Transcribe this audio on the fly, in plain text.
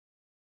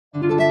Hi,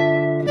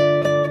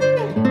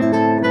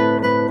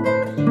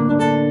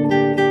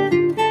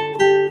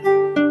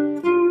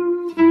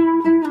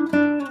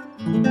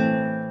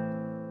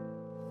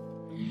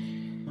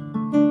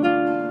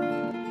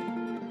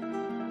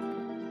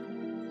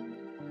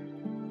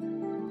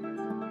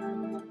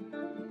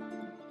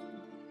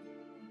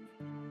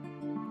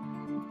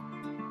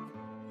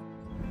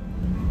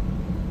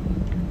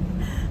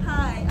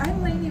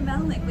 I'm Lainey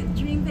Melnick with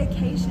Dream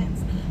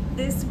Vacations.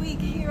 This week,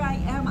 here I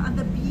am on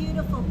the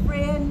beautiful,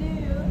 brand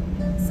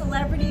new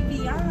Celebrity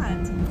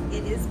Beyond.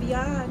 It is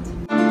Beyond.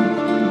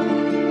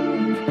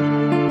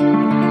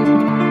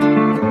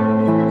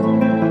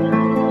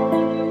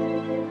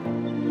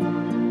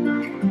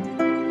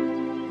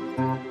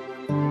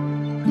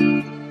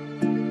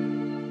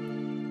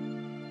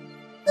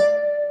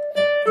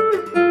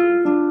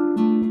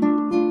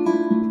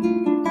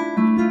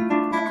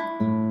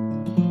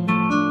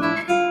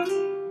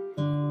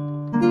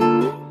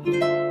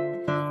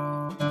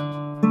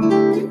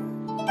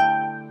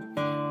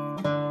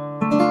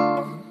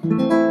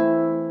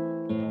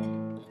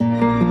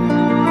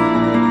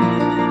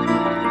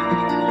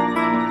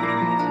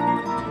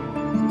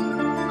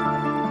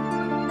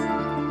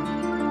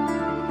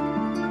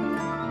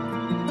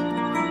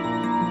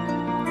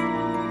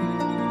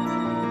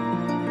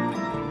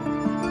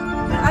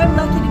 I'm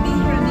lucky to be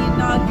here on the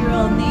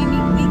inaugural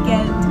naming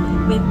weekend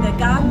with the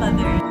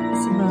godmother,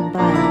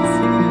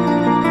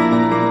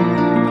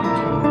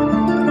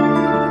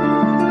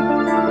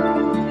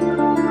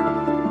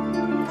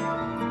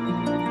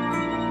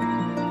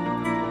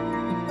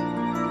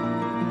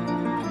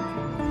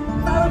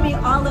 Follow me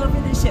all over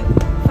the ship.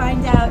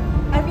 Find out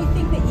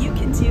everything that you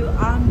can do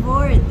on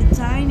board, the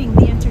dining,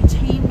 the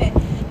entertainment,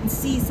 and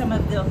see some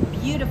of the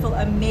beautiful,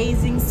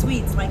 amazing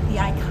suites like the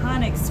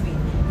iconic suite.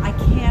 I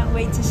can't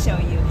wait to show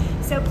you.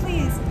 So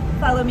please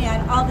follow me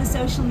on all the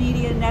social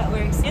media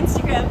networks,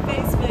 Instagram,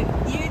 Facebook,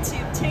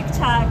 YouTube,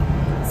 TikTok.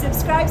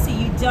 Subscribe so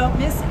you don't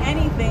miss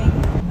anything.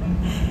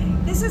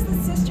 This is the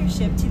sister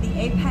ship to the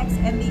Apex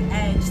and the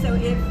Edge. So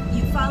if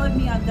you followed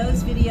me on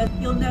those videos,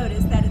 you'll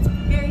notice that it's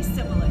very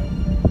similar.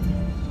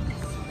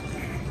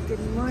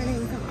 Good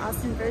morning from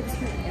Austin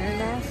Bergstrom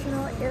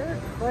International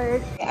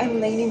Airport. I'm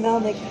Lainey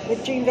Melnick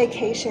with Dream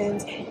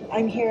Vacations.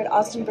 I'm here at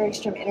Austin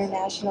Bergstrom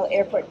International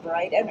Airport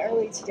bright and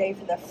early today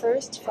for the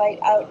first flight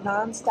out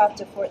non-stop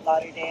to Fort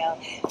Lauderdale.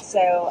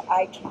 So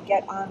I can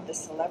get on the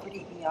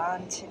Celebrity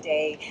Beyond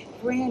today.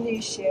 Brand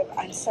new ship.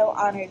 I'm so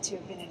honored to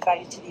have been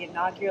invited to the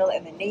inaugural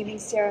and the naming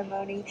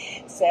ceremony.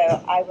 So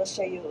I will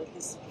show you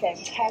this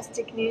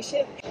fantastic new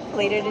ship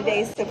later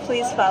today. So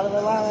please follow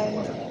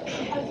along.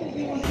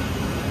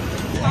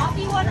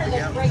 Coffee one or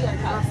the regular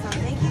cup?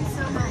 Awesome. Thank you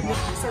so much.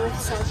 So with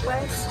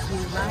Southwest, you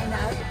line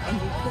up and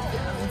you pick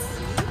your own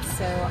seat.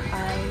 So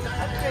I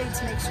upgrade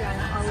to make sure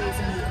I'm always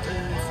in the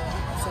A's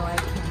so I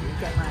can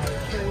get my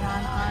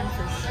carry-on on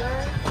for sure.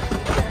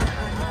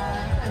 And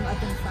I'm up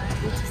in front,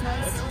 which is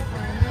nice.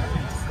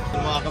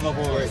 Welcome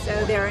aboard. So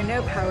there are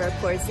no power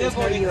ports, there's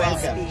no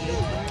USB.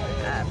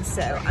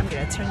 So I'm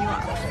going to turn you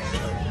off.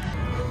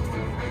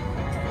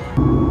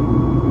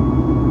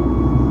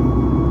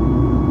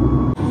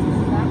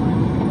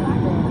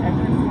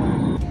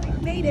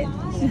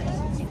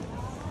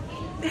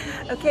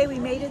 Okay, we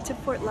made it to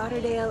Fort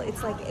Lauderdale.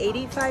 It's like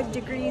 85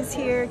 degrees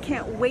here.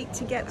 Can't wait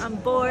to get on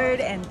board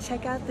and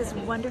check out this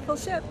wonderful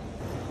ship.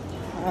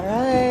 All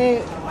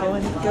right,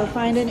 go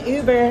find an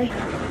Uber.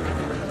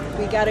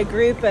 We got a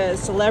group of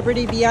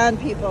Celebrity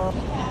Beyond people.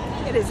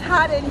 It is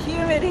hot and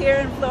humid here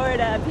in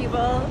Florida,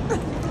 people.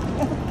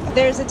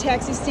 There's a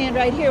taxi stand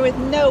right here with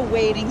no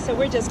waiting, so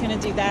we're just gonna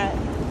do that.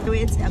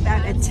 It's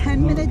about a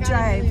 10-minute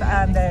drive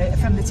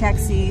from the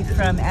taxi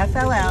from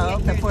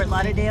FLL, the Fort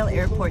Lauderdale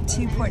Airport,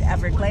 to Port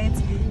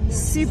Everglades.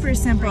 Super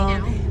simple.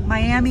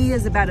 Miami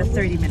is about a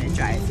 30-minute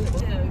drive.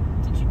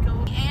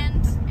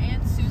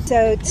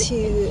 So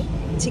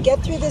to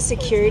get through the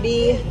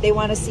security, they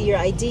want to see your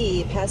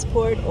ID,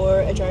 passport,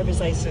 or a driver's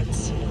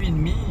license.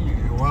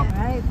 All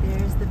right,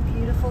 there's the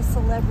beautiful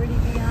Celebrity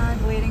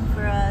Beyond waiting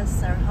for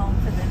us, our home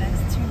for the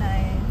next 2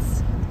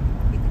 nights.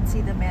 You can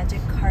see the magic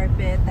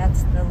carpet.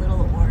 That's the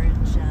little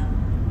orange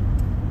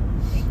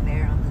thing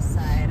there on the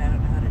side. I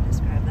don't know how to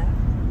describe that.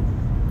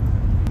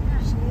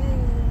 There she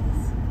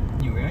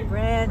is. You right?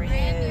 Brand new.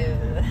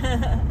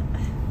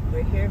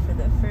 We're here for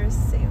the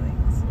first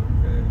sailings.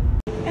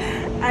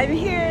 I'm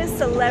here,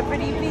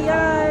 Celebrity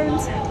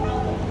Beyond.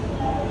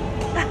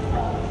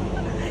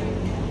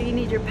 You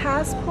need your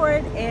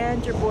passport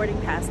and your boarding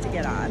pass to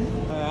get on.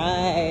 All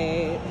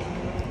right.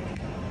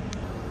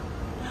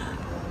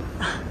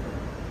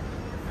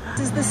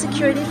 This is the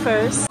security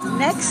first.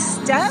 Next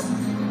step,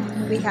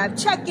 we have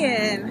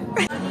check-in.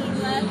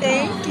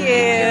 Thank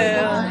you.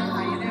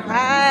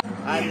 Hi.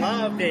 I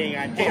love being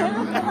on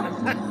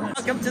camera.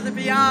 Welcome to the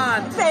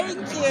Beyond. Thank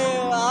you.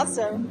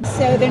 Awesome.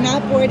 So they're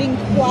not boarding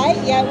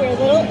quite yet. We're a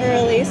little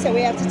early, so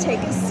we have to take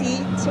a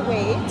seat to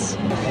wait.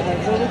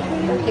 Okay, hold on.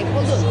 I'm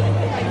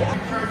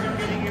in charge of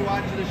getting you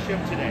onto the ship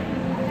today.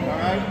 All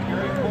right?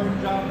 Very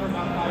important job for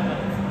about 5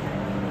 minutes.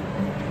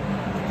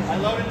 I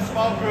load in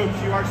small groups.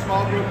 You are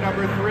small group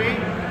number 3.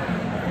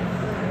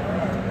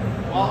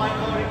 While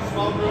I'm loading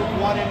small group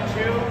 1 and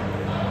 2,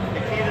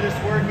 the key to this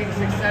working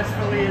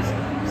successfully is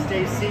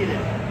stay seated.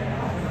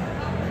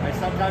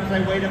 Sometimes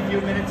I wait a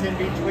few minutes in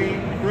between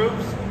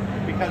groups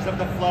because of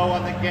the flow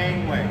on the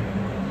gangway.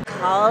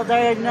 Called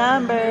our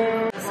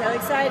number. So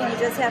exciting. You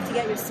just have to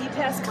get your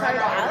CPAS card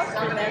out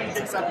for them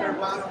to scan.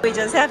 We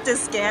just have to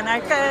scan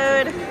our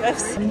code.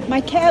 Oops. My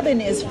cabin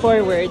is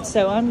forward,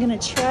 so I'm going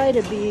to try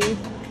to be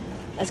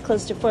as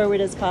close to forward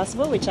as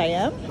possible, which I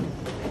am.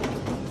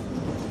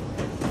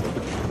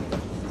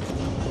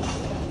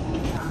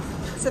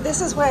 So this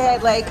is why I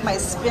like my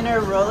spinner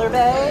roller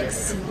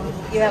bags.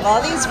 You have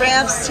all these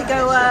ramps to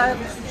go up.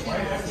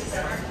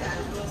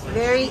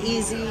 Very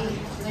easy.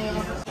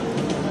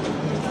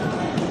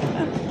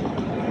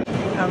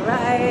 All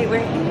right, we're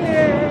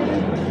here.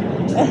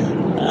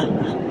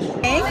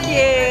 Thank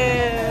you.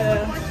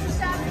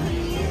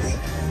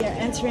 You're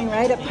entering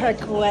right at Park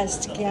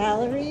West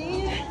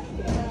Gallery.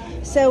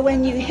 So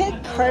when you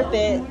hit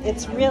carpet,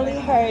 it's really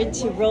hard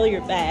to roll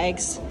your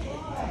bags.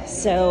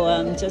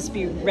 So just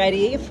be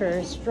ready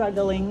for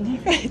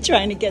struggling,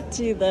 trying to get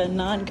to the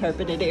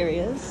non-carpeted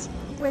areas.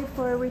 Way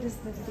forward is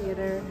the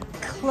theater.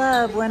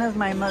 Club, one of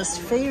my most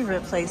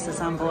favorite places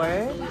on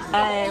board.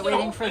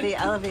 Waiting for the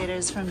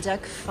elevators from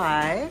deck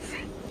 5.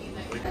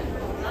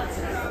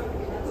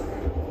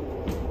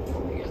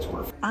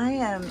 I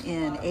am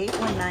in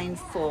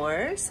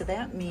 8194, so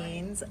that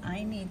means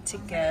I need to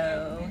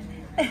go,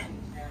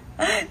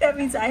 that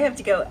means I have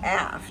to go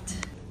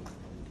aft.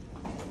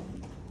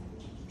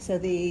 So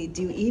they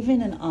do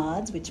even and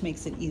odds, which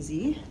makes it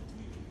easy.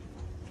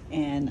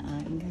 And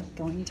I'm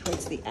going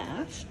towards the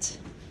aft.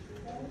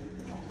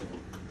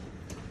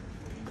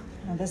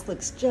 Now this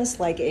looks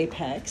just like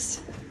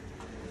Apex.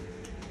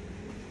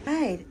 All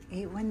right,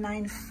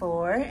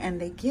 8194, and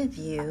they give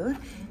you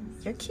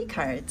your key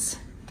cards.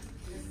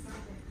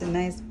 A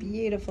nice,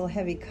 beautiful,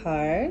 heavy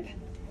card.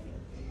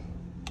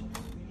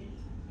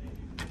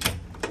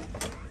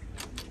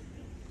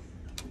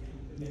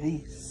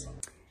 Nice.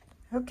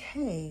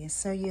 Okay,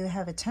 so you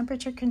have a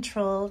temperature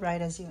control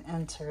right as you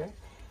enter,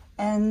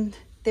 and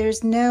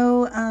there's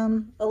no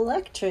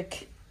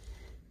electric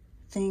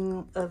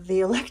thing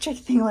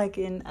like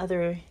in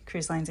other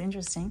cruise lines.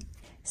 Interesting.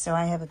 So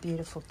I have a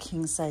beautiful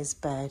king-size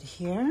bed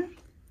here,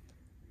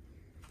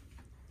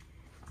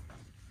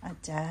 a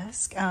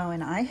desk. Oh,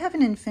 and I have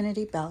an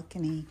infinity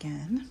balcony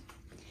again,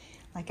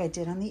 like I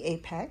did on the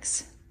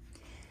Apex.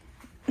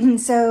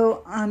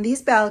 So on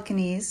these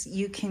balconies,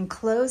 you can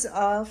close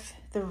off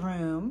the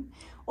room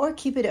or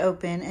keep it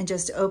open and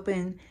just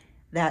open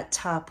that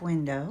top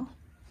window.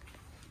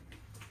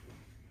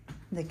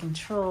 The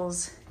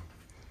controls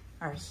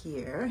are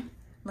here.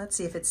 Let's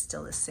see if it's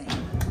still the same.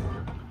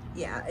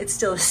 Yeah, it's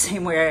still the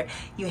same, where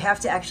you have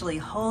to actually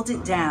hold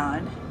it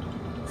down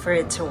for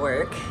it to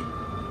work,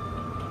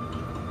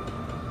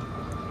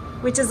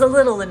 which is a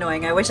little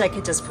annoying. I wish I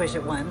could just push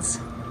it once.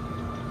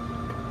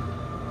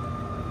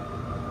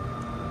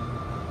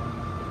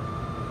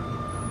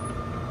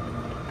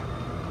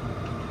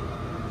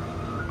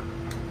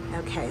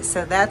 Okay,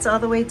 so that's all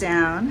the way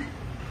down.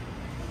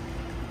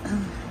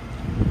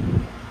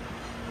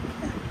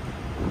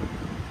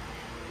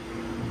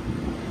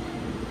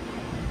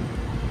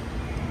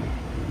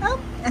 Oh,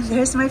 and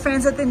there's my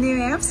friends at the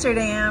New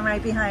Amsterdam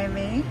right behind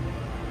me.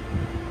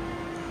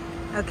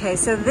 Okay,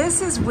 so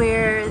this is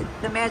where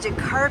the magic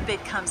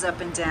carpet comes up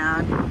and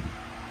down.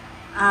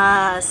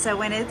 So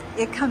when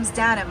it comes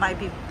down, it might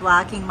be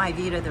blocking my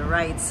view to the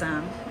right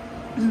some.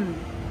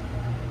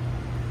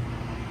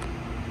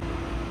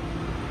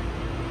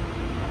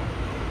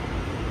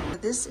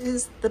 This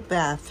is the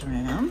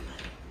bathroom.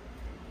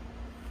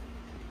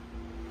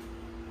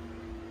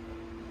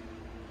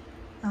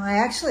 Oh, I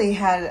actually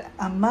had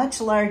a much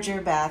larger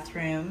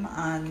bathroom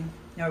on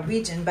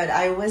Norwegian, but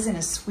I was in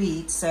a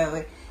suite,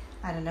 so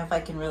I don't know if I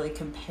can really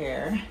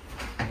compare.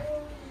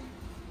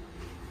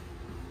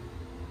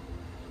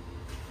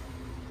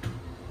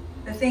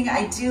 The thing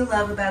I do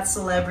love about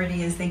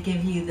Celebrity is they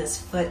give you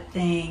this foot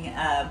thing,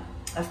 a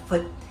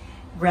foot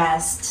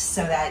rest,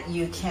 so that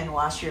you can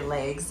wash your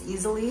legs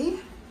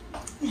easily.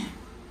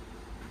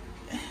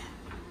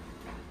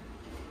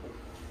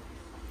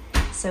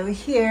 So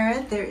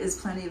here, there is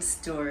plenty of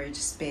storage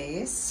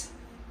space.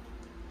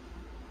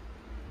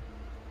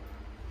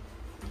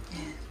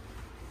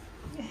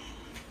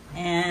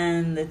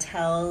 And the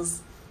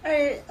towels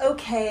are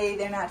okay.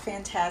 They're not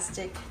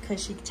fantastic,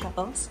 cushy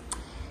towels.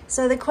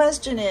 So the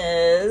question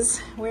is,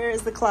 where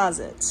is the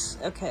closet?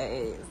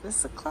 Okay, is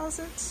this a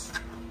closet?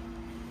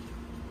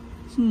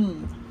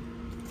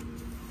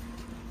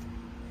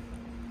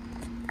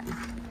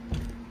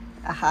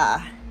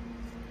 Aha.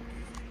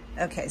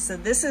 Okay, so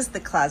this is the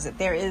closet.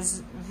 There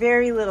is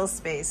very little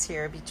space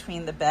here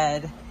between the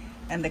bed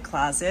and the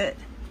closet.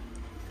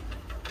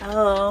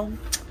 Oh,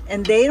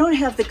 and they don't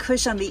have the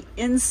cushion on the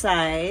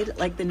inside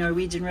like the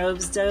Norwegian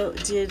robes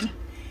did.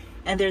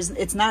 And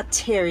it's not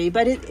terry,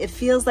 but it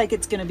feels like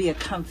it's gonna be a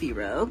comfy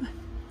robe.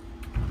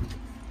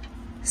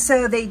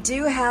 So they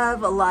do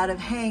have a lot of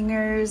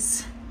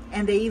hangers,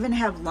 and they even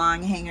have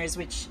long hangers,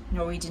 which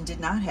Norwegian did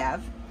not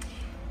have.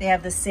 They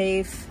have the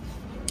safe,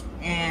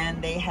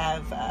 and they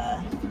have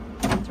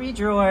 3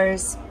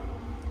 drawers.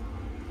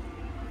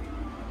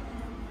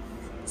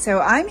 So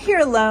I'm here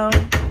alone,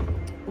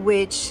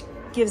 which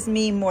gives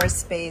me more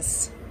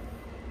space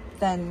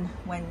than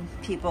when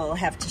people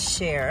have to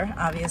share,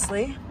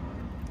 obviously.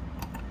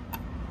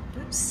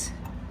 Oops.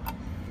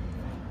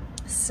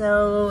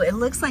 So it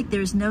looks like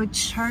there's no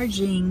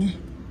charging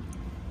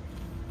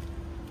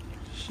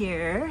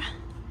here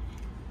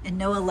and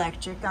no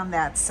electric on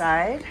that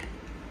side.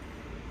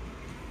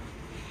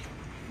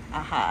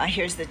 Aha,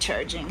 here's the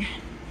charging.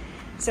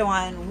 So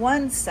on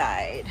one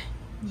side,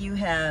 you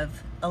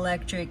have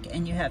electric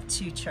and you have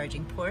 2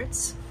 charging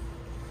ports.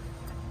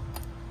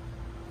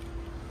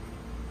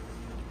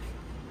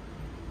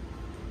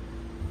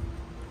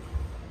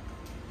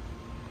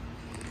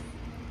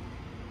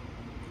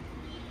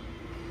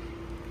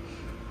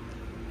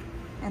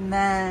 And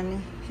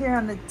then here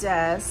on the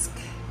desk,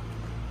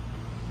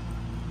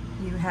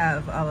 you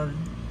have all of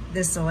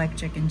this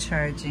electric and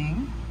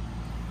charging.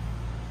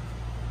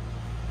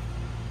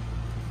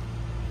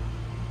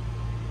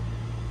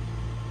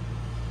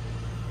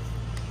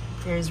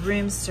 There's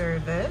room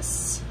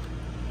service.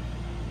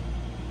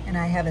 And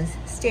I have a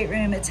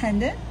stateroom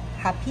attendant,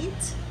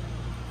 Hapit.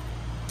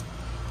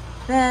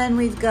 Then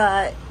we've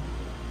got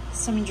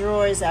some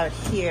drawers out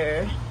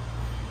here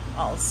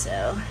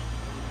also.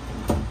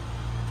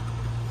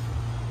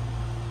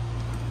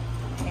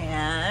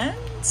 And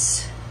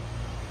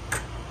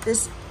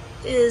this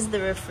is the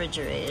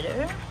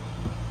refrigerator.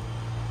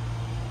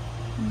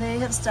 They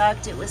have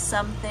stocked it with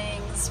some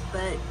things,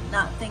 but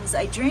not things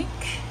I drink.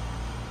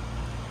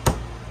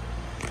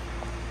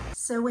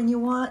 So when you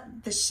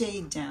want the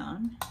shade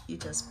down, you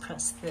just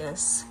press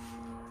this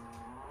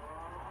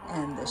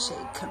and the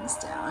shade comes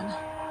down.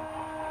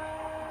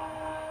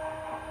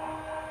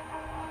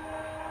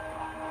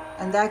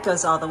 And that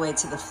goes all the way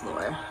to the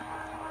floor.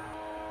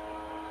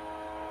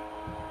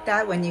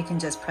 That one you can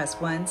just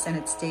press once and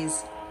it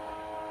stays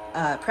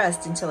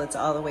pressed until it's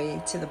all the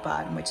way to the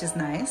bottom, which is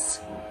nice.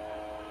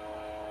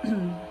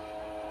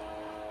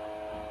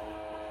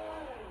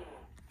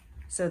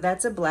 So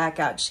that's a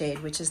blackout shade,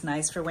 which is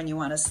nice for when you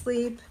want to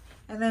sleep.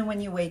 And then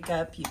when you wake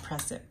up, you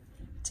press it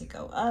to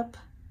go up.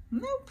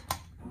 Nope.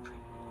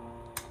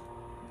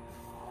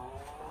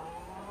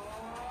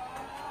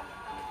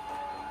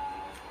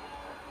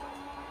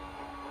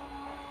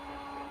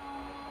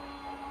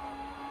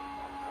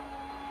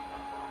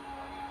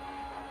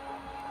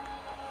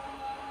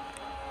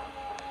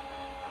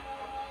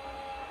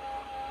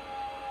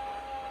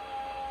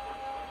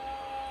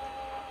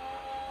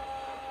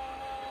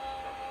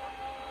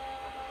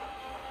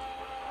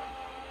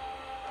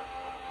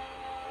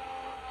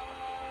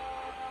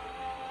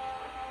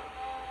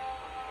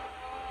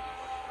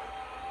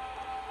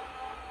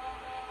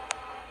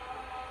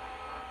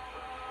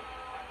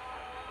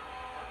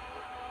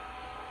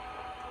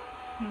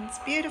 It's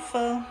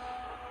beautiful.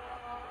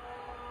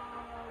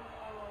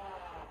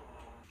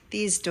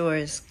 These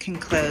doors can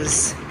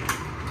close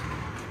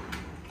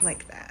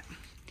like that.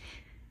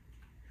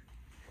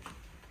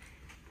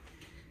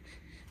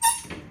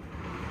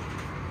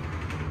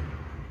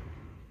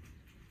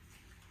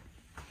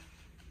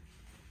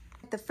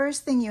 The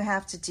first thing you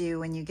have to do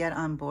when you get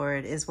on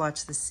board is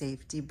watch the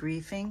safety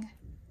briefing.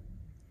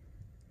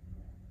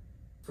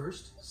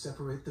 First,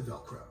 separate the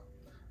Velcro.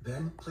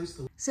 Then place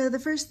the... So the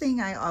first thing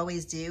I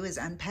always do is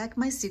unpack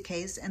my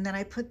suitcase, and then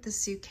I put the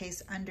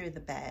suitcase under the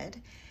bed.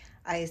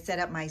 I set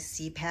up my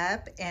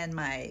CPAP and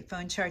my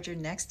phone charger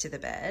next to the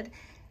bed,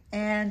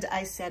 and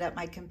I set up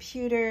my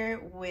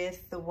computer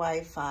with the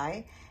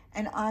Wi-Fi.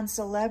 And on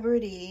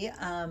Celebrity,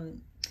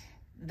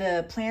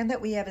 the plan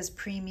that we have is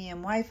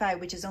premium Wi-Fi,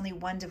 which is only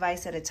 1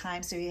 device at a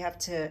time, so you have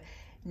to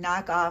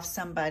knock off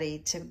somebody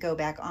to go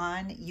back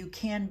on. You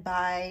can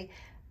buy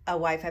a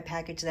Wi-Fi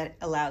package that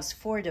allows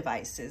 4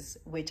 devices,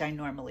 which I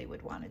normally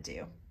would want to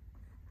do.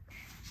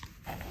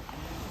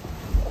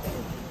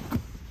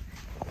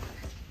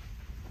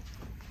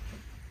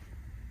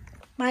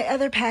 My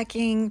other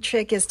packing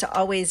trick is to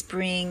always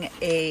bring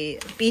a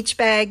beach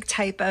bag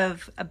type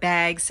of a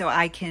bag so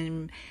I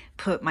can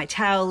put my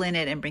towel in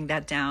it and bring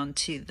that down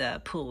to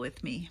the pool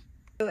with me.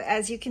 So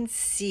as you can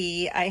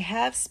see, I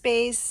have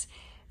space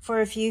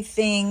for a few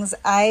things.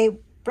 I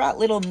brought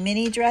little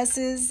mini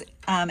dresses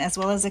as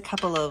well as a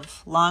couple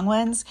of long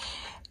ones,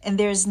 and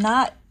there's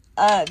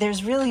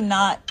really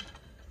not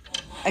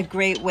a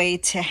great way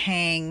to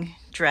hang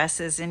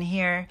dresses in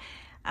here,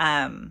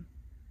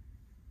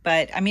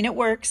 but I mean it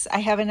works. I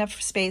have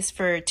enough space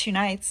for 2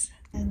 nights.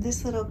 And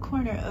this little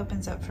corner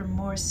opens up for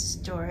more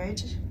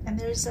storage, and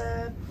there's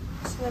a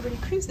Celebrity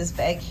Cruises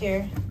bag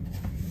here.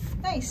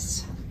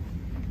 Nice.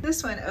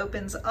 This one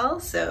opens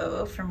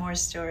also for more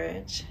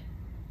storage.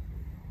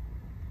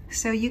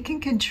 So you can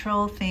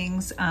control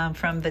things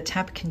from the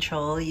temp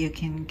control. You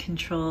can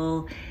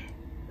control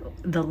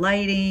the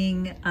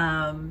lighting.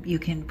 You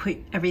can put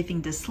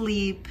everything to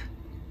sleep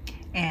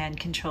and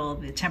control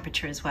the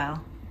temperature as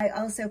well. I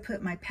also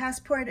put my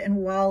passport and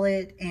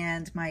wallet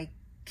and my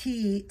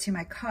key to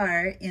my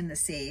car in the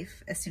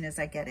safe as soon as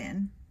I get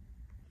in.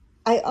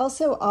 I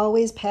also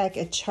always pack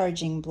a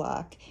charging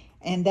block,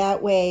 and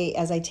that way,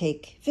 as I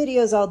take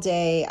videos all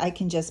day, I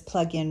can just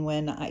plug in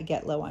when I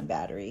get low on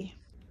battery.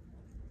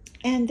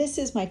 And this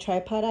is my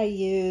tripod. I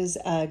use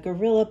a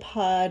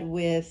GorillaPod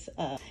with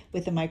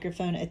a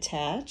microphone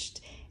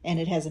attached, and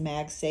it has a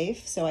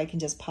MagSafe, so I can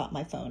just pop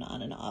my phone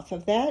on and off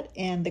of that.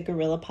 And the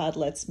GorillaPod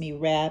lets me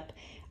wrap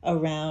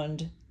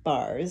around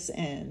bars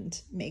and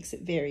makes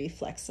it very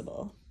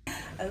flexible.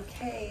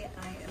 Okay,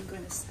 I am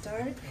going to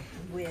start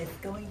with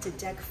going to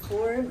deck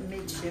 4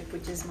 midship,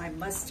 which is my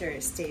muster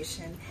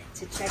station,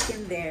 to check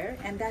in there.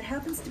 And that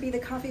happens to be the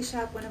coffee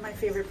shop, one of my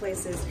favorite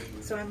places.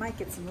 So I might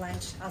get some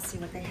lunch. I'll see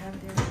what they have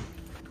there.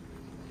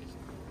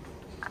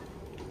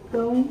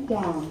 Going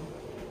down.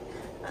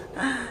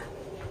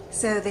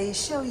 So they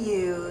show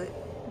you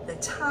the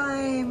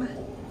time.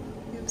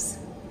 Oops,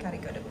 gotta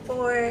go to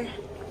 4.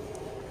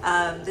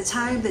 The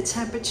time, the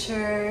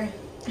temperature.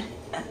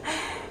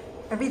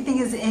 Everything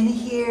is in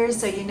here,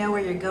 so you know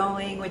where you're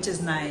going, which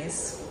is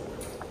nice.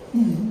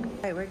 All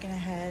right, we're gonna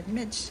head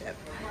midship.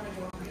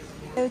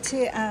 So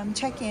to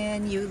check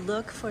in, you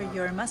look for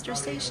your muster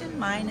station.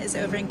 Mine is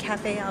over in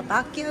Cafe Al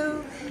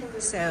Baccio,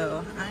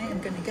 so I am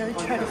gonna go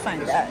try to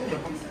find that.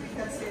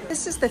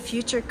 This is the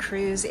future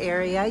cruise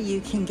area. You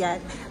can get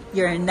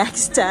your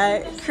next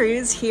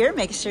cruise here.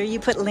 Make sure you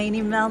put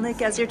Lainey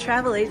Melnick as your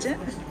travel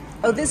agent.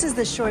 Oh, this is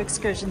the shore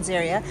excursions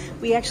area.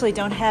 We actually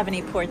don't have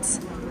any ports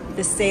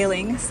this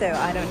sailing, so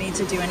I don't need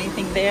to do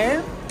anything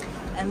there.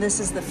 And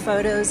this is the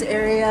photos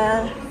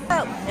area.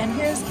 Oh, and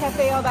here's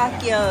Cafe Al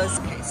Baccio.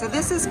 Okay, so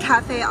this is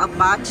Cafe Al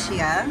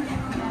Baccio.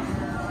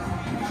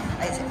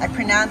 I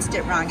pronounced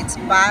it wrong. It's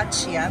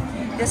Baccia.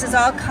 This is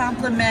all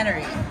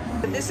complimentary.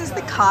 This is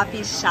the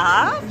coffee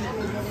shop.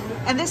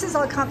 And this is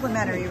all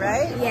complimentary,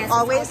 right? Yes.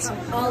 Always?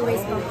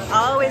 Always.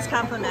 Always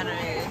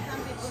complimentary.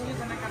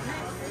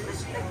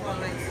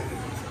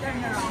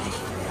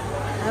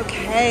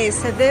 Okay,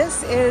 so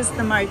this is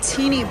the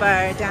Martini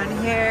Bar down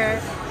here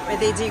where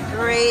they do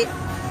great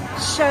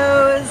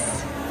shows.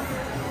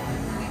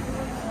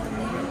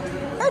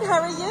 Good,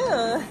 how are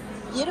you?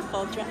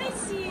 Beautiful dress.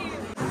 Nice to you.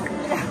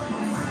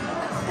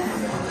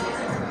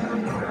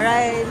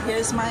 Right,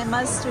 here's my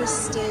muster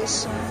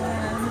station.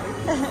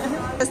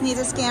 Just need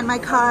to scan my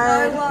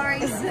card. No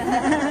worries.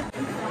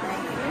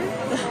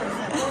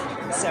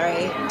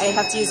 Sorry, I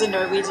have to use a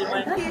Norwegian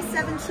one. Here,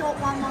 7 short,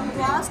 1 long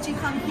glass. You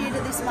come here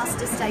to this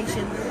muster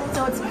station.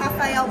 So it's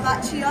Cafe Al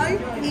Baccio.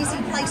 Easy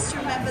place to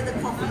remember the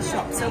coffee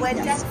shop. So we're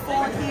deck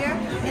 4 here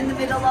in the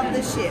middle of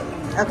the ship.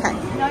 Okay.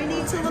 No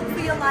need to look for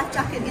your life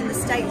jacket in the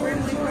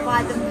stateroom. We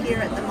provide them here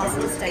at the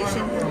muster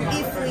station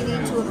if we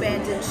need to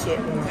abandon ship.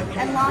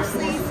 And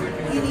lastly,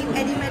 if you need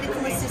any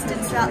medical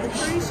assistance throughout the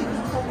cruise, you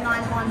can call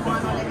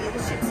 911 on any of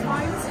the ship's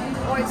phones,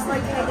 or it's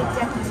located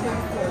deck 2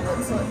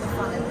 forward, so at the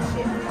front of the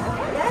ship.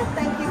 Yeah,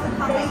 thank you for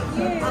coming. Thank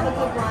you. Have a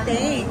good one.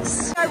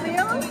 Thanks. Are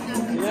real?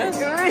 Yes.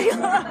 Real.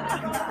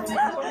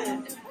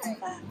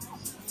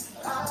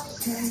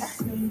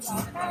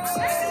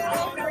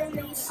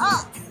 Oh,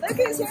 look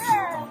who's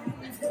here.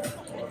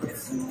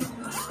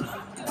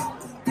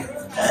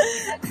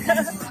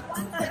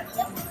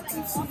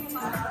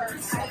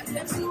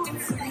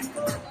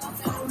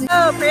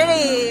 Oh,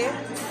 pretty.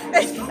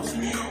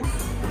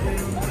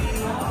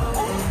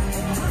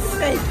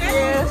 Thank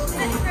you.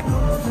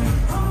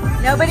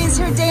 Nobody's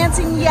here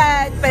dancing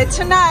yet, but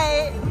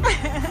tonight.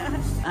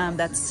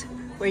 That's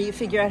where you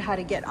figure out how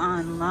to get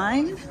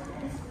online.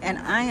 And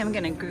I am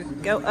gonna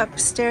go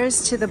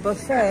upstairs to the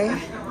buffet.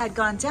 I'd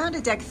gone down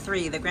to deck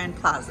 3, the Grand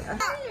Plaza.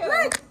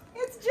 Look,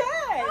 it's Jen.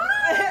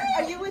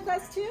 Hi. Are you with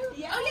us too?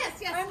 Yeah. Oh yes.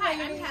 Hi,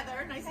 I'm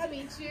Heather. Nice to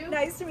meet you.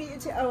 Nice to meet you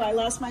too. Oh, I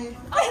lost my...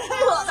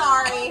 Oh,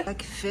 sorry.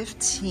 Deck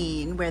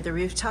 15, where the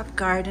rooftop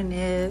garden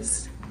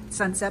is,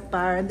 Sunset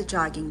Bar and the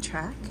jogging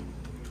track.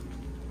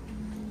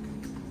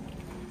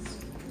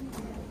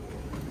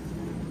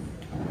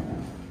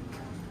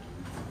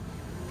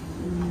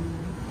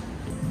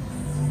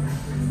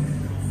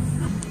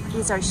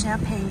 These are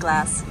champagne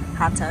glass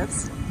hot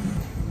tubs.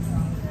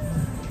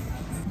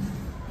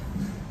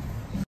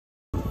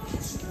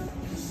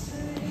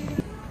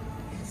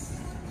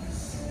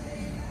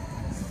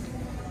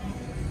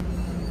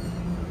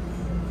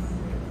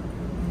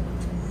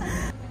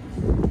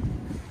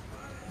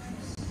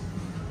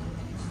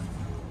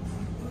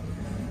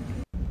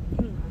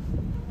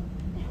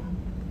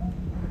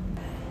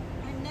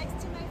 I'm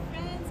next to my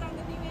friends on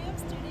the New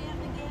Amsterdam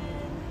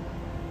again.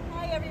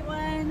 Hi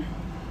everyone.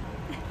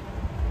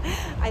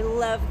 I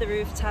love the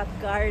rooftop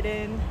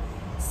garden.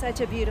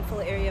 Such a beautiful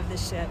area of the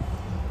ship.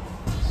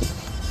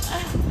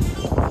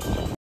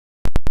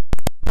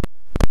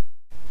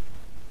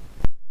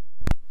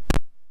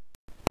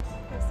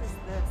 This is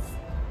the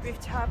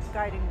rooftop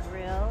garden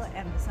grill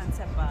and the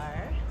Sunset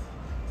Bar.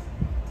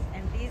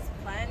 And these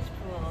plunge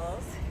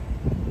pools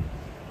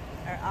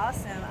are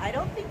awesome. I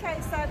don't think I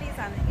saw these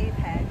on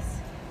Apex.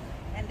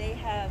 And they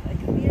have a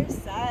clear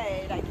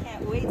side. I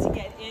can't wait to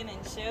get in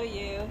and show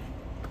you.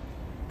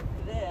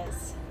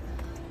 this.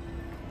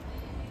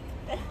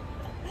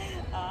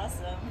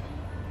 Awesome.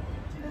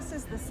 This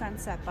is the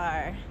Sunset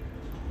Bar.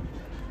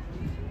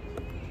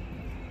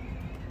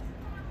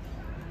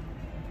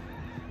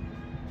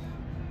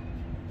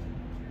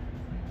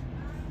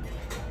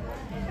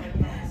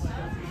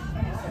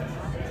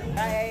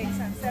 Right,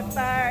 Sunset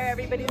Bar,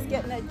 everybody's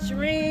getting a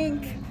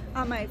drink.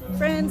 All my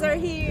friends are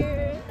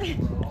here.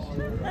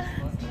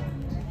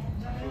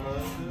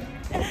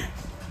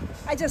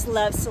 I just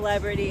love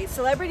Celebrity.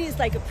 Celebrity is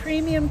like a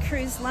premium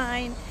cruise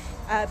line,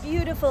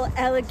 beautiful,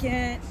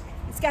 elegant.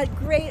 It's got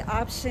great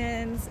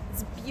options.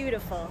 It's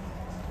beautiful.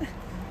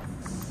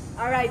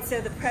 All right, so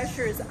the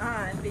pressure is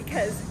on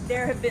because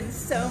there have been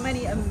so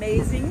many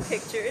amazing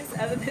pictures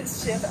of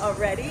this ship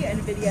already and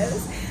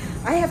videos.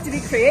 I have to be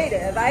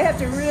creative. I have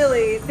to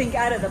really think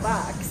out of the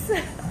box.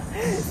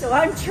 So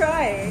I'm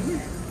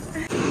trying.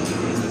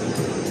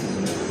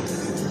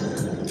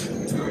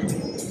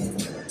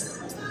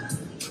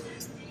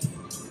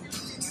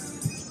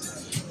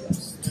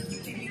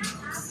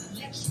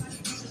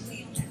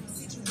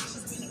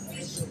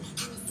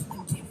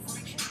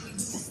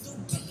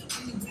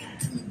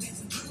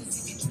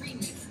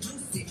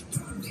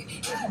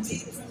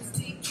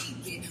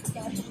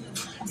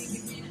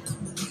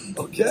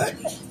 Okay.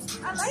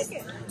 I like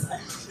it.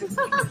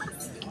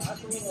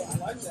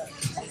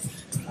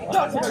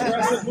 That's an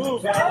aggressive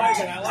move, but I like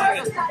it. I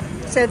like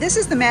it. So this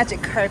is the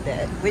magic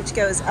carpet, which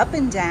goes up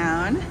and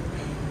down.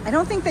 I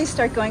don't think they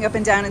start going up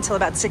and down until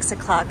about 6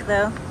 o'clock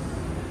though.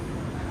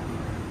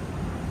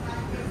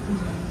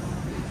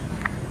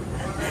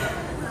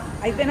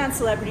 I've been on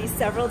Celebrity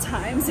several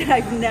times and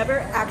I've never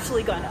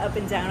actually gone up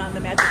and down on the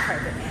magic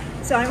carpet.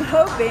 So I'm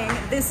hoping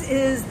this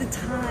is the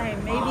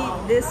time,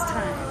 maybe this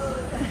time.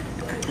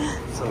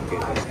 So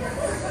good.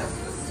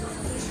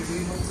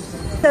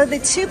 So the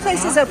two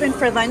places open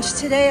for lunch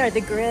today are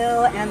the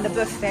grill and the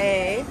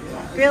buffet.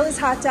 Grill is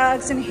hot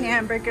dogs and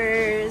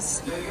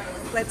hamburgers.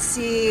 Let's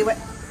see what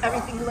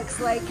everything looks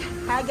like.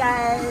 Hi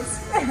guys.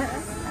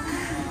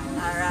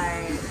 All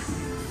right.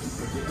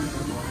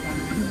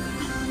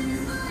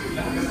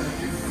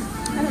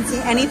 I don't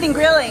see anything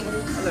grilling.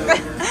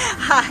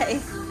 Hi.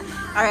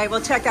 All right,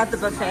 we'll check out the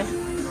buffet.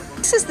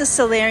 This is the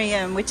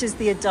solarium, which is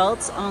the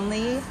adults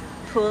only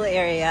pool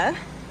area.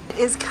 It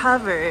is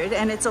covered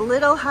and it's a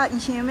little hot and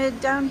humid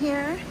down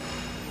here,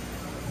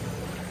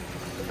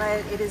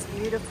 but it is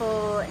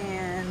beautiful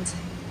and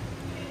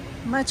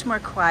much more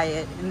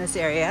quiet in this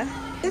area.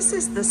 This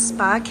is the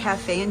spa,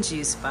 cafe, and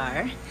juice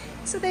bar.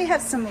 So they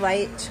have some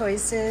light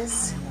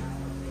choices.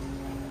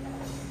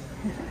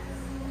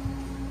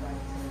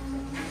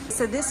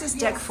 So this is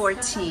deck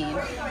 14.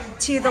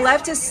 To the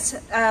left is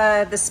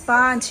the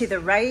spa and to the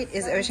right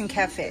is Ocean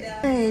Cafe.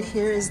 Right,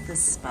 here is the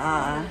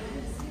spa.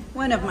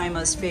 One of my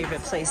most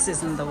favorite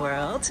places in the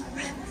world.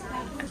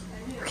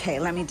 Okay,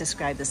 let me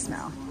describe the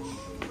smell.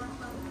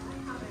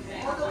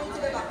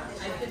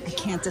 I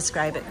can't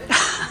describe it.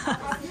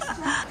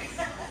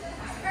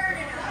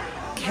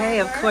 Okay,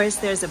 of course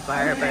there's a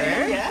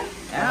barber.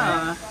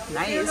 Oh,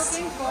 nice.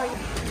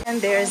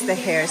 And there's the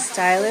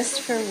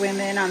hairstylist for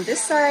women on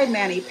this side,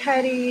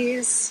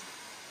 mani-pedis.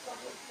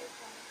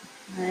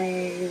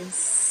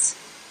 Nice.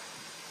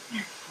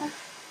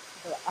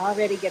 They're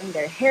already getting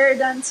their hair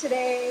done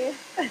today.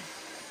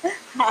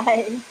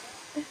 Hi.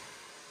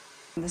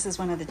 This is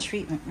one of the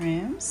treatment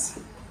rooms.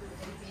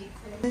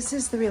 This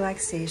is the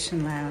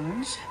relaxation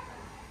lounge.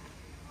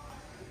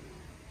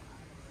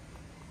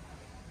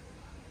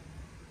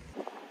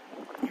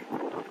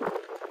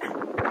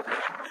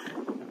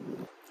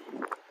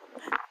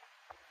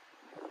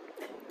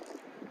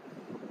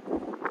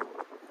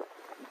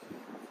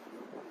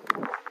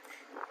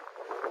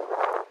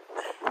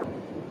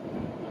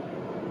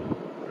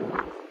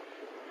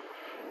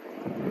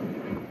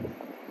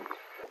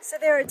 So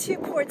there are two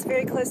ports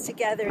very close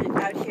together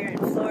out here in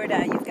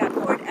Florida. You've got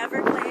Port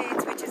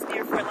Everglades, which is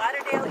near Fort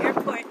Lauderdale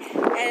Airport,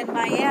 and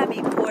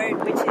Miami Port,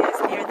 which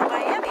is near the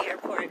Miami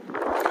Airport.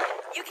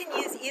 You can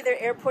use either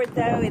airport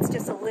though. It's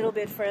just a little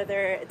bit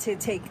further to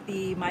take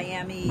the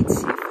Miami to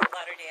Fort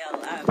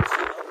Lauderdale shuttle.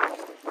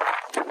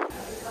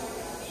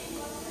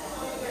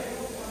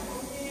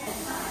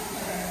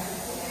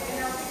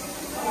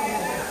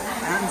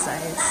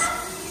 Nice.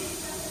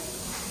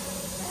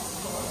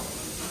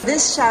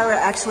 This shower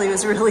actually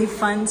was really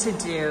fun to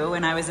do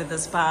when I was at the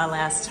spa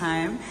last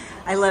time.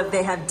 I love,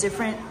 they have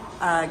different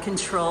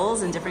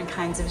controls and different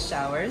kinds of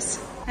showers.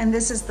 And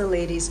this is the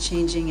ladies'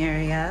 changing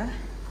area.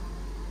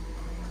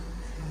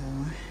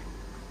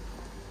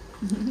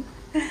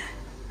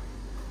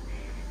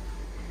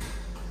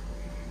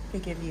 They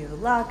give you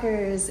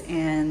lockers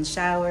and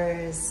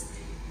showers.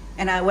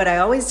 And what I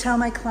always tell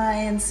my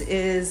clients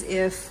is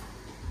if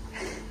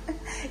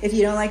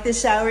you don't like the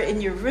shower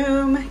in your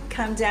room,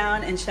 come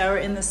down and shower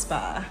in the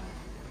spa.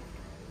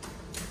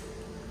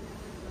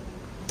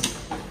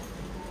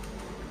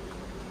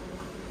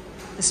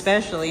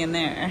 Especially in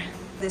there.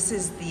 This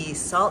is the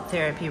salt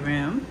therapy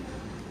room.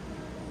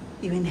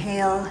 You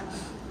inhale.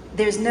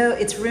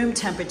 It's room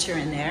temperature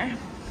in there.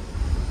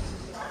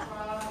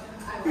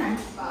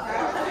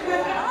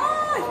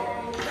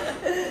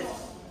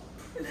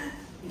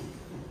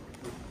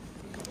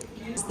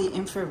 the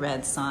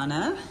infrared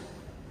sauna.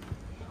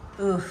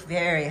 Ooh,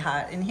 very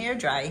hot in here,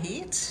 dry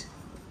heat.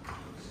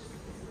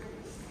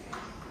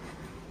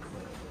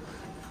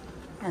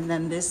 And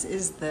then this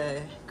is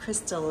the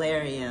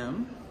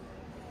crystallarium.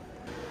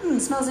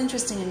 Smells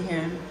interesting in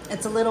here.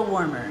 It's a little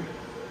warmer.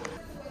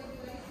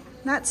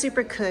 Not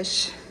super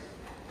cush.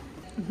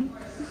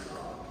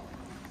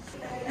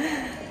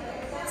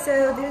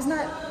 So there's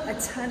not a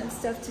ton of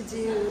stuff to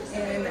do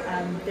in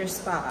their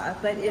spa,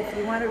 but if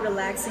you want a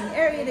relaxing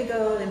area to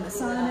go in the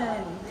sauna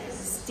and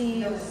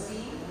steam,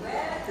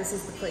 this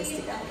is the place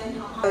to go.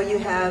 So you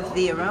have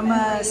the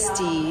aroma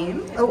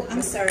steam. Oh,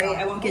 I'm sorry,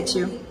 I won't get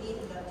you.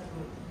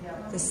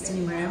 The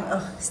steam room.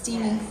 Oh,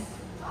 steamy.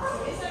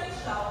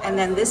 And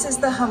then this is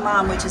the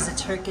hammam, which is a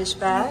Turkish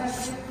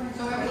bath.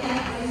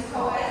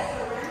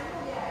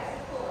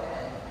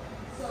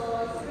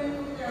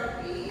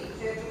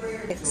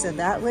 So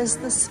that was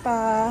the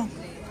spa.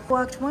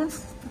 Walked one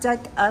deck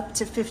up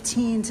to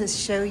 15 to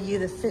show you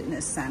the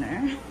fitness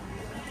center.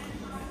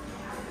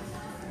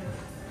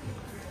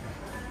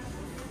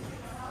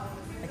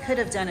 I could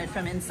have done it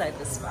from inside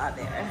the spa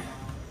there.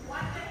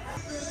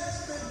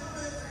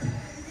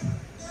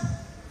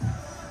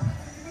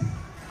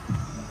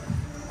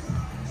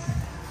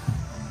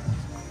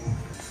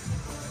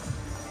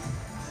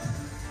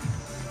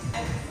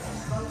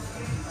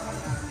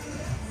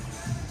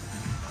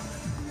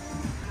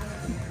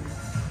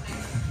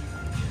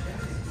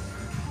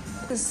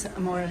 This is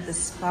more of the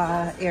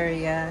spa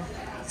area,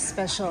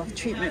 special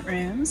treatment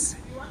rooms.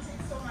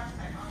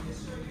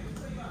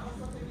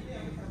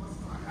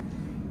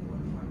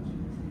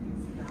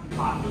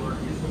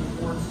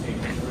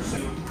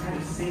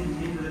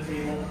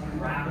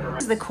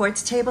 This is the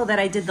quartz table that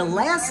I did the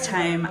last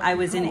time I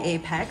was in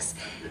Apex.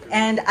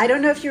 And I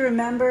don't know if you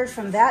remember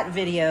from that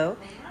video,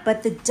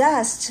 but the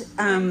dust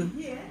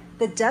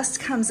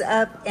comes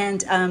up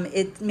and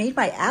it made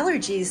my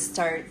allergies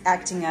start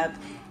acting up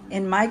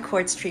in my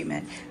quartz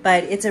treatment,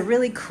 but it's a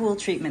really cool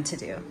treatment to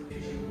do.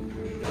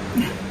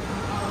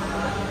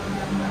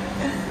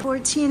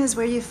 14 is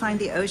where you find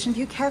the Ocean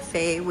View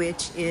Cafe,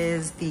 which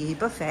is the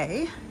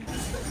buffet.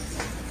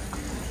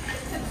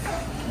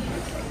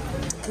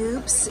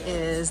 Oops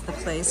is the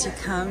place you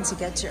come to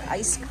get your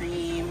ice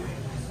cream,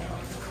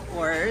 of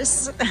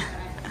course.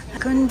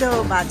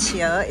 Kundo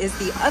Baccio is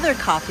the other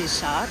coffee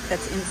shop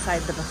that's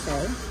inside the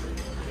buffet.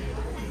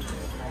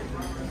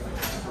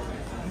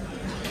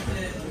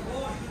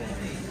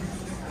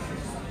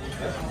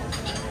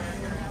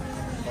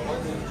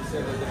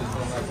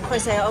 Of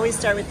course, I always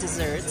start with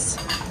desserts.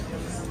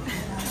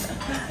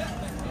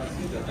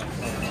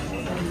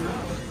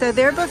 So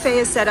their buffet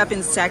is set up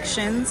in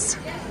sections.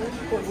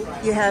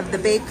 You have the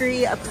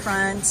bakery up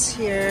front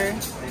here.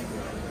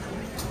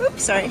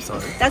 Oops, sorry.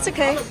 That's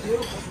okay.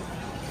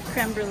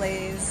 Creme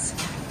brulees.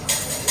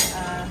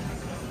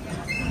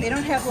 They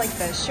don't have like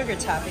the sugar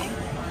topping.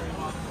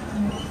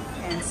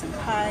 And some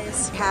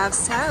pies. Have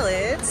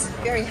salads.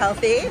 Very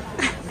healthy.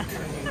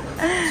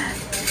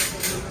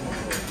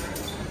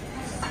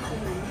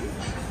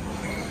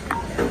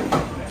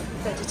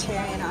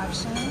 Vegetarian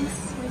options.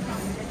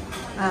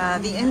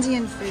 The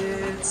Indian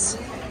foods.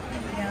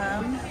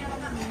 Yum.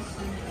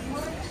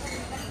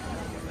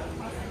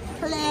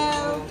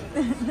 Hello.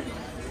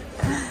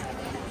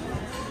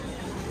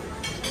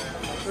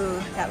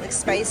 Ooh, that looks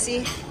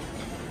spicy.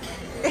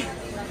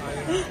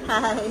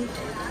 Hi.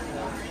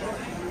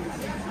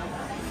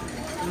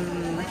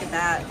 Look at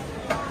that.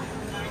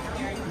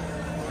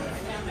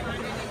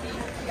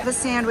 The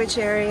sandwich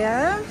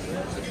area.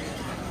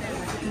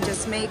 You can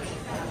just make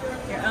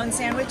your own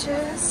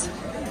sandwiches.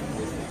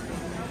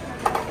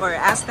 Or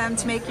ask them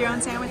to make your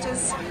own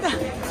sandwiches.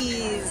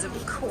 These,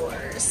 of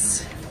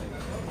course.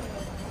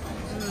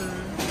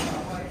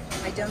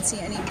 I don't see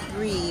any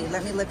brie.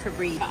 Let me look for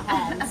brie.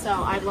 So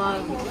I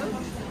love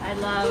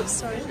this.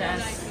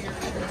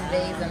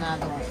 Today's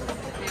another one.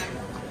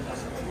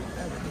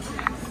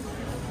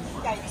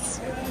 Yikes.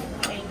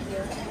 Thank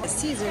you. A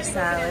Caesar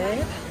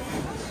salad.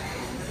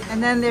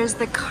 And then there's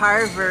the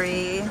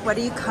carvery. What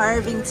are you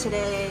carving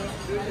today?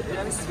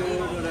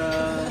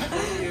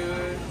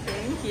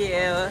 Thank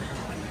you.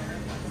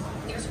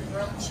 Here's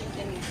grilled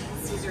chicken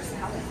Caesar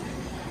salad.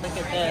 Look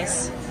at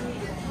this.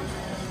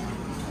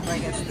 I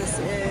guess this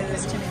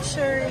is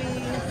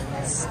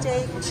chimichurri,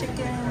 steak,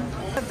 chicken.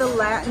 Of the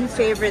Latin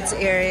favorites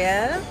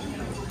area.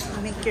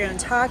 Make your own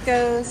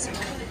tacos.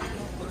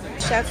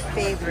 Chef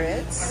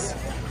favorites.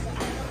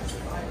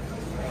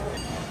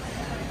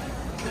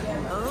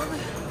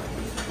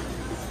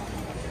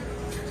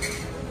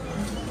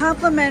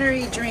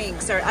 Complimentary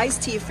drinks are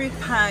iced tea, fruit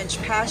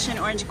punch, passion,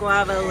 orange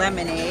guava,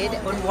 lemonade,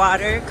 and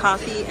water,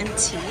 coffee, and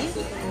tea,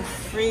 and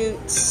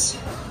fruits.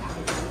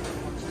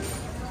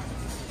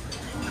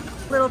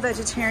 Little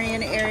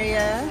vegetarian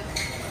area.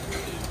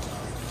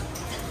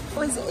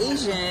 What was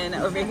Asian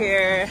over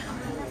here?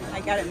 I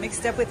got it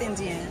mixed up with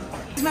Indian.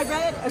 Is my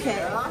bread? Okay.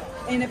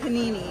 And a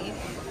panini.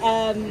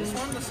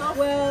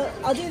 Well,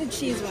 I'll do the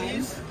cheese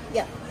one.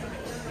 Yeah.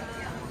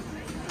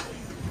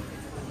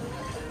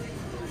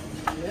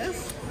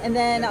 Yes? And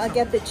then I'll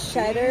get the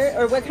cheddar,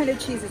 or what kind of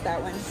cheese is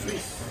that one?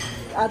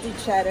 I'll do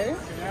cheddar.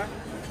 Yeah.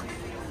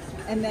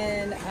 And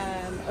then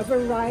a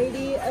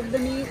variety of the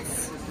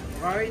meats.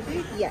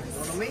 Variety? Yes.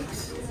 Want to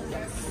mix?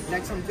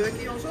 Like some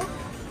turkey also?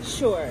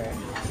 Sure.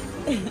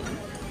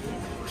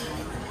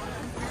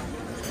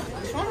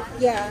 This one?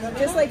 Yeah,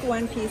 just like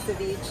one piece of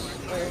each,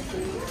 or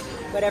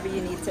whatever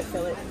you need to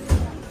fill it.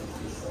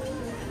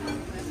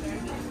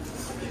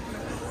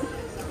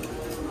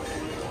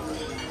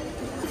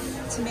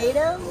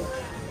 Tomato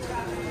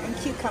and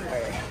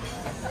cucumber.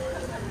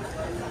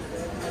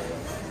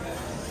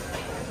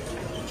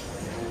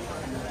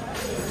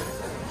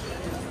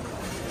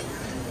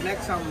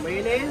 Next, some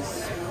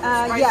mayonnaise.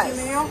 Spicy Yes,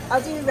 mayo.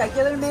 I'll do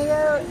regular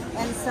mayo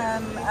and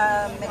some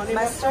Honey mustard.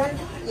 mustard?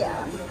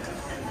 Yeah,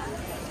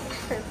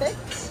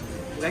 perfect.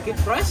 Like it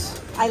fresh?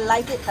 I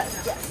like it,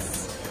 yes.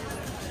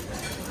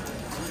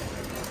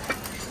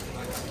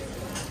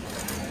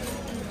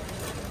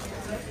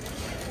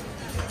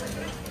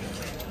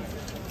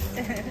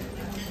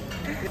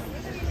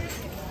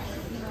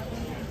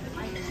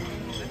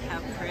 Look how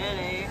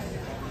pretty.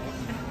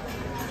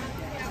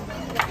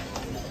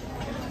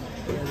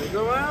 There we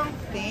go out.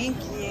 Thank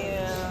you.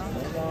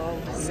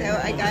 So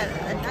I got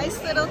a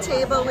nice little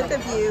table with a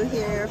view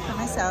here for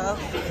myself.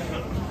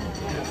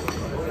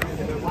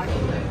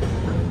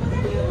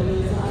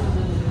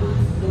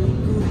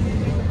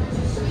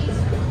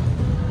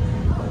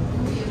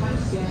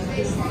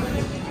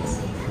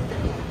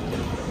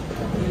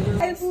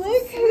 And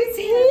look who's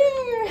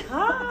here!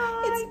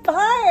 Hi. It's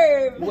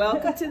Barb!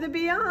 Welcome to the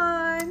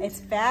Beyond.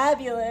 It's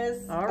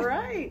fabulous. All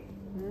right.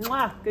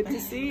 Mwah. Good to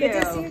see you.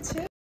 Good to see you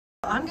too.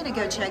 I'm gonna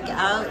go check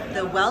out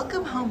the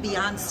Welcome Home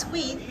Beyond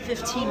Suite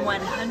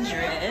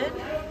 15100.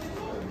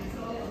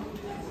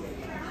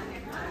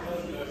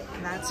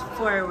 And that's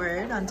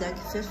forward on deck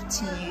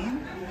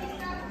 15.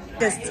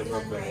 Just So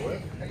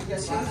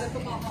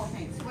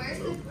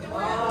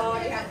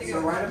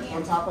right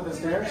on top of the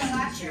stairs,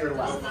 to your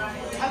left.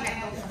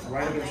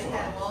 Right against the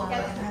wall.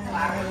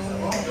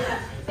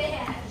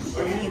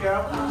 There you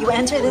go. you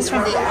enter this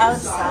from the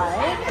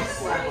outside.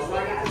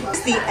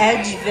 It's the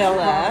Edge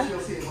Villa.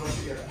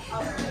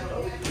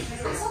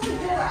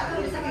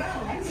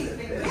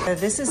 So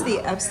this is the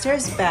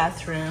upstairs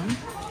bathroom.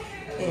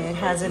 It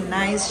has a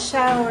nice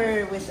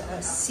shower with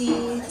a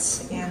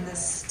seat and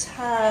this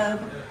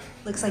tub.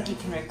 Looks like you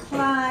can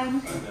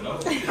recline.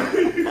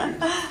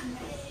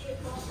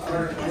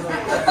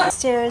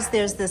 Upstairs,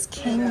 there's this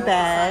king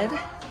bed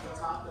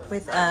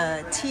with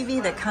a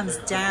TV that comes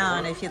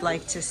down if you'd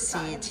like to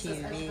see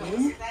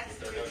TV.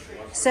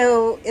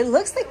 So it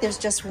looks like there's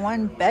just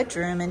one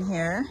bedroom in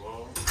here.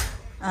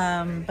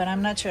 But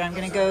I'm not sure. I'm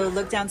gonna go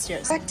look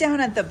downstairs. Back down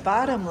at the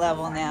bottom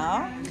level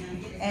now,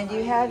 and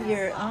you have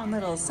your own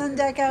little sun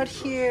deck out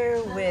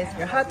here with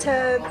your hot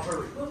tub.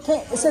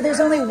 Okay, so there's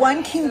only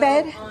one king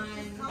bed?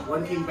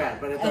 One king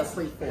bed, but it does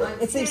sleep four.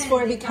 It sleeps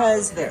four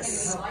because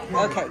this.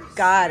 Okay,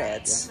 got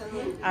it.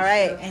 All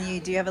right, and you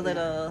do have a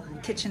little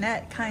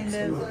kitchenette kind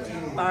of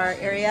bar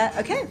area.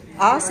 Okay,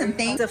 awesome,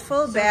 thanks. It's a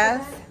full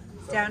bath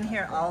down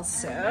here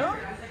also.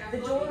 To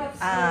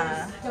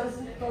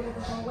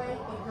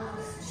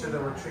the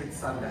retreat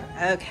Sunday.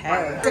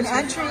 Okay. It's an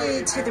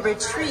entry to the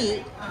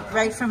retreat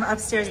right from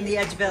upstairs in the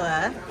Edge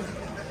Villa.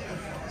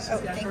 Oh,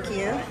 thank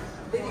you.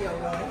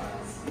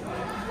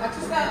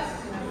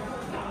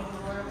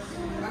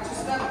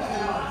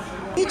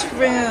 Each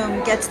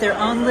room gets their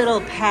own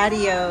little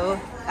patio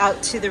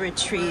out to the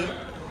retreat.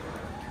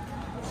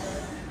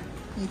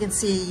 You can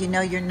see, you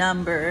know your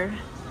number.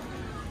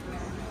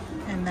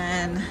 And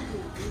then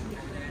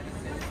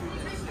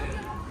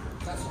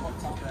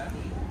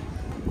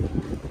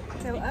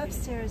so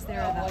upstairs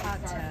there are the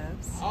hot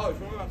tubs.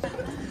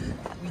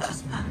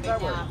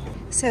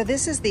 So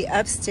this is the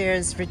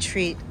upstairs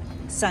retreat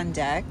sun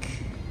deck.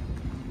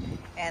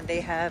 And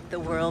they have the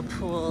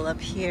whirlpool up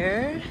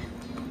here.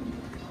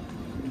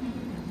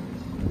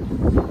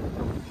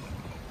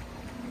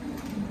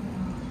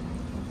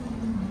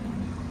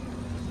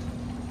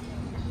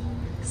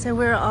 So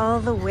we're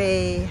all the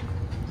way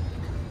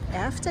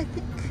aft, I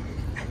think.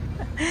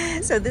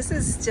 So this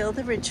is still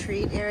the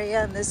retreat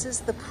area, and this is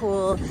the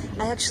pool.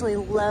 I actually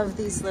love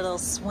these little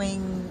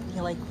swing, you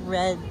know, like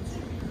red,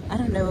 I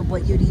don't know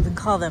what you'd even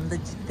call them,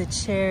 the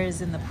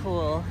chairs in the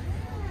pool.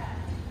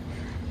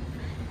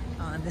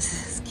 Oh, and this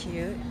is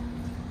cute.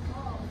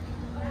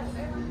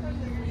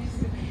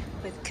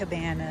 With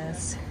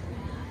cabanas.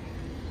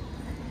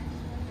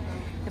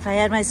 If I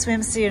had my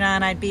swimsuit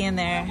on, I'd be in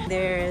there.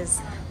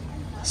 There's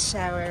a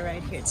shower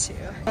right here too.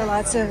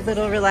 Lots of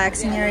little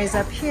relaxing areas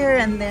up here,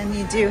 and then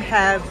you do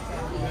have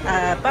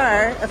a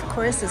bar, of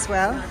course, as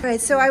well. All right,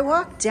 so I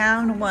walked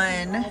down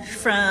one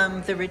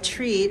from the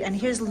retreat, and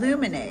here's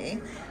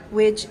Lumine,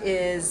 which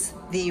is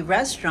the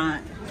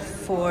restaurant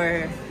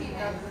for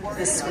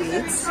the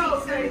suites.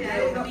 Oh,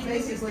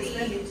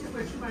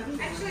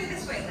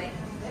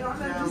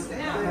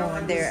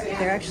 and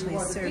they're actually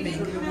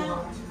serving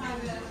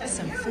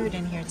some food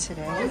in here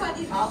today. It's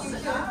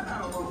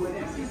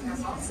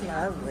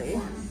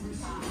lovely.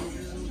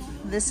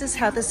 This is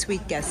how the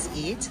suite guests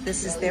eat.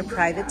 This is their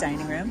private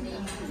dining room.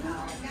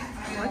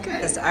 Look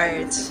at this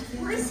art.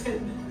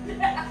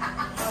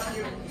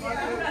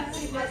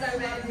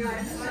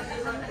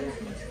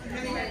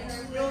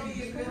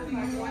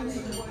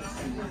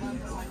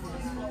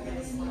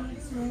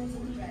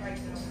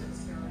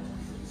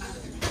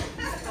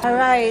 All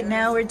right,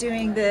 now we're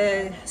doing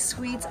the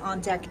suites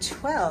on deck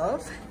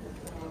 12.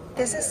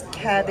 This is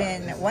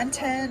cabin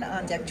 110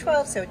 on deck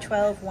 12, so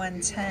 12,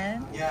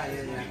 110.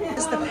 This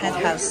is the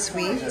penthouse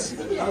suite.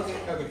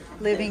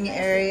 Living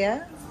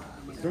area.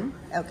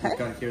 Okay. You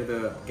can hear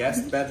the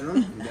guest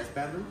bedroom,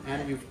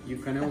 and you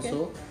can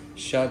also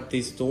shut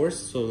these doors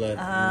so that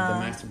the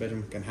master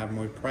bedroom can have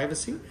more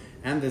privacy.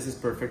 And this is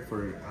perfect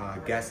for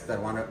guests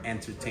that want to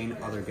entertain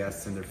other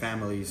guests and their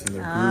families and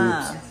their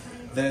groups.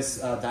 This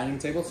dining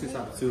table sits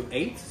up to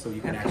 8, so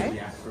you can actually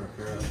ask for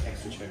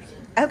extra chairs.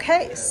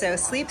 Okay, so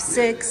sleep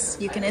 6,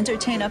 you can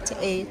entertain up to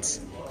 8.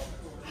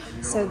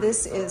 So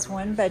this is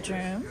one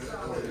bedroom.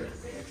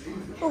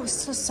 Oh,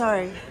 so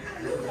sorry.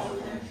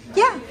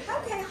 Yeah.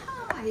 Okay,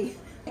 hi.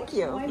 Thank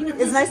you.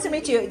 It's nice to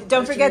meet you.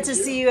 Don't forget to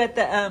see you at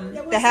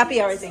the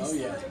happy hour things. Oh,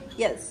 yeah.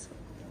 Yes.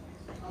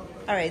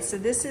 All right, so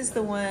this is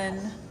the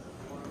one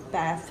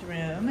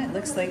bathroom. It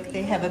looks like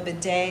they have a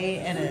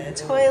bidet and a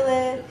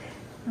toilet.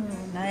 Oh,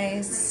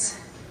 nice.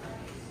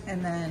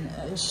 And then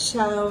a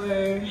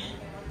shower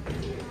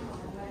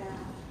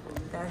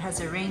that has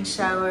a rain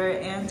shower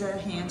and a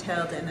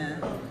handheld and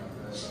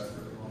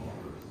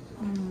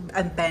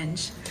a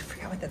bench. I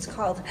forgot what that's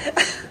called.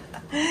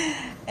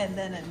 And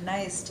then a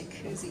nice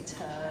jacuzzi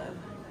tub.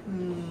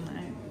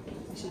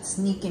 I should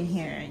sneak in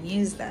here and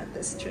use that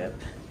this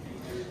trip.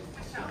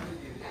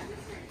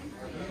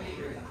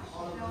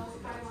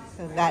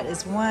 So that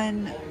is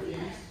one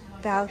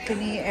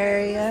balcony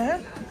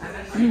area.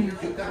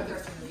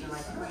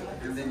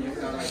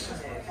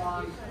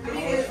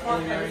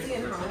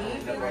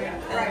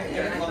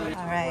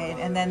 All right,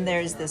 and then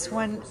there's this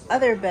one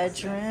other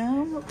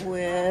bedroom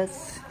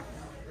with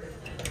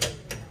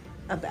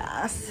a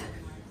bath.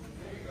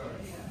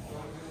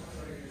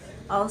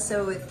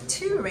 Also with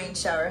 2 rain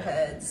shower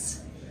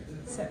heads.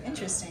 So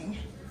interesting.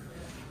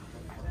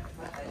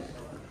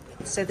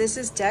 So this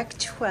is deck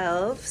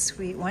 12,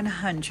 suite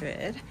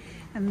 100.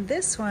 And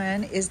this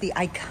one is the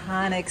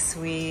iconic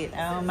suite.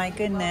 Oh my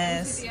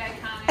goodness.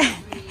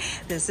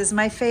 This is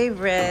my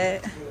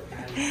favorite.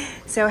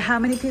 So how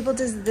many people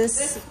does this?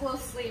 This will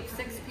sleep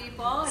 6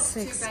 people. It's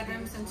 6. 2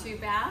 bedrooms and 2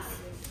 baths.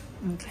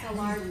 Okay. It's a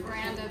large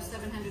brand of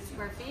 700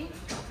 square feet.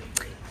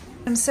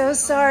 I'm so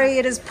sorry,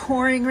 it is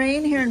pouring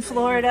rain here in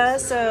Florida,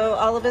 so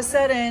all of a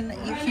sudden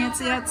you can't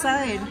see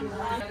outside.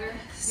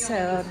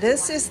 So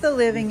this is the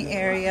living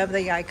area of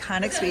the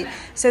iconic suite.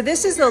 So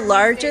this is the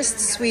largest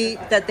suite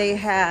that they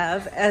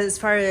have as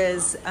far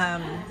as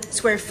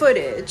square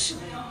footage,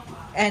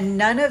 and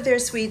none of their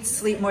suites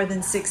sleep more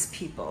than 6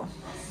 people.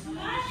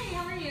 Hi,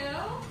 how are you?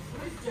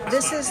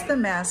 This is the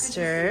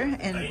master,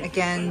 and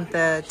again,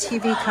 the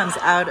TV comes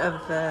out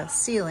of the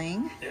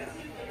ceiling. Yeah.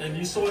 And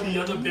you saw the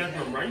other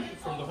bedroom, right?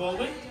 From the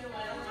hallway?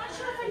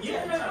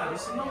 Yeah,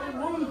 there's another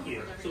room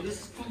here. So this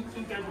is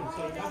two bedrooms.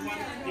 So one,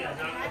 yeah,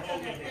 down the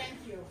hallway here.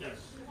 Yes,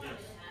 yes.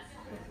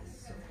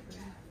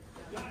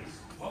 Guys,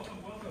 welcome.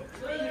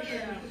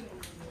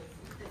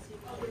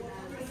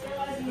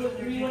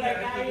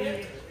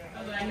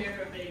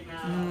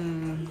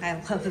 I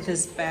love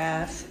this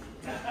bath.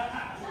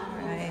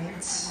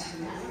 Right.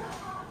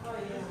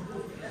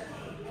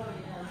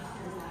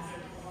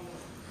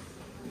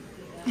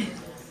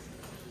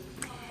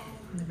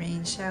 The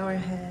rain shower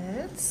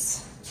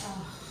heads.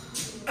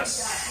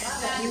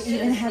 You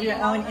even have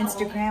your own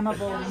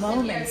Instagrammable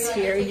moments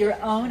here, your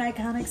own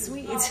iconic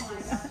suite.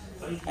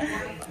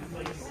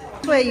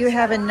 Wait, you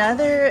have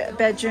another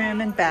bedroom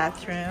and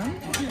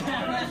bathroom.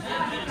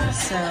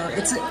 So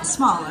it's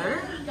smaller.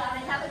 Gotta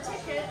have a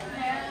ticket,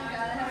 man.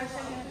 Gotta have a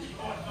ticket.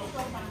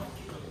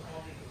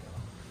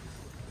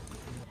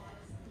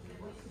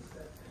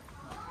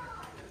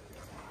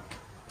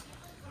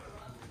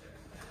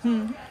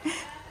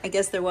 I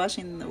guess they're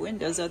washing the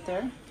windows out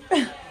there.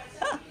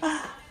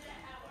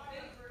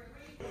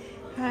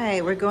 All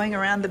right, we're going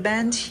around the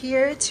bend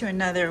here to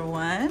another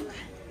one.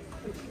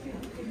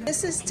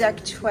 This is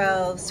deck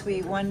 12,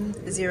 suite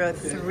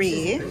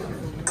 103.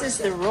 This is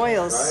the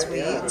royal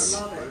suite.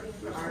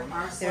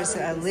 There's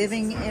a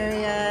living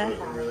area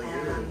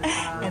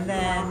and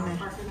then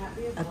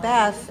a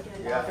bath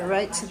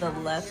right to the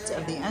left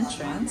of the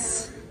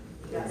entrance.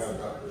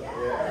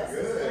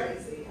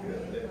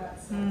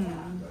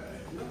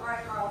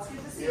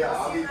 Yeah,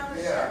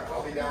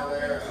 I'll be down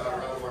there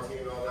around Martine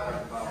and all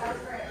that.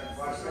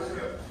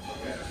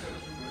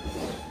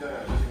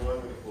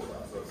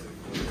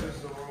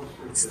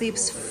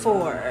 Sleeps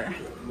 4.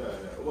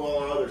 Well,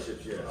 on other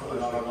ships,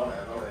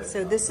 yeah.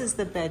 So this is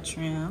the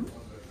bedroom.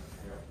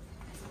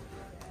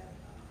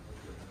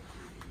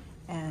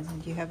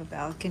 And you have a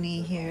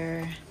balcony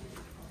here.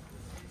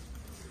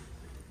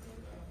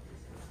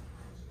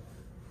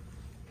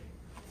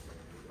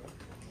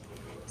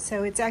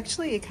 So it's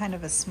actually a kind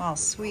of a small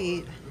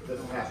suite.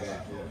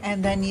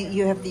 And then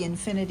you have the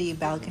infinity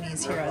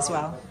balconies here as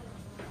well.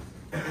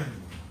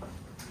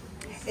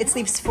 It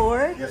sleeps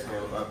 4? Yes,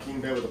 ma'am. King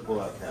bed with a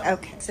pull-out tab.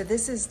 Okay, so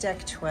this is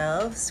deck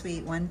 12,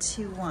 suite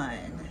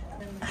 121.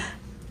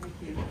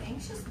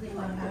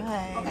 All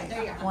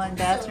right, 1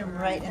 bathroom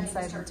right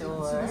inside the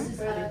door.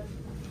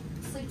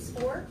 Sleeps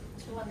 4,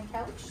 2 on the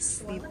couch.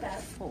 Sleep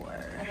 4.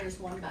 And there's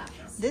 1 bath.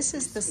 This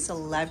is the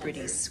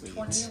celebrity suite.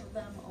 20 of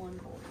them on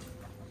board.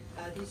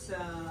 These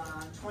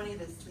 20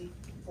 that sleep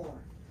 4.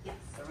 Yes.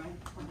 All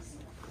right, 20.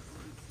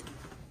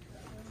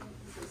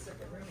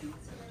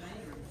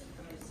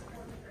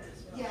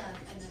 Yeah,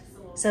 and that's the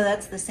little. So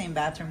that's the same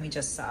bathroom we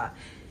just saw.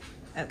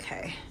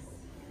 Okay,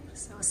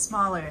 so a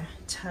smaller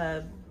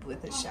tub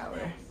with a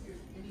shower.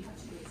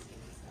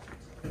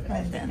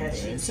 And then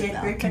there's a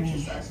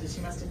balcony.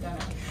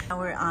 Now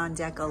we're on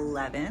deck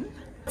 11.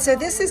 So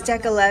this is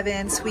deck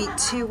 11, suite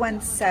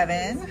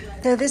 217.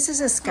 So this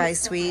is a sky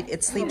suite.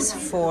 It sleeps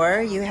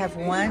 4. You have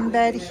 1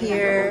 bed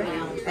here,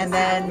 and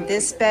then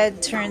this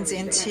bed turns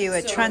into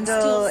a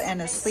trundle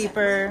and a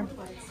sleeper,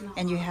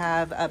 and you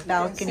have a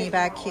balcony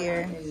back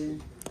here.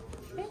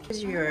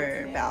 Here's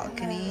your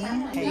balcony.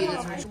 Okay.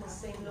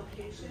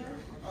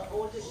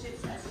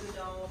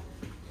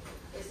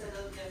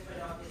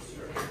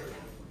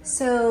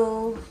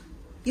 So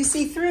you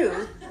see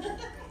through.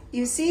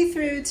 You see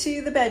through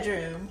to the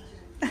bedroom.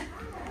 All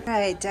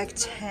right, deck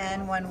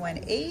 10,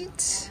 118.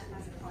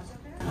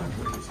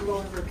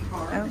 Oh.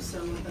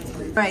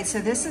 All right, so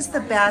this is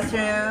the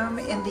bathroom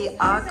in the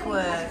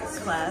Aqua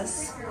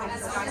class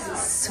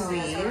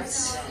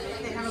suite.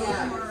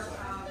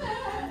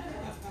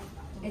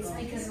 It's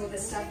because of the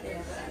stuff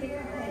there.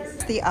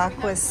 The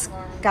Aqua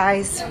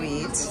Sky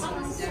Suite.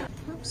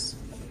 Oops.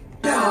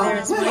 So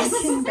there's one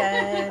king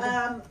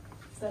bed.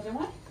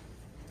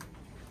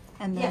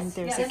 And then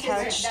there's a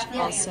couch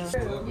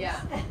also. Yeah.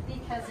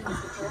 Because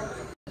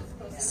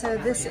it's So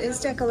this is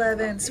deck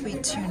 11,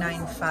 suite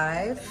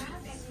 295.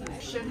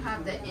 Should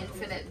have the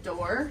infinite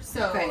door,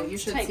 so you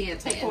should see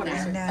it in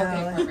there.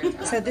 No.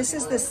 So this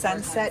is the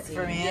sunset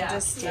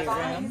veranda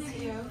stateroom.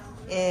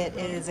 It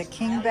is a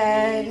king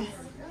bed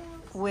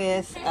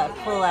with a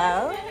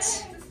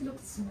pull-out.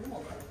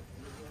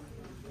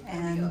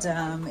 And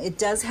it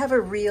does have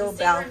a real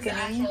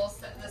balcony.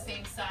 The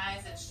same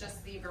size, it's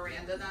just the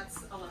veranda that's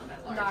a little bit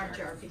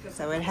larger.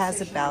 So it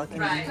has a balcony.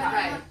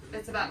 Right.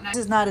 It's about This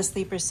is not a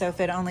sleeper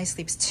sofa, it only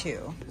sleeps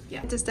 2.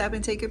 Yeah. To stop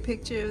and take a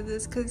picture of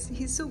this because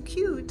he's so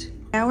cute.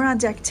 Now we're on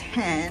deck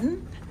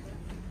 10.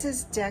 This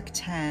is deck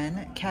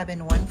 10, cabin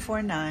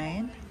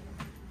 149.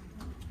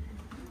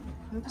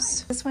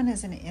 Oops. This one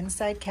is an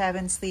inside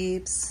cabin,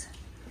 sleeps.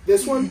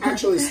 This one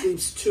actually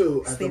sleeps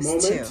 2 at the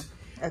moment. 2.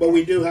 Okay. But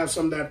we do have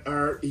some that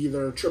are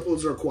either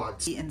triples or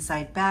quads. The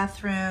inside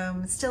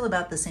bathroom, still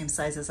about the same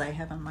size as I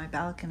have on my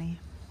balcony.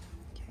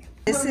 Okay.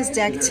 This is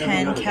deck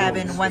 10,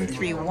 cabin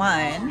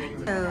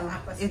 131. So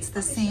it's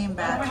the same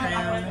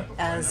bathroom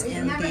as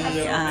in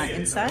the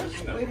inside.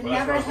 We've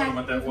never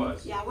had,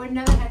 yeah, we've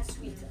never had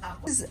suites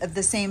aqua. This is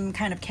the same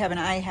kind of cabin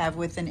I have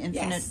with an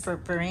infinite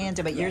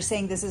veranda, but you're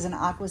saying this is an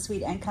aqua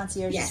suite and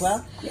concierge as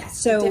well? Yes.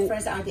 So the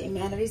difference are the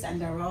amenities,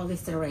 and they're all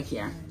listed right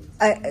here.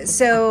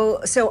 So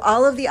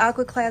all of the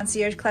aqua class,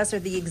 concierge class are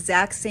the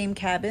exact same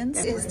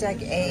cabins. This is deck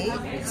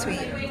 8,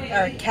 suite,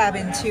 or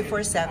cabin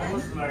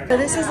 247. So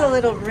this is a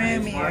little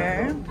room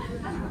here.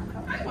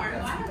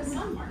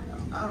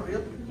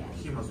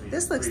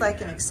 This looks like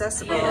an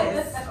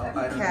accessible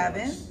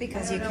cabin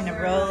because you can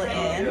roll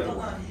in,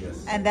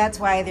 and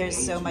that's why there's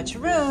so much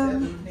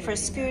room for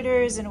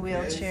scooters and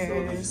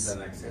wheelchairs.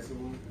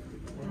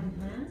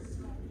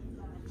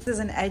 This is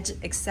an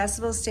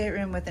accessible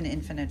stateroom with an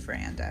infinite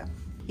veranda.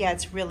 Yeah,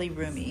 it's really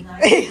roomy.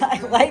 I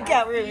like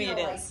how roomy it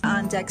is.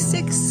 On deck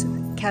 6,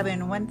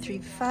 cabin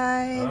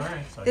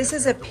 135. This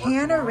is a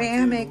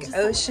panoramic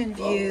ocean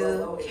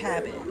view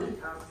cabin.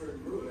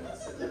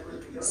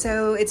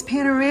 So it's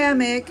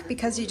panoramic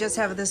because you just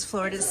have this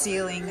floor to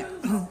ceiling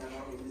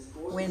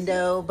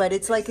window, but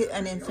it's like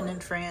an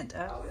infinite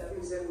veranda.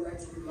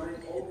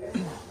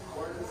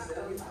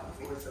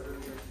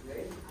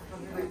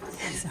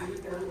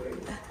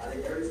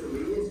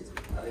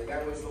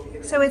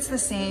 So it's the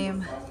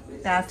same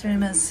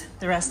bathroom as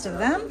the rest of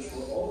them.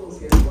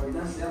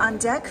 On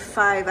deck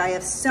 5, I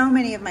have so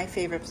many of my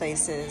favorite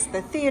places.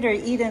 The theater,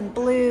 Eden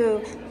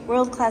Blue,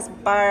 world-class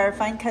bar,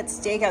 fine cut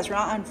steakhouse. We're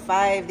on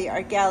 5, the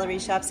art gallery,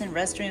 shops and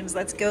restrooms.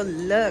 Let's go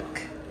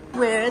look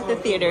where the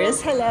theater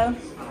is. Hello.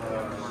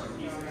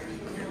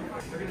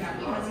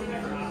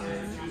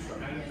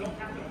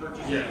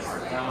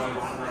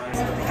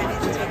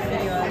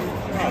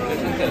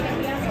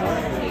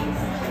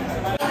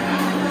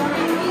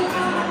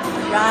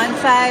 Ron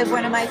 5,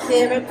 one of my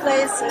favorite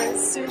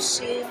places,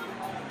 sushi.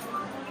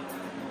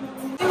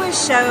 We do a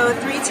show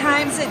 3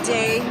 times a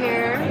day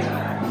here.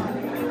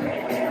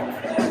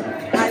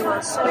 I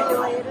will show you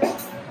later.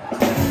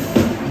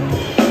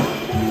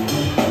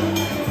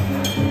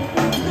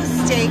 The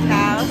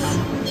steakhouse.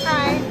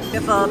 Hi.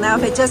 Beautiful. Now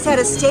if I just had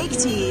a steak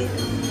to eat,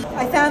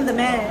 I found the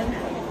men.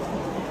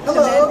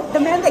 Hello. The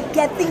men that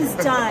get things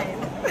done.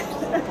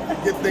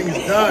 get things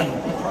done.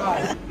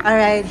 All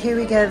right, here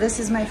we go. This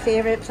is my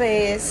favorite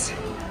place,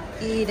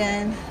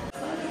 Eden.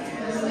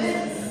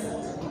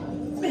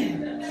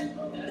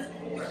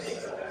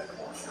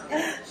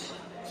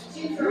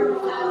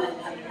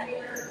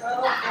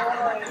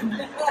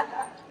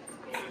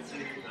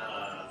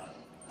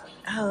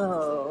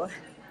 Oh,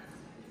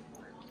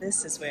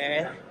 this is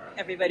where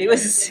everybody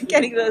was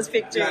getting those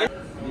pictures.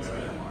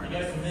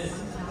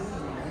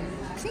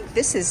 I think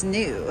this is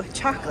new,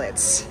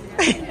 chocolates.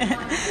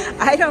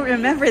 I don't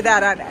remember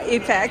that on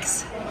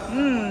Apex.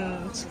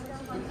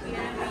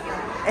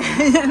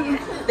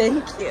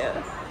 Thank you.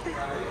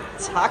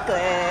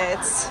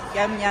 Chocolates,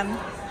 yum yum.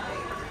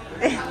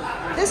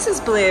 This is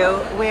Blue,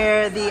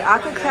 where the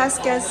Aqua Class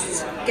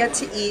guests get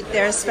to eat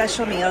their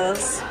special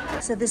meals.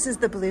 So this is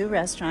the Blue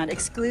restaurant,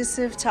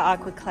 exclusive to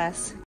Aqua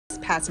Class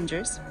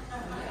passengers.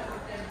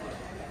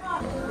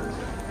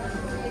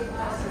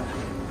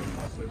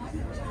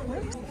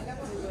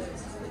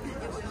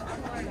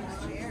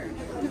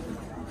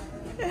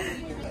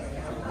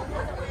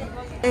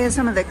 They have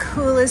some of the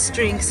coolest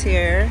drinks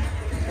here.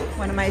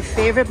 One of my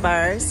favorite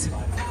bars.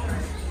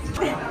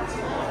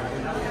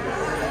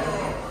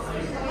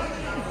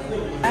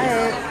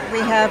 We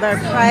have our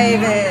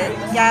private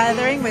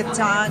gathering with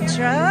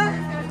Dondra.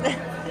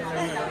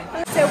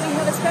 So we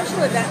have a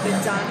special event with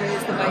Dondra,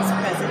 who's the vice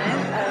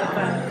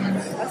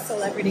president of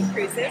Celebrity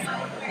Cruises.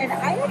 And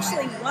I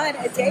actually won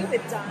a day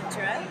with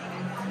Dondra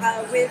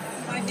with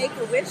my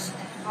Make-A-Wish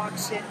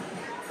auction.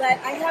 But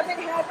I haven't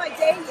had my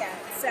day yet,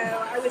 so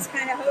I was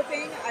kind of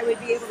hoping I would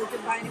be able to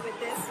combine it with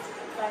this,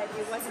 but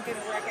it wasn't going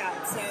to work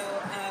out.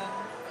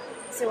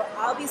 So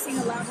I'll be seeing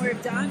a lot more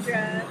of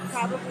Dondra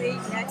probably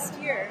next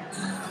year.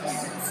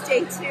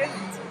 Stay tuned.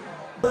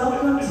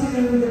 Welcome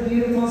to the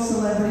beautiful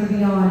Celebrity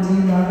Beyond. Do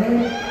you love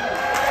it?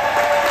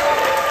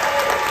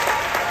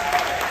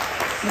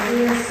 So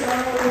we are so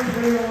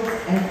thrilled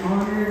and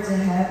honored to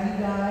have you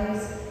guys.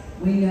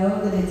 We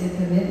know that it's a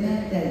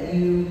commitment that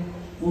you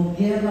will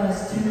give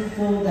us 2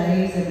 full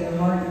days of your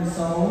heart and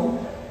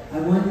soul. I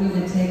want you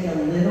to take a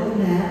little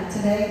nap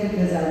today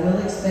because I will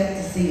expect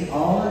to see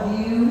all of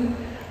you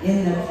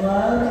in the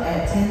club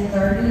at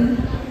 10:30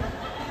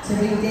 to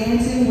be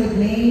dancing with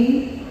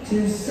me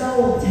to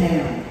Soul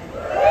Town.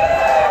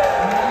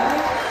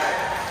 Alright?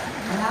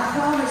 And I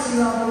promise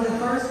you I'll be the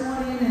first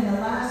one in and the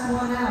last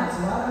one out, so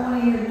I don't want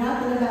to hear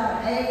nothing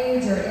about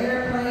age or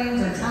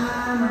airplanes or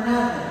time or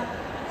nothing.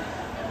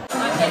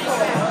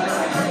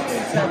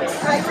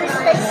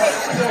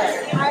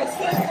 I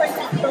came for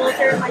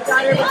Boulder. My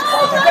daughter was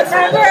Boulder.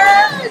 Remember?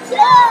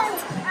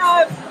 Yes!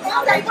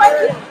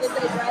 Did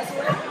they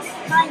graduate?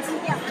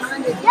 19, yeah,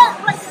 100. Yeah,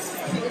 right.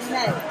 In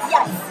May.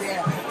 Yes.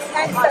 Yeah.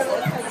 And so,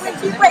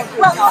 wait,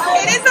 well,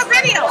 it is a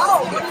video.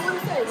 Oh, what do you want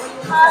to say?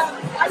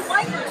 I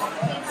like it.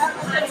 I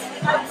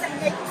was saying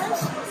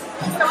Make-A-Wish.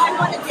 So I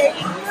want to date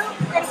you.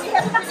 And we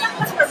haven't done that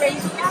much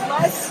arranging yet.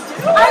 Let's do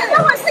it. I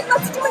know, I was like,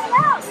 let's do it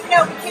now.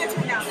 No, we can't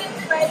do it now.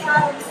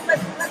 But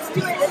let's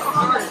do it this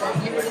summer.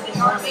 You were in the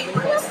Army.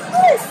 Of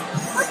course.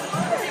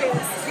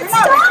 You're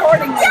not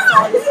recording this.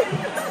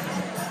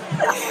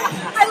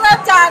 I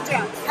love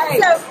Dondra.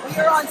 Hey, so we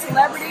are on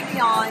Celebrity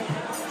Beyond.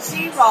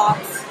 She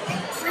rocks.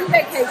 True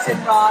Vacation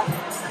rocks.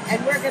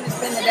 And we're going to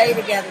spend the day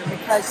together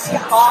because she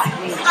bought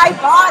me. I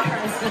bought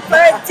her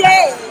for a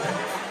day.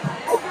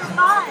 You're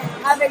mine.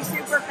 Have a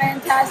super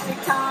fantastic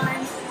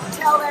time.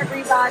 Tell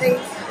everybody.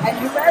 And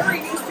whoever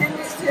you send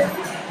this to,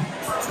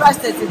 trust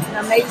us, it's an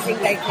amazing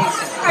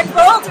vacation. And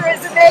Boulder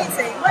is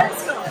amazing. What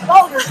is it?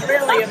 Boulder's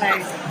really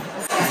amazing.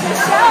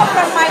 Michelle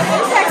from my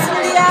Apex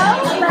video.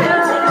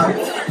 Hello.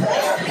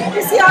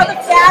 You see all the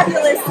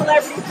fabulous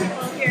celebrity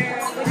people here.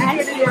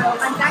 Thank you.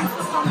 And thanks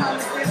for coming on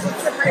the beautiful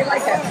trip. I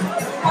like it.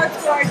 Oh, it's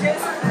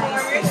gorgeous.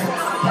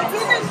 It's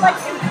even like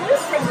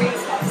improved from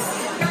these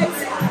guys.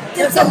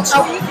 There's a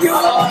few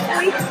little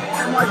tweaks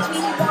and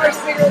martini bars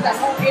here, the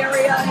whole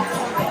area.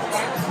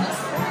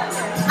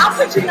 How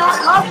could you not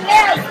love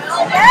this?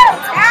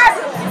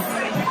 Fabulous.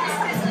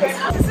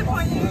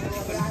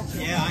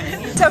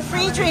 So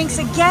free drinks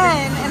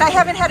again, and I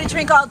haven't had a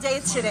drink all day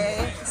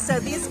today, so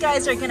these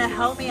guys are gonna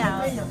help me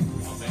out.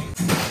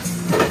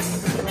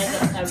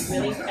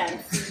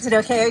 Is it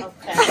okay?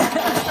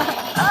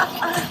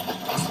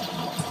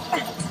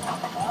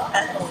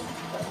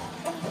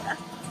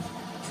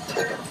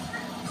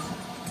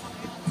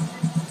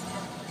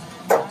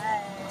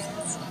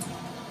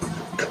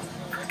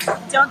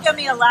 Don't give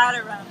me a lot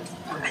of rum.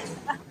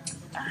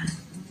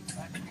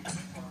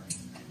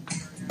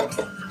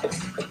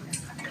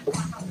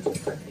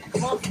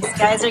 These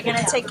guys are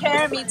gonna take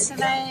care of me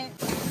tonight.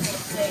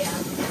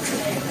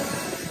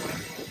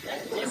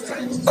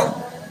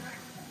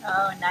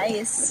 Oh,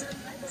 nice.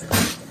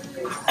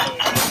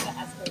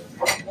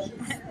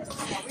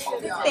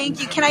 Thank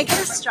you. Can I get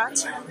a straw?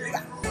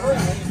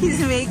 He's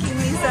making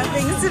me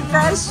something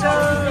special.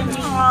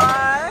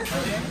 Aww,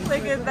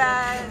 look at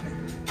that.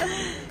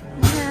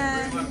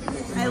 Man,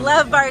 I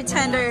love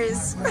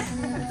bartenders.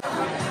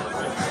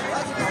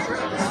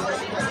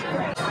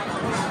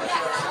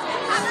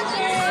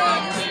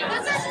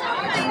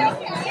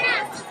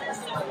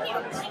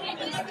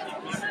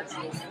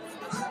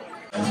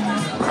 We're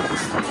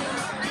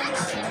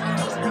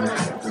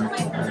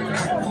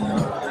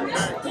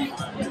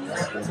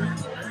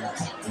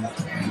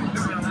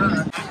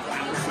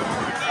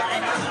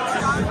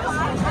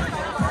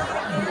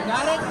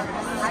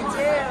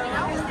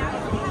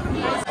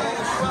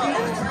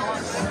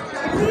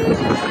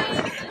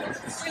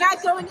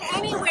not going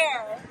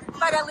anywhere,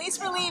 but at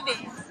least we're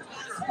leaving.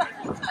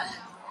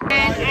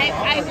 And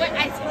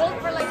I spoke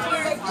for like 2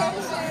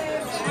 vacations.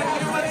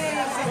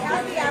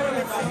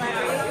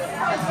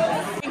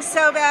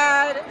 So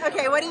bad.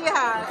 Okay, what do you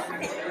have?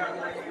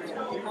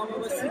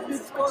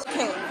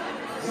 Okay,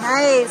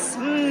 nice.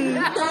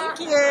 Thank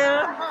you.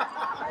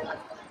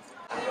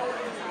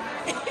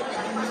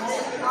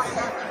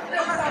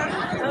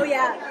 Oh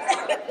yeah,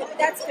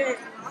 that's good.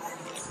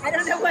 I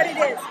don't know what it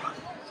is.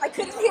 I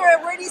couldn't hear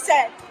a word he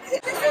said.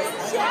 This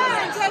is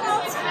Jen, Jen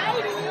Old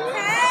Tidy.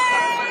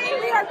 Hey!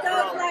 We are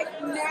both like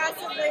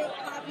massively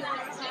popular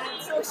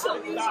on social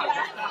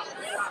media.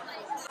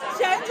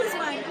 Jen just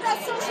won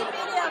best social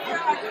media for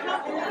our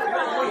company.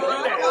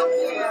 Thank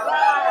you.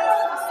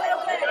 So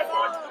good.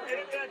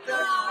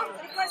 And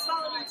of course,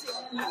 follow me too.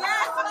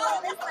 Yes, follow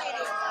this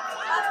lady.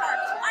 Love her.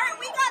 All right,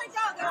 we gotta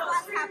go. There's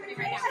lots happening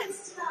right now.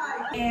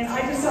 And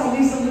I just saw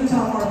Lisa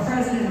Lutoff, our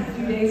president, a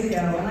few days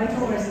ago, and I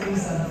told her, I said,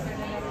 Lisa,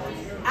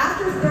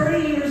 after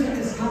 30 years with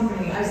this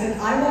company, I said,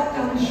 I walked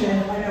on the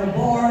ship. I know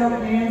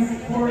Barb, Nancy,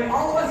 Corey,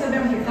 all of us have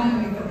been with the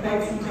company for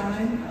quite some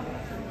time.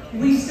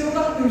 We still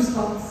got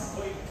goosebumps.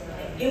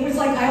 It was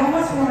like I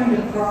almost wanted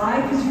to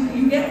cry because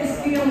you get this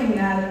feeling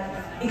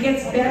that it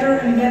gets better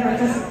and better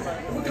because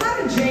we're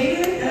kind of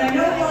jaded, and I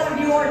know a lot of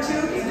you are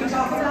too because we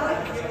talk about it,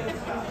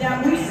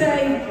 that we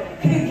say,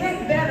 can it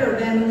get better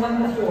than the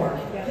one before?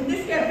 Can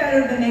this get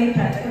better than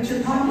Apex, which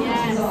your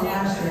conference was on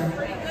last year?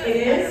 It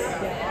is?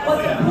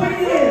 But the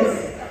point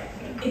is,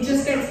 it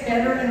just gets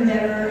better and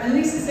better. And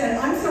Lisa said,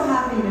 I'm so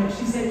happy, Mitch.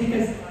 She said,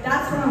 because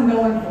that's what I'm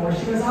going for.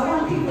 She goes, I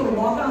want people to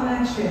walk on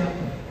that ship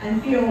and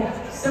feel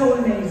so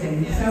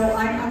amazing. So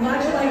I'm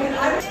glad you like it.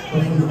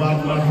 But from the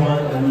bottom of my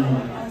heart, and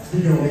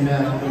speaking on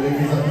behalf of the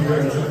ladies up here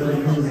at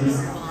Secondary Cruises,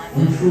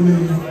 we truly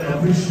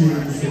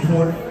appreciate the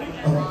support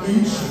of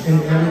each and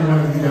every one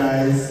of you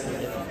guys,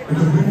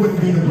 because we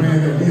wouldn't be the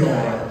brand that we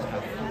are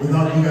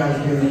without you guys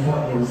being the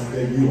partners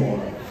that you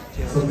are.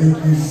 So thank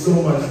you so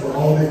much for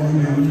all that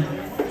you do.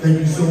 Thank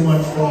you so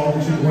much for all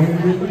that you're going to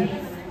do.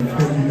 And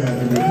thank you guys, I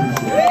really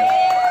appreciate it.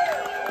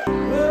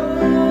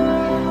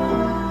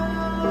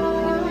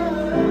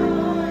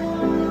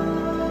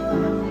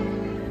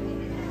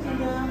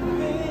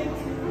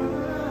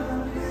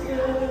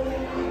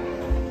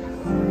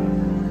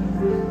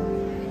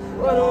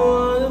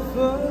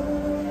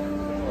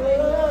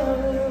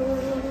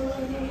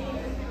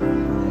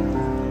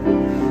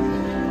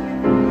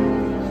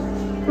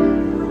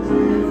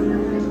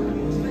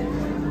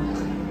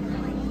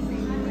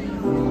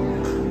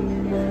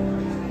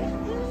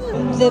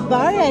 The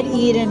bar at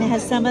Eden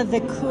has some of the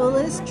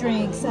coolest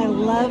drinks. I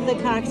love the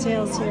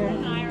cocktails here.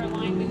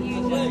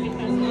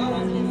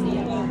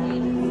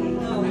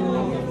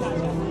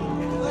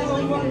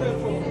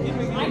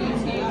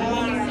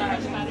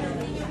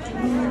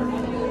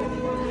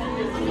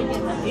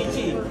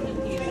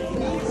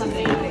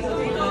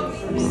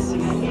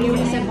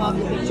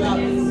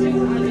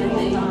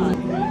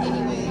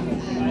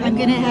 I'm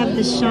gonna have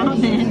the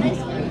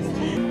shaman.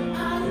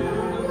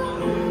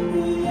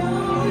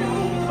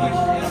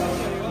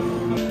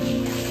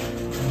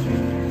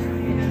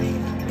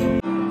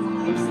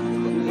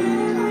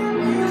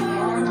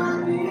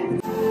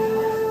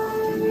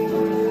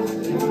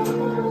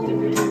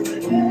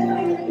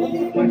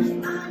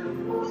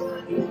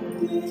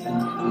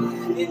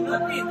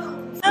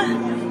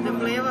 The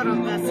flavor of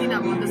the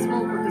cinnamon, the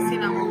smoke of the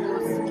cinnamon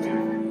goes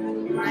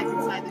right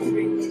inside the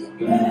drink.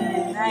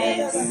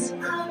 Nice.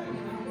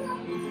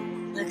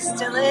 Looks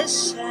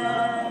delicious.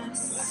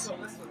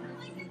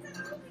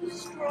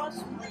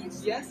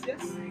 Yes,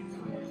 yes.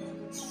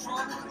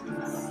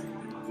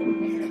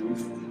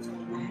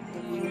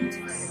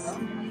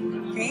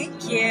 Thank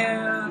you.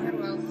 You're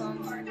welcome.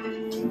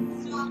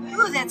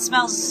 Ooh, that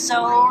smells so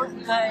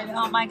good.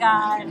 Oh my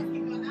god.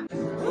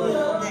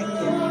 Oh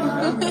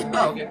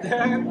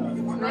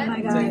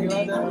my god.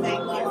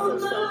 Thank you.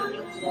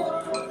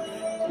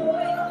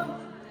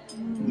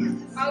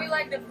 How we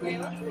like the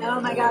flavor? Oh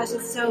my gosh,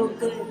 it's so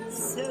good.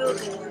 So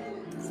good.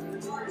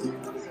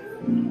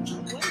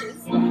 What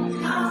is that?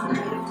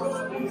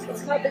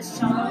 It's called the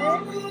shaman.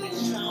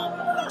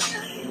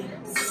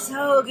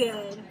 So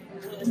good.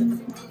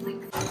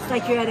 It's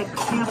like you're at a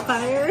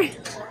campfire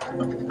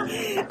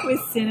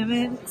with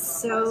cinnamon.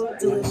 So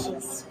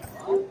delicious.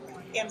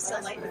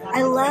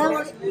 I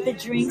love the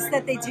drinks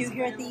that they do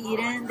here at the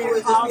Eden.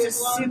 They're all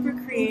just super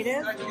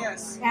creative,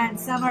 and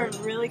some are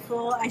really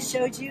cool. I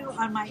showed you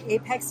on my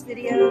Apex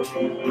video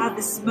how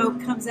the smoke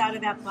comes out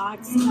of that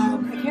box. I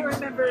can't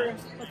remember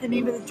what the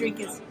name of the drink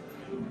is,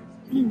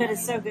 but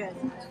it's so good.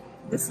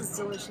 This is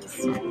delicious.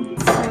 So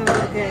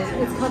good.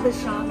 It's called the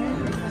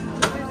shaman.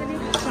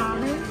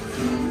 Shaman.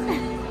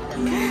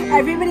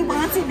 Everybody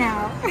wants it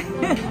now.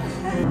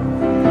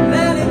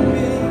 Let it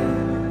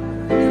be.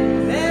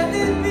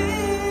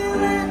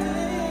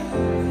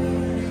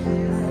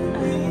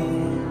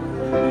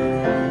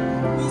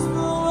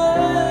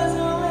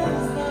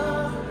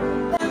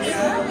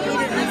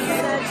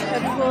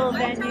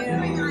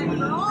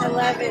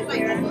 love it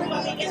there.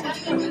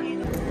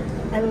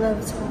 I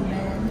love tall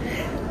men.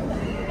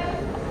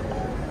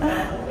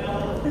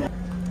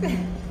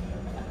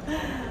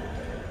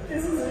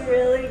 This is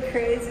really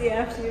crazy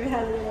after you've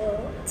had a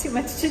little too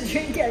much to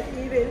drink at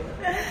Eden.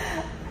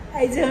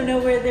 I don't know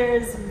where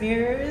there's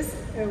mirrors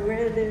or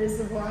where there's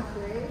a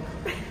walkway.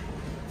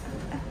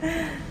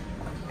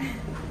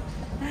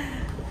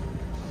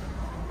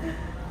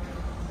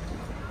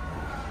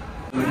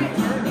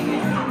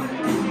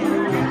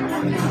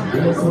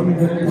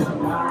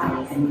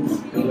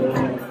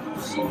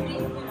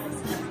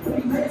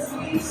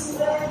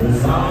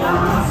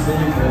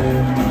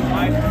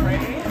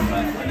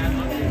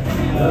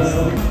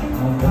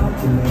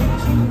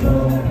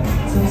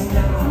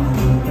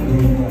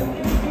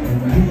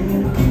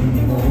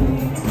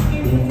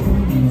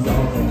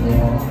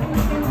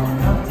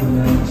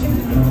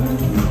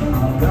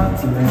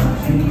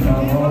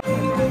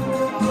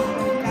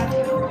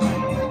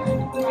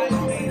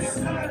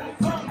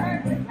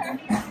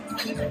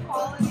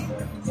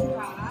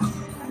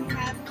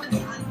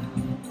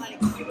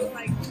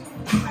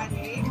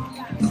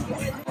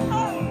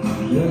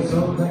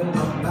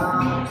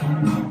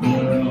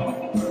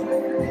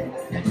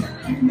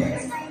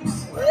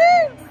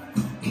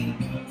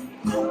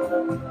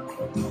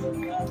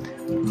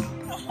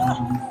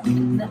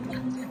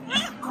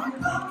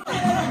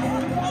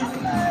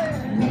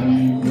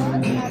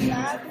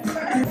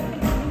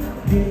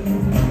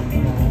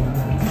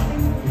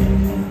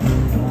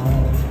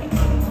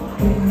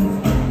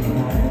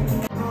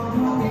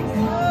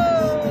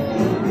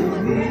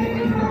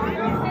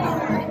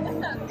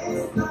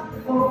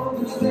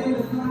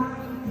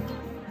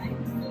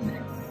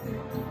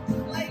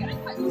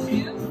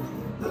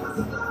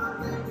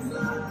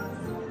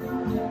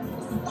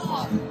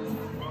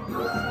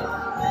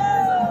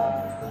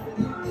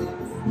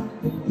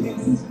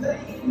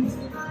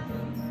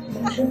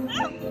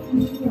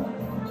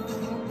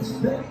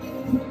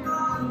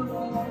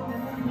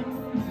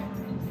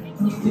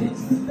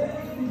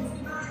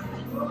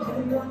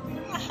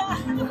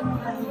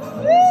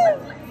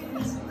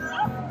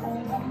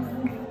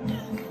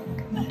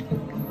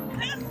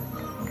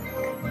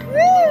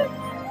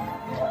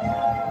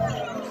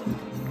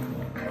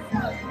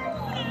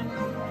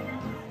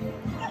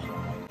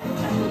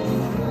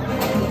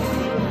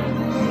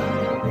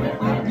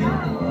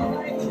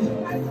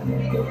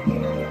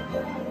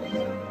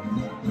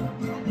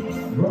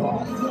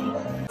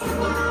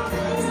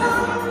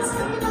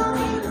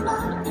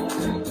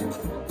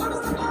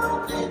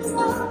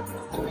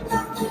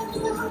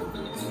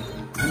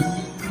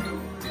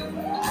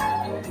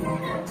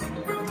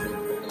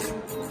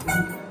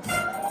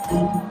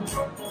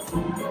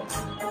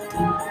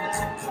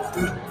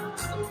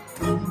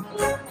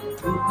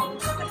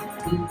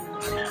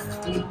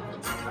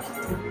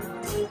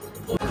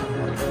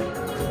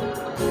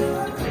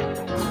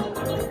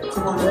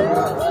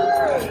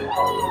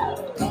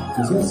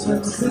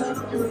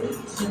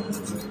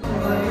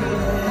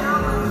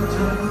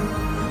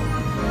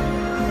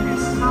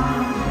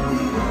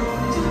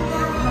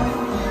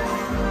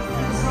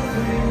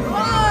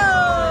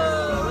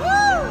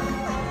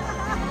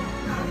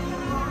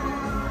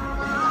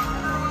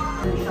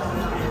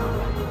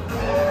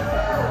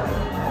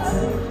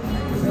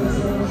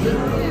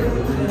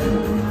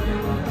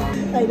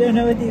 I don't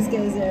know what these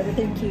guys are, but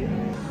they're cute.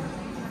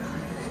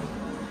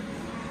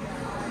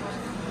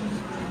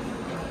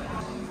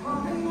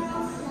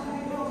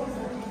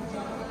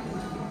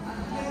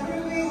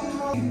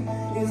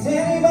 Is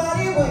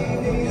anybody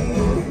waving?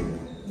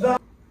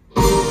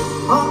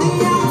 On the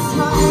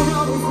outside,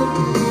 always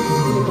looking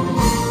good.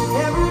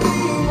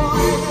 Everything more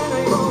than I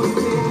always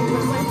did.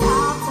 Cause I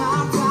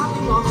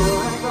tapping on the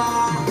right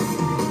glass.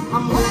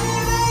 I'm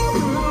waving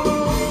through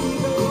a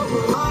window.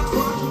 I'm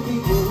watching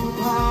people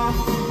pass.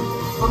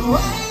 I'm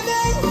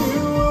waving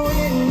through a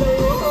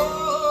window.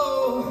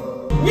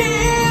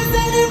 Yeah, is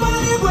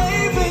anybody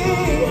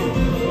waving?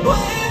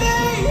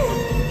 Waving,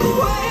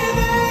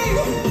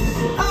 waving.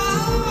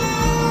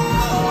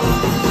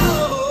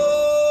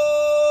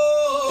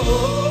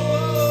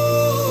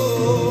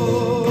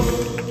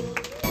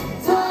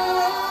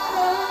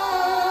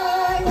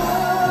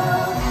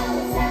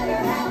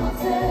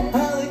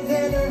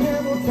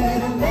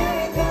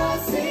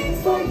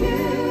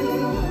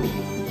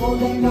 Well,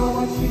 they know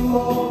what you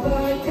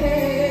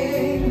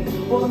overcame.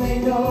 Well, they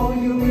know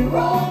you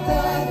rewrote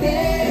the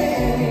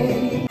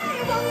game.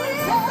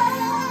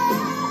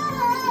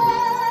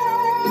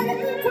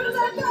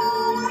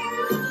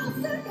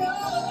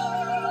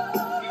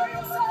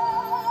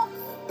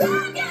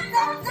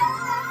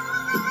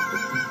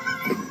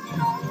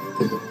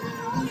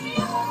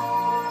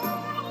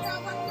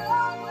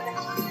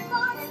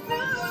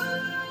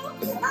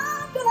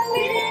 I'm gonna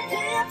live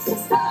here to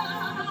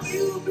stop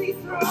you be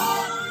thrown.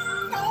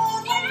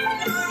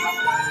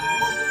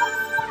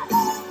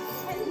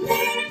 And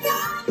live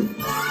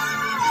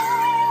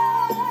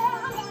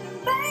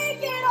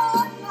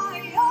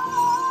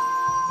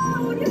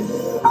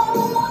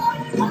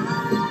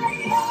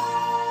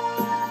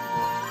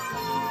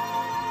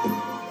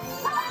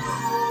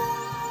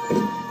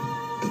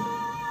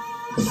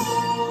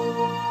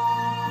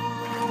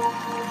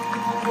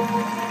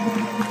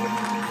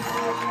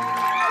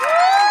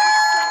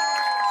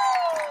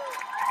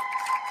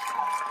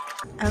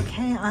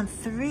on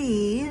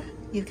 3,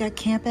 you've got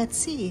Camp at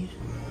Sea.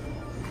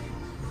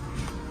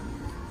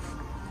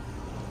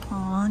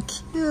 Aw,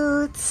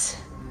 cute.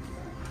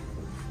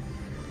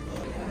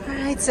 All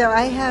right, so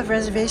I have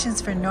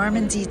reservations for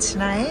Normandy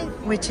tonight,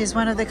 which is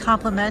one of the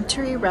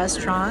complimentary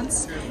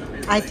restaurants.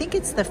 I think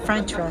it's the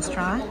French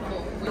restaurant.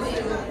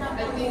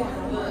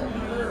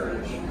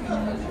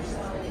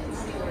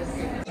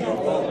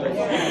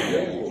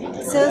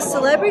 So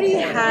Celebrity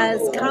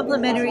has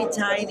complimentary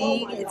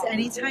dining. It's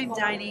anytime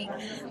dining,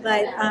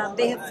 but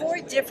they have 4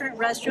 different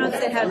restaurants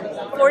that have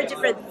 4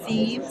 different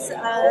themes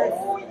of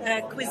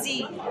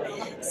cuisine.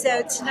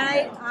 So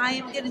tonight I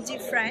am going to do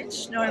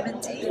French,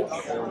 Normandy,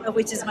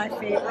 which is my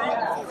favorite,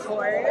 of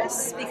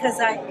course, because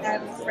I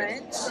am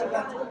French.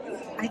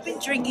 I've been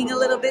drinking a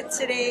little bit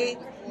today,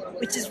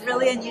 which is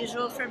really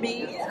unusual for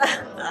me.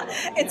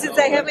 And since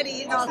I haven't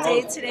eaten all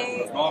day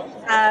today,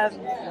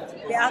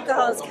 the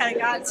alcohol has kind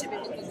of got to me.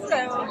 So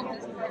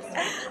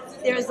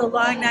there's a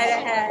long night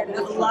ahead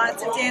of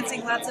lots of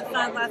dancing, lots of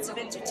fun, lots of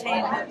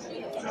entertainment.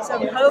 So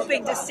I'm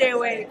hoping to stay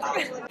awake.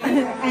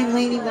 I'm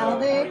Lainey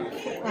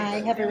Melnick.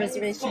 I have a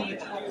reservation.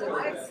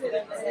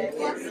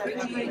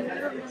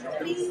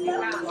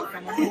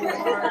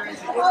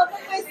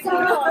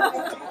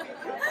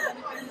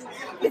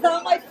 With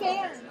all my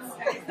fans.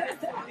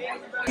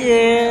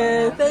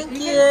 Yeah, thank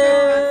you.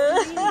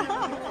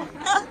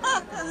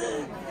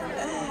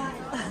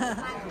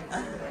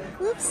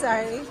 Oops,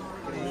 sorry.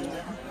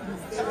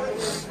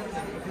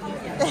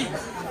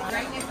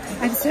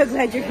 I'm so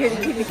glad you're here to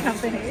keep me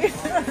company.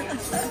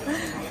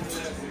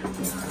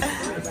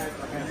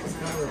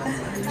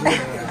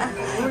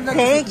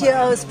 Thank you.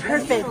 Oh, it's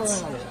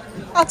perfect.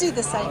 I'll do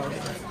the side.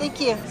 Thank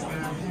you. All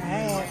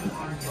right.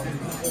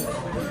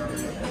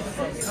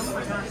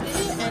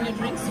 Any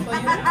drinks for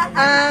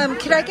you?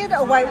 Could I get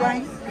a white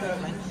wine?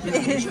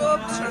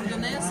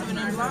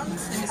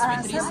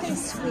 Something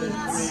sweet.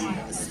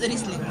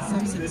 Riesling.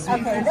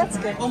 Okay, that's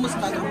good. Almost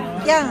better.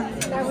 Yeah,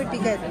 that would be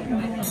good.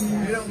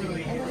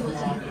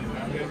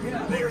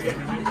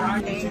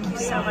 Thank you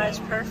so much.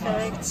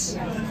 Perfect.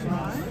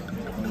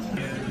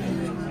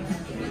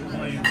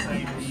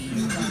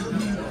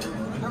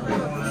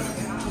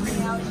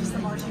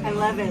 I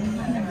love it.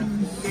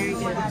 Very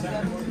good.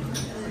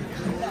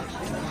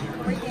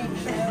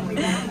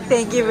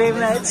 Thank you very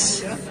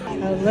much.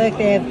 Oh, look,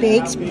 they have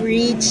baked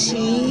brie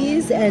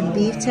cheese and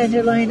beef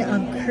tenderloin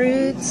en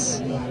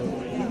croûte.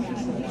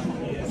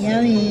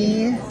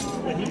 Yummy.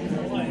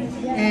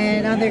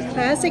 And on their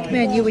classic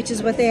menu, which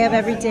is what they have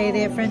every day,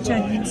 they have French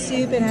onion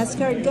soup and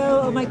escargot.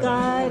 Oh my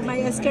God, my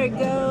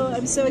escargot.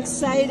 I'm so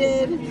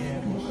excited.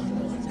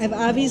 I've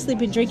obviously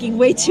been drinking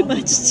way too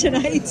much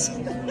tonight.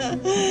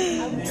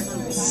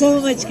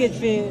 So much good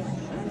food.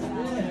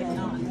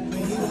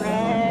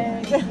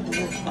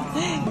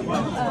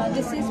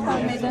 This is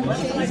Parmesan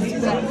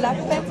cheese with black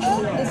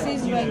pepper. This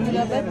is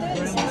regular butter.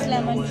 This is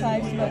lemon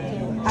chives butter.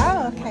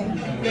 Oh, okay.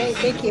 Great,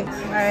 thank you.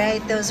 All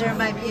right, those are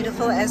my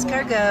beautiful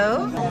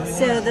escargot.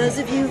 So those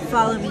of you who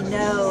follow me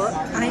know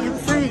I am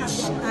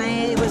French.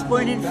 I was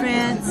born in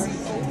France.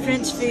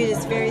 French food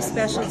is very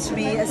special to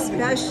me,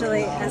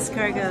 especially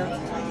escargot.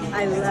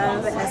 I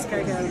love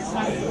escargot.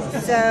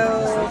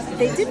 So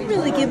they didn't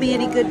really give me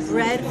any good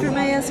bread for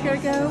my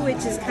escargot,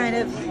 which is kind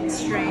of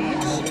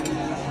strange.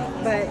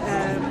 But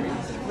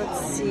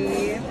let's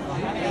see.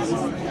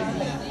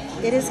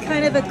 It is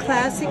kind of a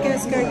classic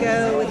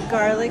escargot with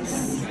garlic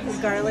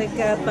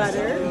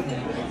butter.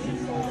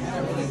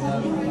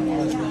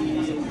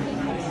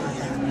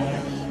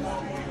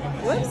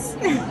 Whoops.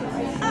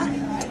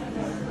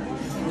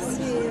 Let's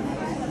see.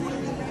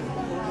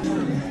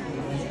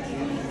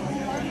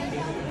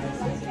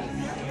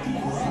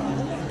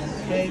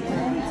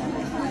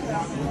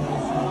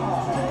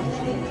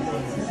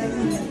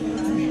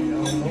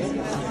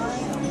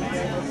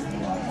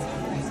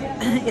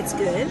 It's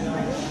good.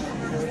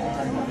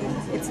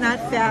 It's not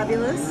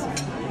fabulous.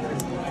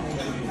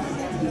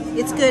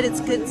 It's good.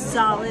 It's good,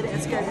 solid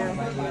escargot.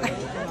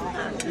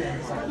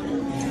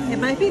 It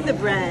might be the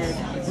bread,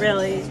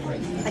 really.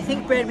 I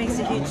think bread makes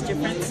a huge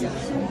difference.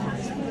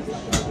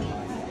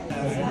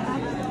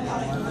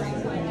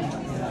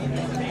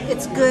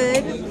 It's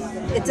good.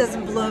 It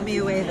doesn't blow me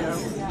away, though.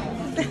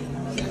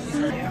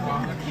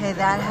 Okay,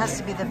 that has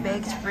to be the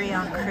baked brie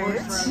en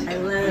croûte. I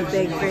love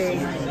baked brie.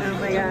 Oh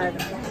my God.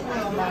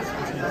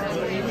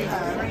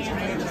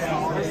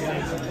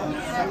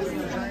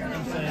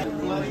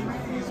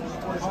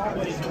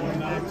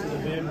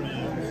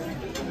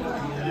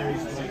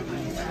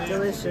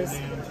 Delicious.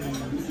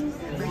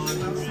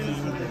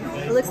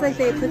 It looks like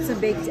they put some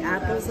baked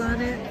apples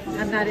on it.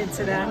 I'm not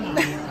into that.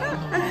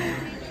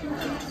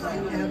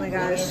 Oh my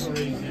gosh.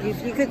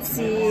 If you could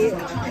see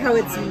how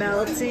it's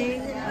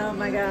melting. Oh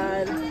my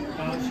God.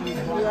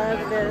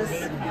 Love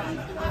this.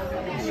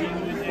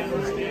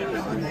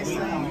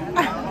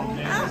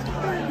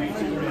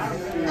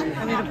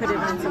 I'm gonna put it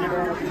on some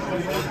bread.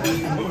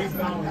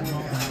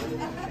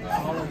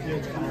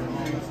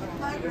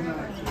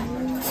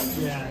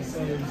 Yeah, so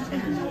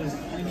changes.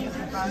 You need to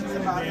find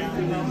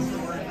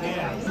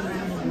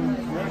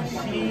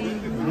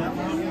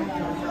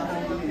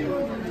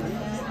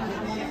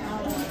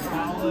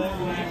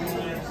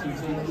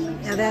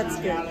Now that's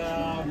good.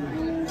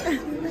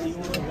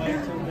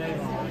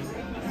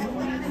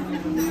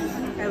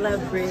 I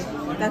love brie.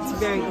 That's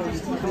very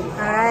good.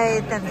 All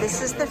right, then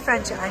this is the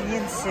French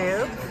onion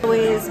soup.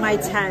 Always my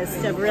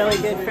test of really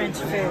good French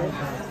food.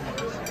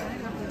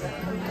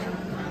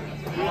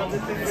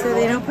 So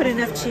they don't put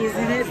enough cheese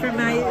in it for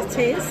my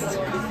taste.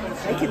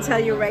 I can tell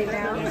you right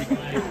now.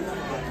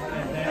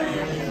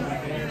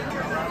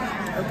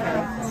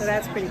 Okay, so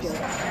that's pretty good.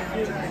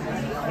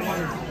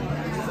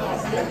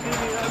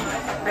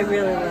 I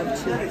really love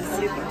cheese,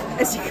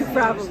 as you could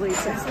probably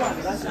tell.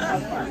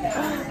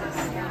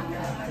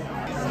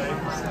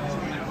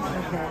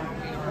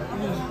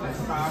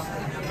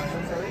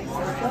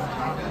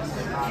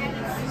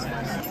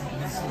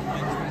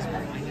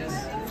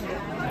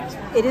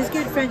 It is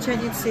good French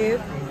onion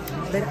soup,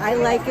 but I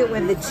like it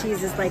when the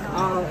cheese is like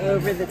all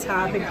over the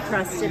top and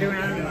crusted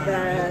around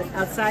the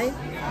outside.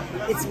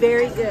 It's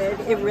very good.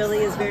 It really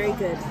is very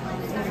good,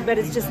 but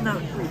it's just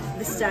not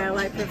the style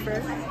I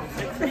prefer.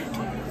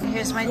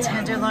 Here's my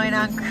tenderloin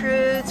on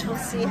crudes. We'll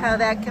see how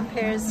that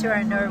compares to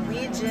our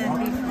Norwegian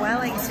beef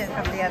Wellington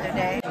from the other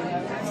day.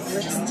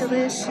 Looks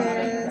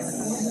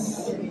delicious.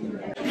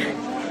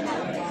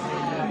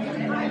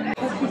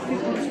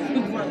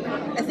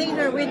 I think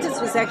Norwegian's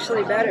was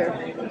actually better.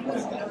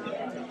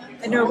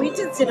 And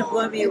Norwegians didn't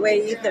blow me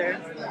away either.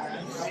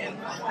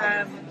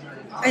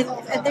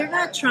 And they're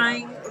not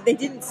trying, they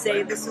didn't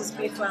say this was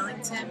beef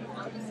Wellington,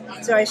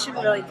 so I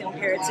shouldn't really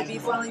compare it to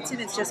beef Wellington.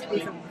 It's just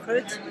beef and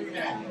krut.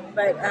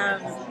 But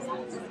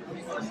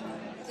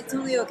it's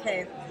only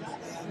okay.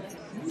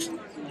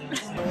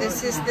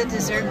 This is the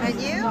dessert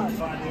menu.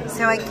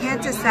 So I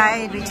can't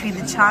decide between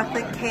the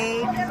chocolate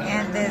cake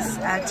and this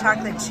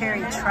chocolate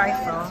cherry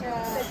trifle.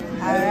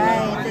 All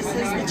right, this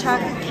is the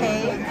chocolate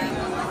cake.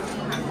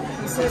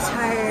 I'm so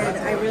tired.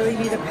 I really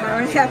need a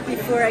power nap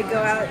before I go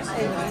out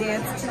and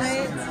dance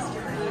tonight.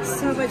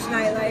 So much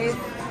nightlife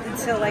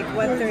until like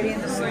 1:30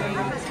 in the morning.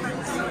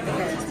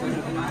 Okay.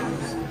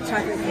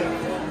 Chocolate cake.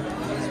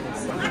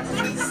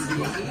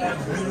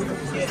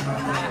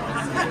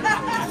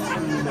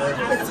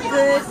 It's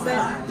good,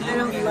 but I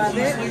don't love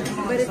it,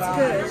 but it's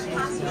good.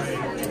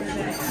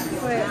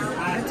 But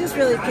I'm just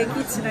really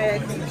picky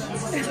tonight, I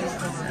think.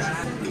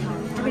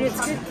 I mean,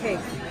 it's good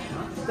cake,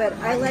 but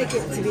I like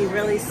it to be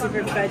really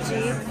super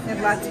fudgy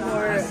and lots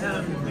more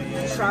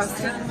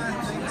frosting.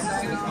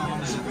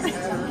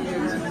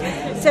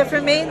 So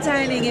for main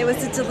dining, it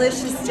was a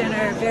delicious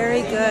dinner,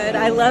 very good.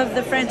 I love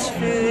the French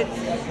food.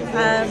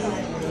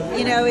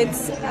 You know,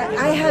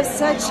 I have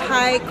such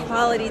high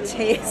quality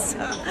taste.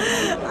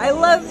 I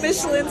love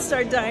Michelin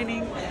star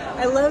dining.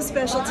 I love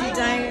specialty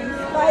dining.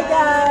 Bye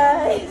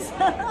guys.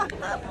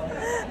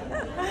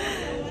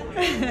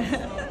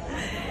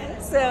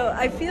 So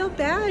I feel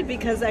bad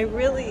because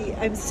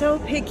I'm so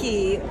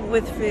picky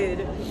with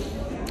food,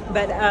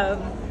 but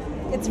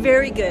it's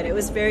very good. It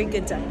was very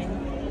good dining.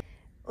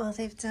 Well,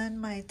 they've done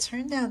my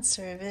turn down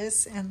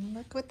service, and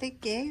look what they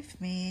gave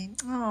me.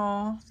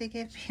 Oh, they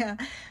gave me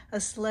a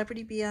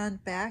Celebrity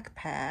Beyond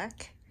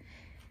backpack.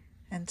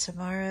 And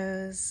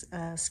tomorrow's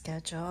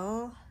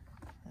schedule.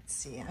 Let's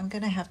see, I'm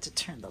gonna have to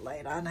turn the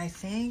light on, I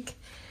think.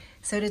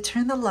 So to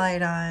turn the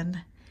light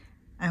on,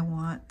 I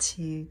want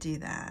to do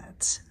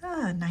that.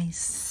 Oh,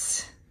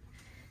 nice.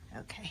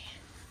 Okay.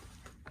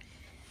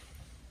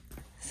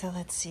 So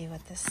let's see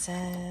what this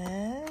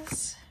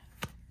says.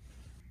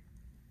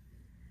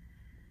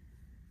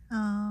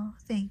 Oh,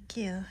 thank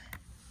you.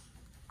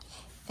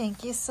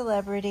 Thank you,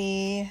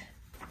 Celebrity.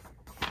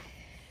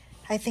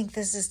 I think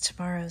this is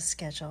tomorrow's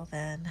schedule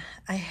then.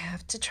 I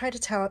have to try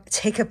to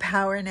take a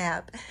power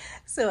nap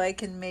so I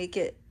can make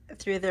it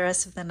through the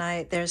rest of the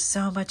night. There's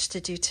so much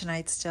to do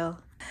tonight still.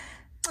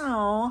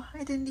 Oh,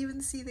 I didn't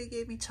even see they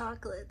gave me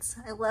chocolates.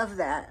 I love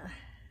that.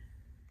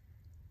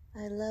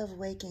 I love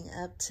waking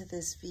up to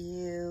this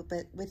view,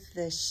 but with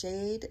the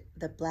shade,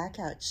 the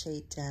blackout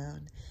shade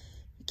down,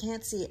 you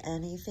can't see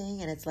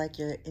anything, and it's like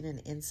you're in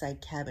an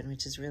inside cabin,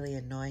 which is really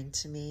annoying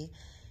to me.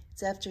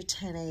 It's after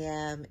 10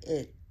 a.m.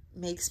 It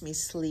makes me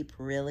sleep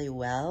really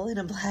well in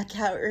a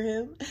blackout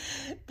room,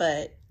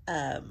 but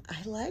I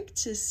like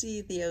to see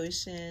the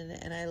ocean,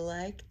 and I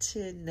like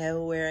to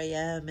know where I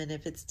am and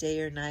if it's day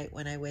or night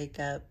when I wake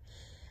up.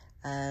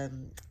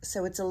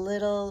 So it's a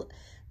little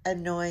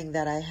annoying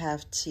that I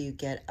have to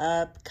get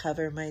up,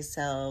 cover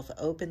myself,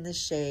 open the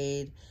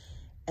shade,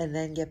 and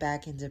then get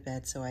back into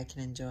bed so I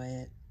can enjoy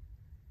it.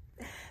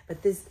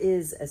 But this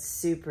is a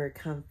super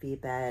comfy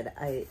bed.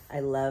 I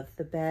love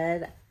the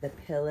bed. The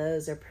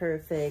pillows are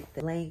perfect.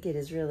 The blanket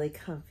is really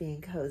comfy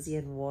and cozy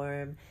and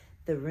warm.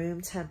 The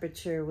room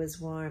temperature was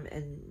warm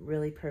and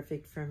really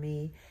perfect for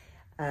me.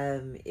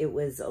 It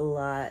was a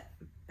lot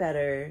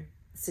better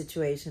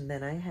situation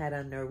than I had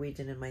on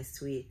Norwegian in my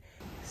suite.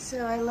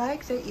 So I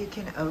like that you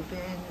can open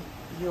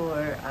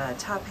your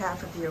top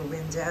half of your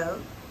window.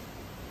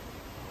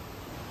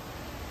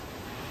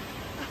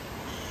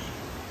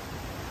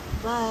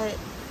 But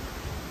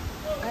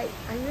I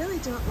really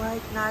don't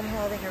like not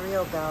having a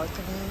real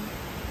balcony.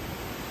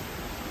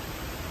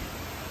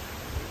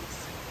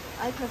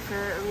 I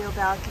prefer a real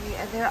balcony,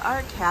 and there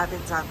are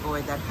cabins on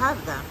board that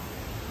have them.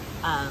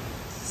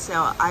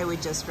 So I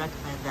would just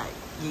recommend that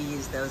you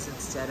use those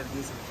instead of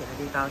these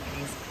infinity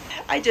balconies.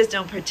 I just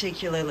don't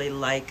particularly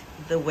like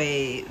the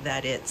way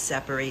that it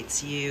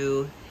separates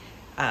you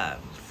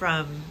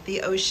from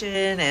the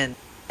ocean,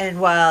 and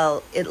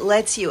while it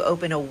lets you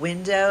open a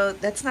window,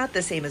 that's not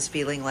the same as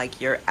feeling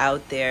like you're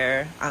out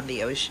there on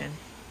the ocean.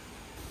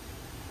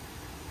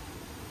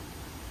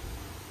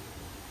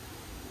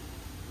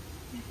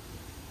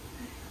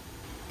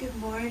 Good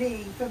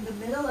morning from the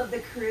middle of the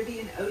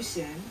Caribbean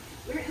Ocean.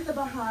 We're in the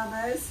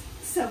Bahamas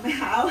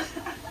somehow,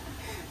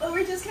 but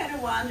we're just kind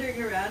of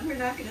wandering around. We're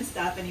not going to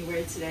stop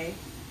anywhere today.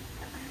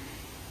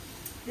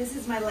 This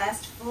is my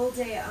last full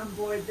day on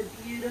board the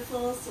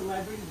beautiful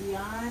Celebrity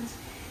Beyond.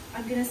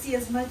 I'm going to see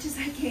as much as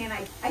I can.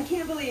 I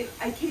can't believe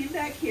I came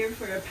back here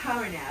for a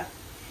power nap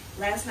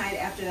last night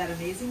after that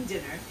amazing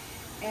dinner,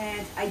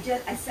 and I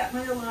set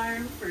my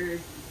alarm for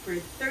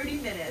 30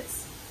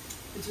 minutes,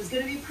 which was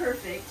going to be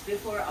perfect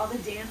before all the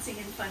dancing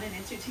and fun and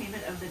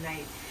entertainment of the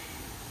night.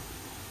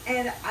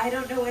 And I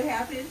don't know what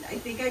happened. I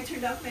think I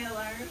turned off my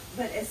alarm,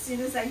 but as soon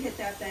as I hit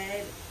that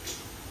bed,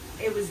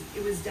 it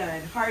was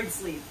done. Hard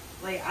sleep.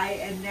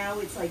 And now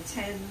it's like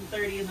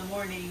 10:30 in the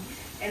morning,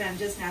 and I'm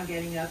just now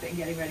getting up and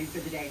getting ready for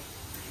the day.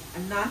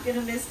 I'm not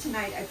gonna miss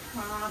tonight, I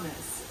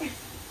promise.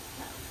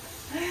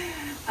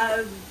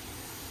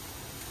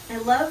 I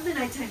love the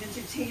nighttime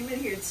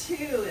entertainment here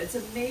too. It's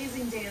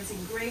amazing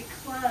dancing, great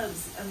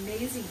clubs,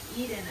 amazing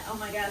Eden. Oh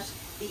my gosh,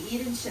 the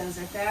Eden shows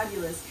are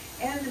fabulous.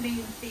 And the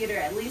main theater,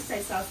 at least I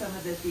saw some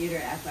of the theater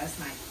act last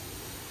night.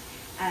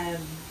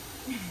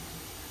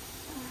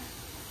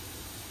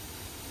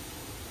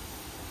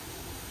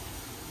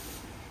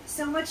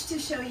 So much to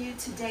show you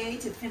today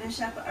to finish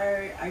up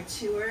our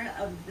tour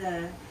of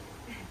the...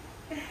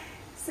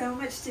 So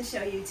much to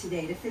show you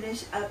today to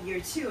finish up your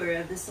tour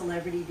of the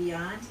Celebrity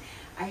Beyond.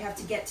 I have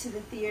to get to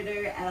the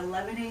theater at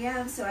 11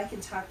 a.m. so I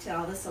can talk to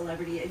all the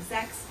celebrity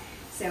execs.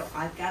 So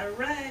I've got to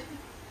run.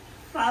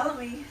 Follow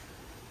me.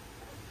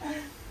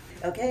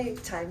 Okay,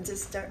 time to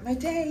start my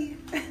day.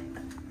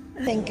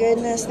 Thank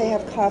goodness they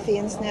have coffee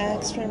and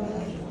snacks for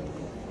me.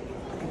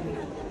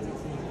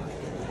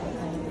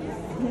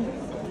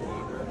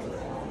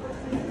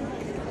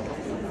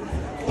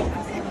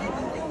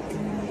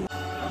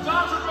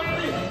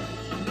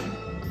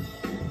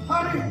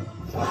 Honey,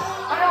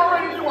 I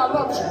already knew I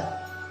loved you.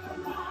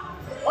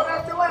 But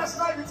after last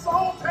night, it's the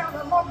whole town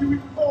that loved you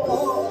even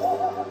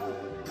more.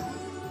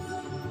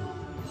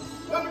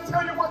 Let me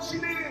tell you what she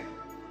did.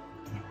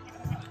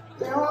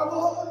 There I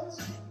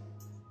was,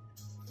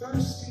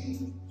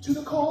 thirsty to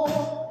the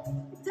core.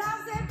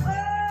 Doesn't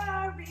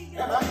worry.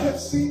 And I kept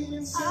singing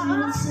and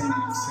singing and singing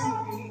and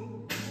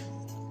singing.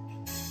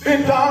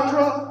 Then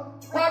Dondra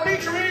brought me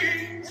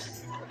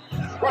dreams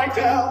right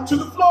down to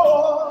the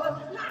floor.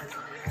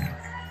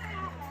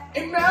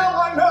 And now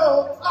I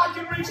know I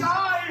can reach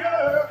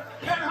higher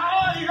and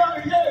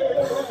higher,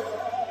 yeah.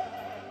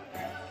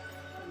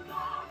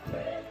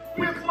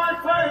 With my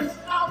friends,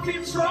 I'll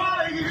keep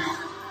trying.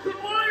 Good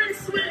morning,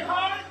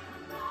 sweetheart.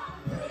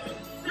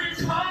 Reach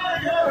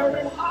higher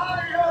and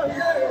higher,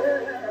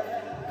 yeah.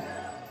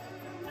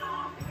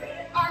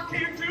 I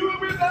can't do it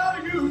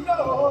without you, no.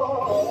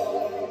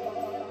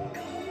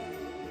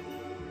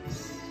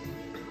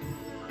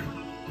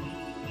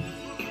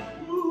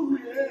 Ooh,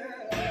 yeah.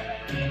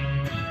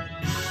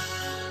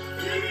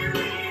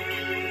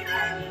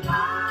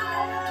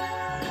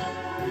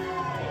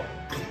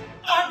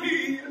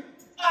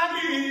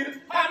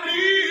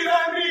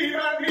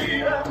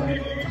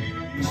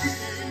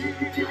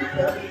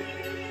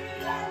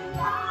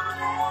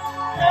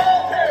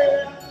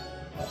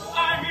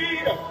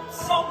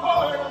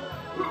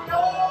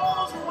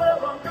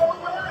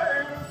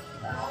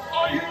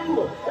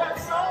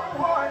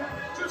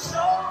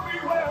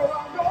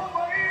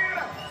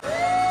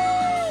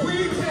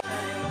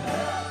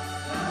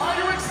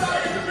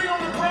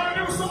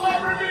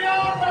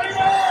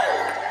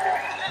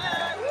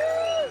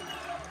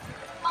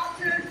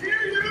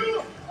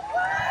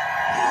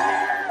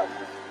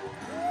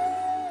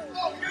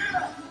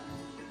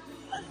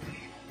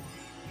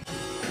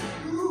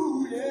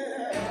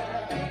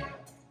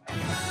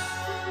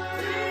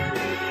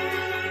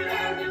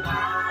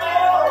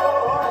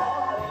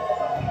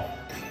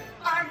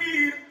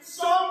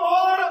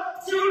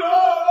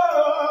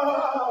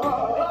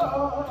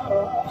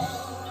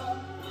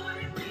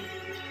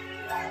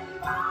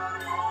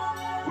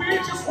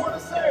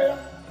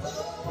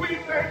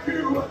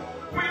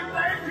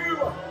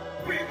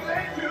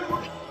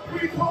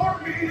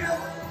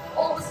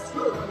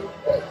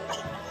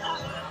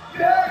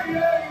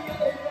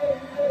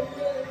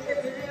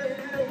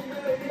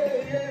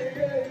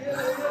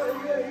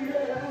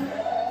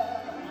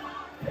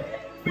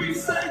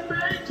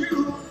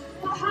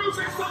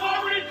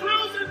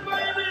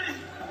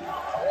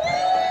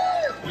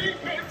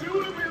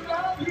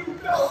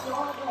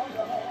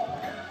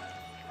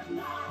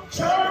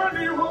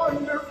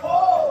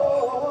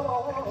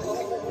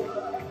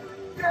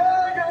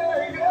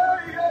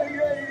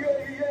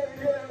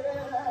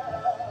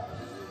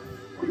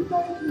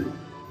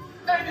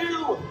 thank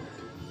you.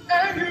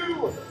 And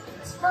you,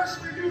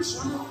 especially you,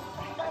 Sue.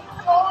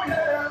 Oh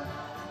yeah,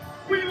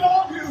 we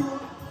love you,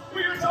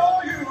 we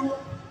adore you.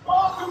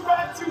 Welcome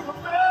back to the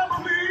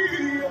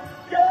family.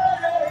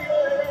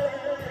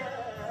 Yeah.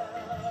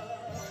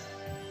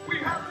 We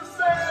have to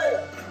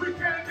say, we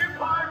can't get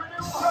by with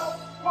no help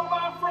from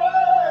my friends.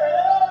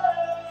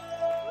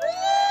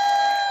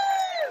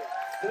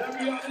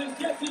 Everyone is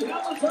Jesse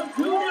Hamilton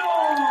Jr.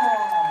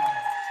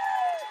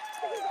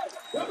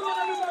 Come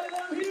on, everybody,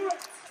 let me hear it.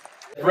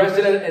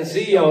 President and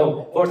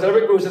CEO for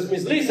Celebrity Cruises,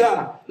 Miss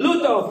Lisa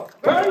Lutoff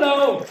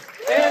Perlo,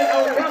 and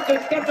our captain,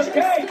 Captain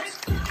Kate.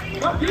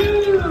 Thank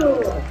you.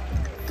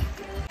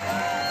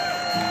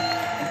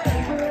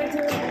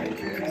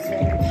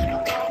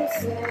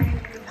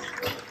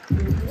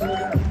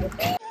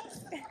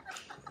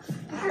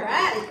 All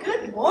right,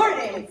 good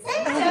morning.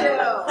 Thank you.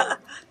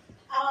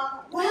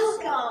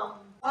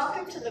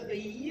 Welcome to the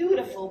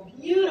beautiful,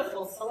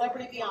 beautiful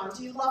Celebrity Beyond.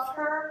 Do you love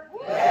her?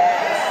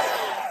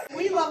 Yes.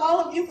 We love all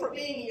of you for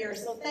being here,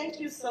 so thank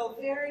you so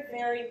very,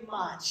 very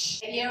much.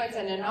 And you know, it's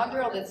an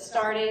inaugural that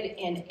started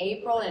in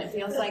April, and it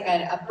feels like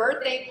a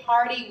birthday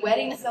party,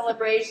 wedding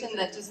celebration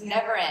that just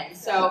never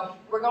ends. So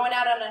we're going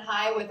out on a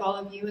high with all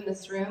of you in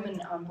this room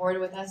and on board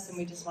with us, and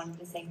we just wanted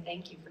to say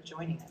thank you for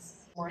joining us.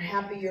 We're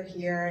happy you're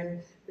here,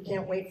 and we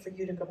can't wait for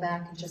you to go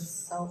back and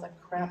just sell the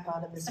crap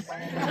out of this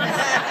wedding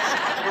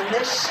on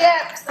this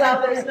ship. So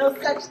there's no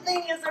such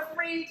thing as a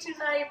free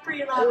two-night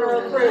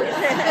pre-inaugural cruise.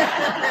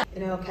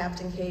 You know,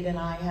 Captain Kate and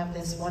I have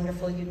this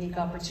wonderful, unique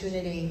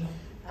opportunity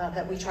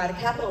that we try to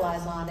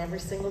capitalize on every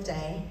single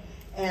day,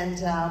 and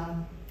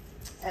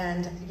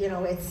you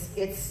know, it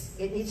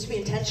needs to be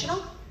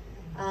intentional,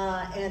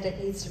 and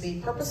it needs to be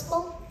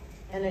purposeful,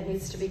 and it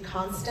needs to be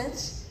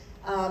constant.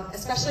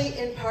 Especially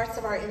in parts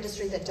of our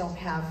industry that don't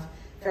have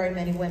very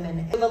many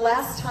women. The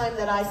last time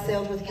that I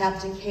sailed with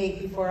Captain Kate,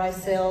 before I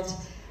sailed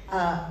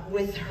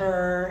with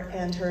her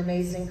and her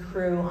amazing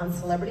crew on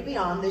Celebrity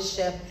Beyond, this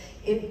ship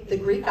in the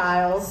Greek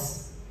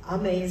Isles,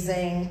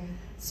 amazing,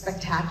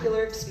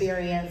 spectacular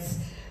experience.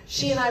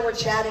 She and I were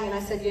chatting, and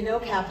I said, you know,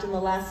 Captain,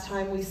 the last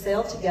time we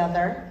sailed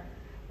together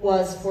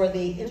was for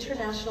the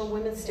International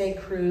Women's Day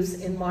cruise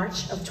in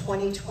March of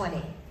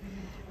 2020.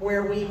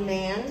 Where we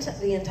manned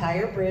the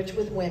entire bridge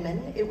with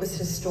women. It was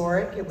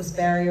historic, it was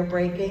barrier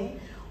breaking.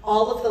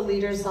 All of the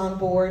leaders on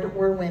board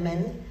were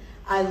women.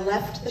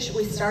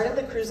 We started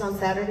the cruise on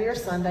Saturday or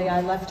Sunday.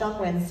 I left on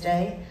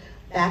Wednesday,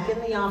 back in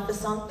the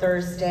office on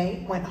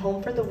Thursday, went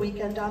home for the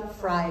weekend on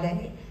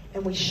Friday,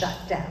 and we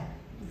shut down.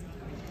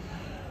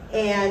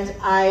 And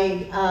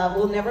I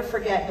will never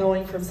forget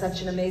going from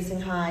such an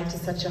amazing high to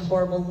such a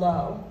horrible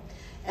low.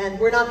 And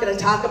we're not going to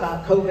talk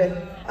about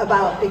COVID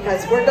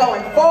because we're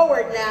going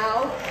forward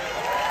now,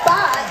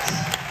 but...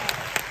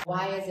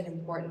 Why is it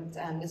important,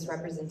 this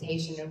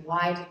representation, and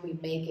why did we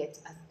make it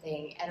a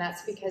thing? And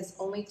that's because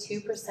only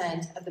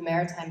 2% of the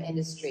maritime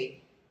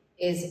industry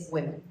is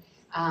women.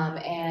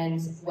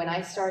 And when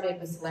I started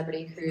with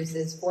Celebrity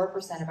Cruises,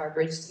 4% of our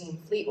bridge team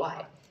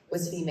fleet-wide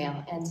was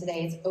female, and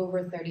today it's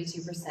over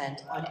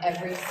 32% on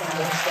every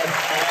single ship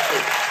that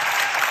fleet.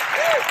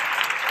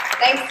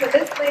 Thanks to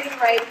this lady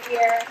right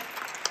here,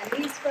 and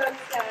these folks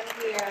down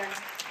here.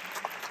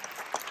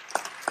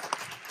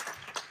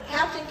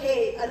 Captain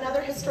Kate,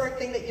 another historic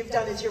thing that you've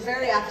done is you're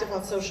very active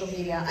on social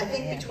media. I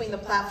think between the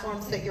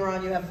platforms that you're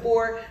on, you have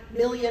 4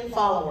 million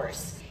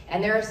followers.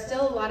 And there are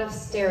still a lot of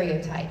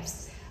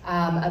stereotypes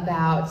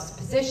about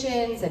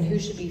positions and who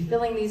should be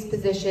filling these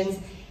positions.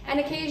 And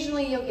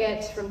occasionally you'll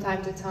get, from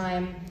time to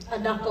time, a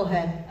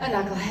knucklehead. A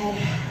knucklehead.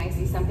 I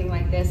see something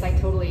like this, I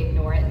totally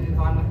ignore it and move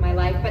on with my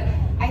life. But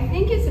I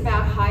think it's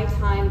about high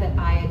time that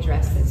I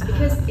address this,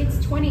 because it's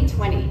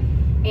 2020.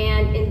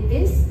 And in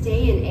this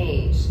day and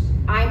age,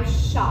 I'm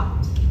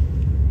shocked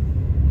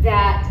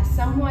that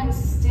someone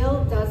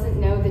still doesn't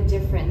know the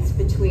difference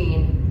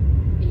between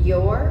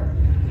your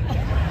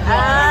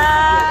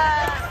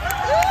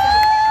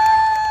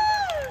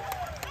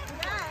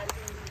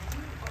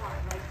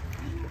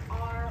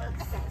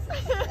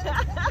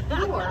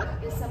Your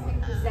is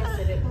something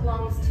possessive, it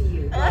belongs to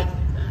you, like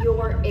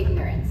your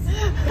ignorance.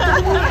 But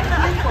don't worry,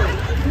 I'm here for you.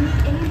 If you need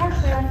any more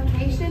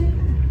clarification,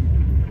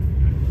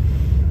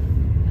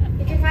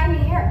 you can find me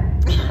here,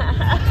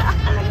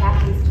 on my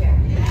captain's chair.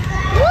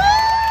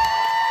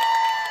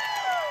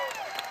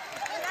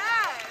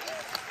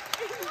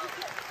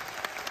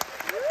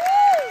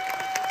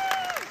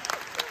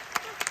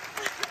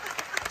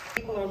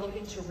 People are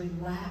looking to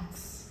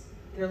relax.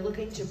 They're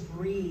looking to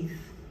breathe.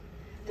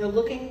 They're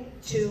looking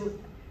to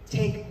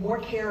take more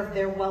care of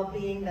their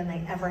well-being than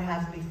they ever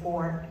have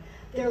before.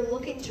 They're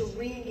looking to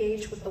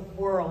re-engage with the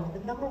world. The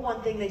number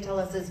one thing they tell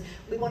us is,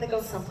 we want to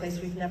go someplace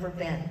we've never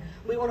been.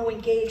 We want to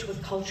engage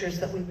with cultures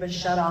that we've been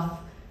shut off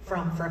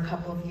from for a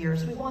couple of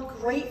years. We want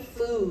great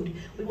food.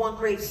 We want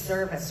great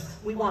service.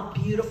 We want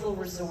beautiful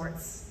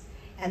resorts.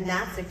 And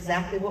that's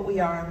exactly what we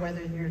are, and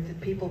whether you're the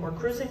people who are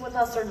cruising with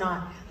us or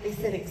not, they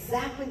said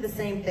exactly the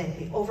same thing.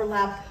 The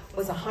overlap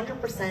was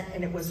 100%,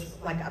 and it was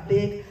like a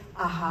big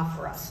aha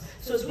for us.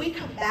 So as we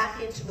come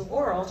back into the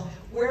world,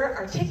 we're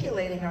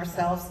articulating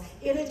ourselves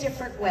in a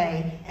different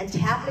way and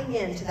tapping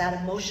into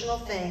that emotional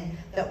thing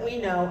that we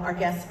know our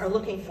guests are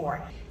looking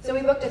for. So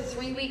we booked a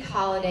 3-week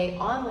holiday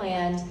on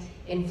land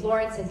in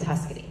Florence and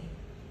Tuscany.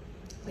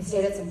 We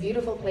stayed at some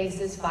beautiful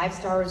places,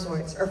 5-star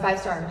resorts, or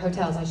 5-star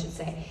hotels, I should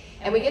say.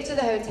 And we get to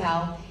the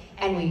hotel,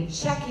 and we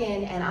check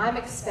in, and I'm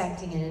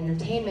expecting an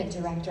entertainment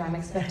director, I'm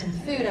expecting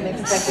food, I'm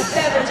expecting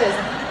beverages.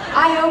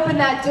 I open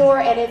that door,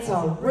 and it's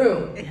a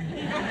room.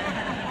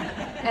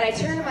 And I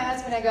turn to my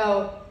husband, I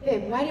go,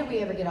 babe, why did we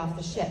ever get off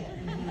the ship?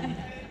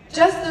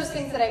 Just those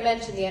things that I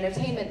mentioned, the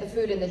entertainment, the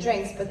food, and the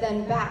drinks, but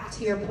then back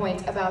to your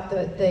point about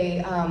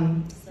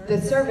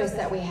the service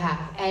that we have,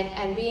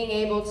 and being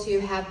able to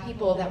have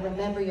people that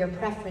remember your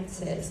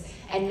preferences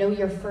and know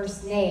your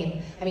first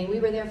name. I mean,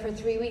 we were there for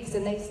 3 weeks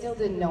and they still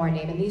didn't know our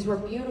name, and these were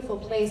beautiful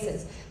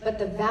places. But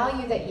the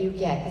value that you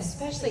get,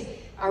 especially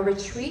our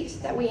retreat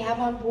that we have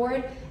on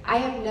board, I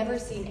have never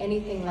seen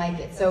anything like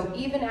it. So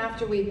even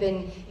after we've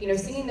been,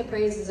 singing the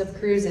praises of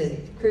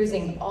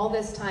cruising all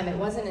this time, it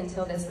wasn't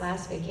until this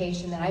last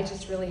vacation that I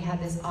just really had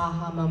this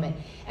aha moment.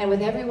 And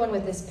with everyone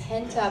with this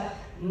pent-up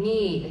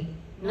need,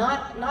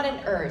 not an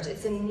urge,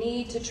 it's a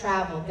need to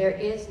travel. There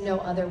is no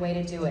other way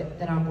to do it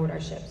than on board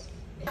our ships.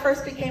 I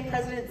first became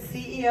president and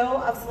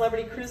CEO of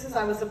Celebrity Cruises.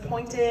 I was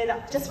appointed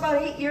just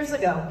about 8 years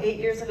ago, 8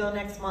 years ago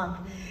next month.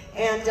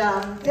 And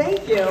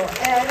thank you,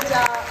 and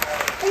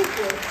thank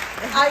you.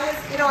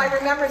 I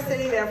remember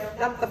sitting there,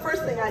 the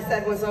first thing I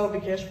said was, oh,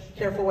 be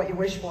careful what you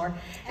wish for.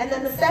 And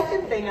then the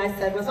second thing I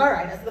said was, all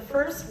right, as the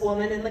first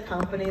woman in the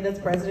company that's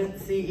president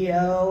and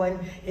CEO and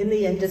in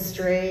the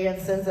industry,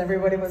 and since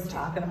everybody was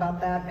talking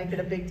about that, making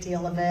a big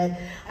deal of it,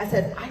 I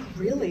said, I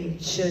really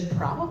should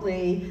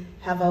probably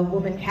have a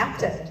woman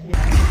captain.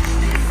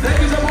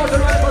 Thank you so much,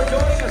 everybody, for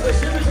joining us. The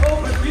ship is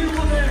open,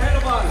 beautiful day ahead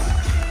of us.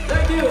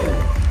 Thank you.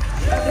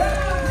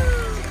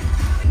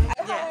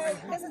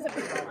 This is a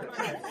big one.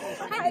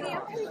 Hi,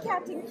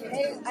 Captain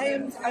Kate.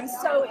 I'm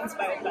so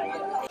inspired by you.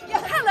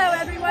 Hello,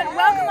 everyone.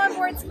 Welcome on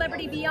board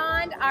Celebrity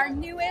Beyond, our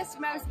newest,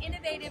 most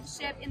innovative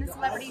ship in the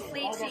Celebrity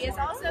fleet. She is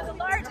also the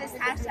largest.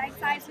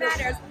 #Size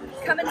Matters.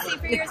 Come and see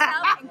for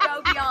yourself and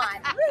go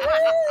beyond.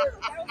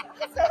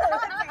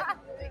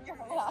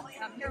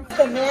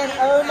 The man,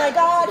 oh my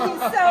God,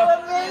 he's so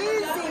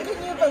amazing.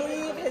 Can you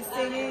believe his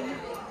singing?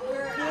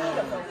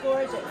 Beautiful,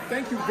 gorgeous.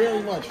 Thank you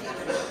very much.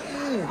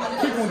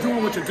 Keep on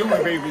doing what you're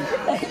doing, baby.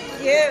 Thank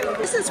you.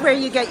 This is where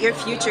you get your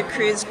future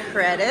cruise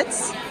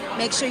credits.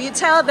 Make sure you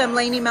tell them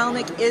Lainey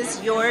Melnick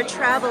is your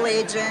travel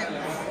agent.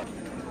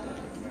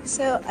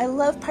 So I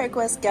love Park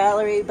West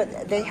Gallery,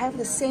 but they have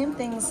the same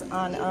things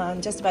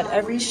on just about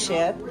every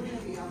ship.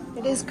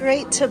 It is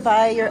great to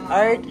buy your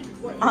art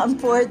on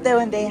board though,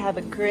 and they have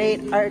a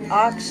great art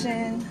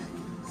auction.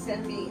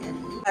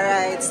 All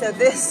right, so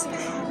this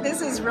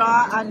is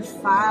raw on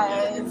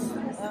 5.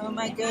 Oh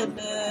my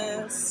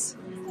goodness.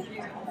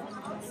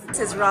 This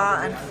is raw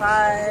on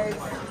 5.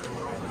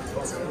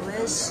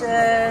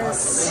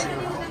 Delicious.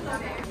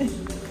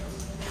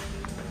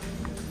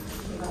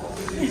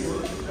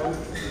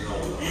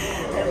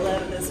 I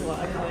love this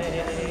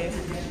walkway.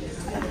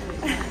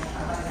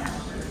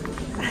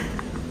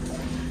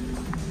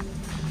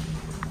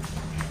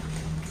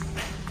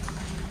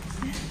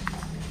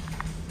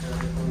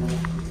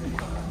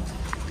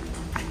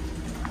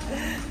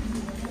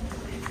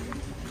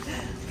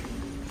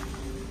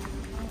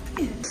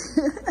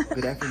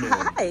 Good afternoon.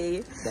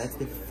 Hi. That's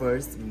the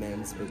first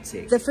men's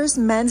boutique. The first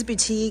men's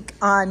boutique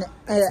on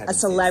a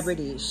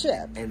celebrity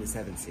ship. And the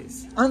 7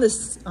 Seas. On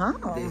this, oh.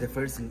 The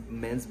first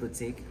men's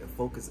boutique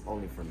focused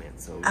only for men.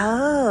 So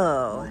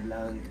oh.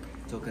 Blanc,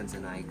 Tokens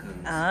and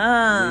Icons,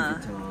 Ah.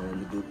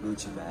 Louis Vuitton,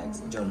 Gucci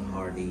bags, John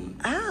Hardy.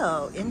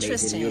 Oh,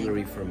 interesting. Made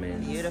jewelry for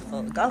men.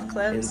 Beautiful. Golf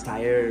clubs.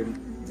 Entire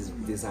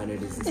designer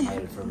is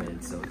inspired for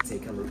men. So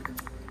take a look.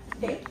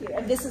 Thank you.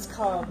 And this is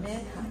called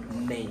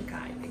Mankind.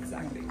 Mankind,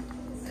 exactly.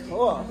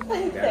 Cool.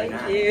 Thank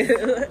nice.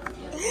 you.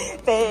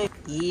 Thank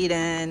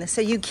Eden. So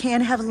you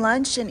can have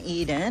lunch in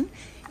Eden.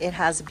 It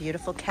has a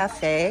beautiful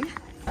cafe.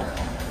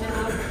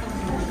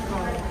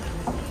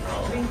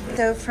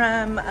 So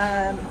from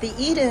the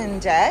Eden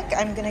deck,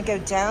 I'm going to go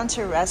down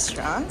to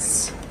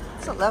restaurants.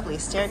 It's a lovely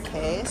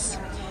staircase.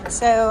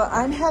 So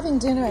I'm having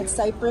dinner at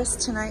Cyprus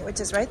tonight,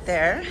 which is right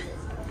there.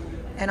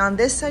 And on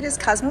this side is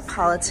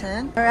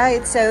Cosmopolitan. All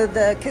right, so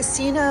the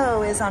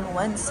casino is on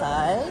one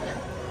side.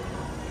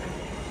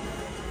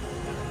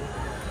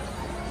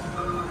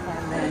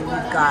 And then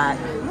you've got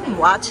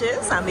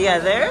watches on the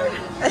other.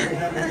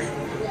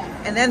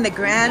 And then the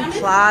Grand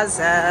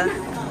Plaza.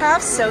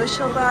 Have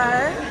social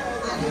bar.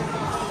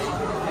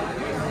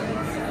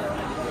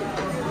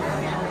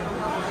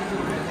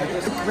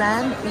 The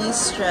Grand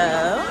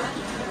Bistro.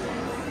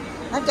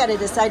 I've got to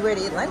decide where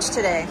to eat lunch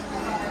today.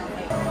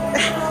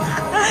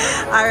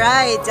 All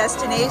right,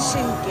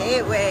 Destination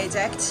Gateway,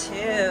 Deck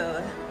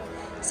 2.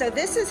 So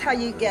this is how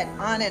you get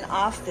on and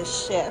off the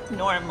ship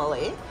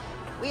normally.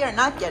 We are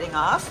not getting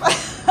off,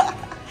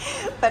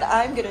 but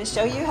I'm going to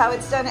show you how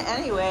it's done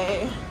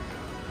anyway.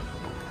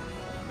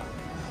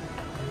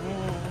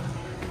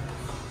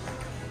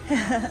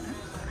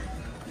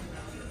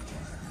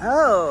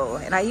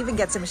 Oh, and I even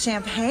get some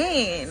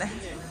champagne.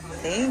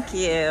 Thank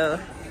you.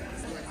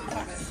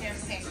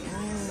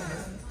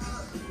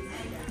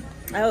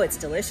 Oh, it's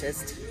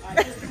delicious.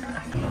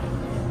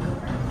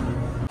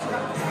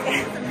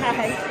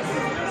 Hi.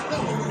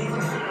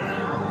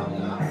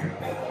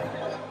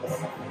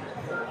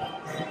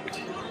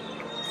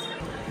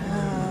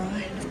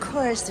 Oh, of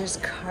course, there's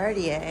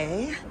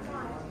Cartier.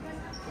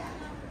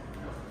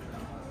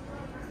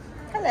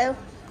 Hello.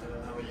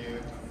 How are you?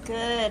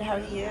 Good, how are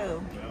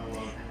you?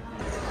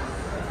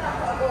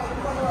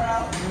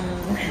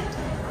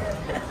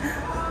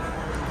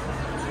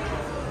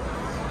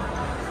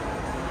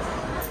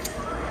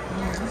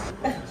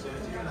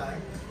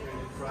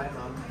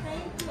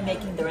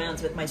 Making the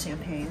rounds with my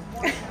champagne.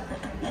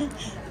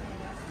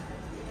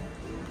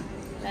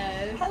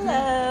 Hello.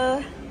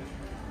 Hello.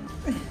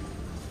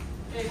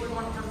 Hey, we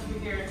want to come to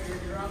here if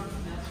you're on.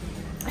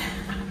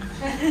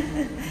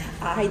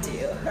 I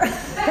do.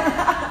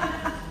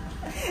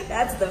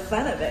 That's the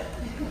fun of it.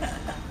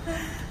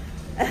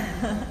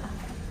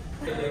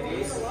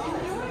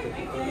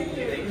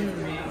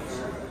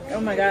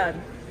 Oh my God.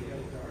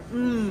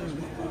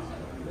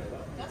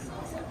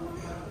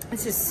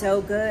 This is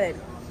so good.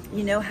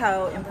 You know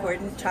how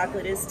important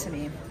chocolate is to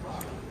me.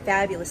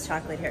 Fabulous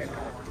chocolate here.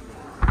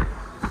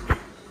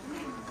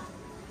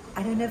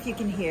 I don't know if you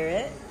can hear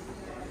it,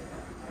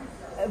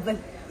 but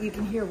you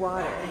can hear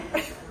water.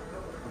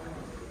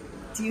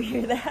 Do you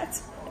hear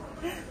that?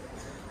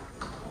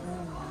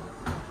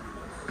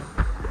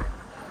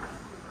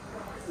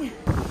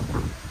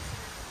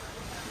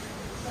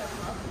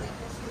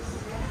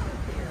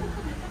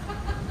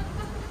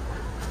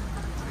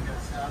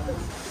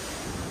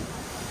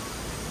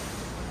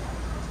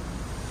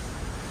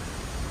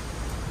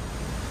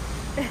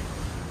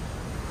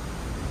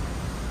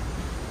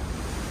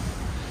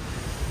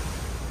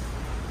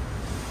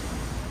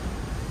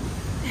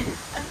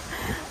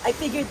 I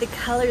figured the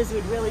colors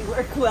would really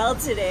work well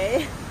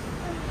today.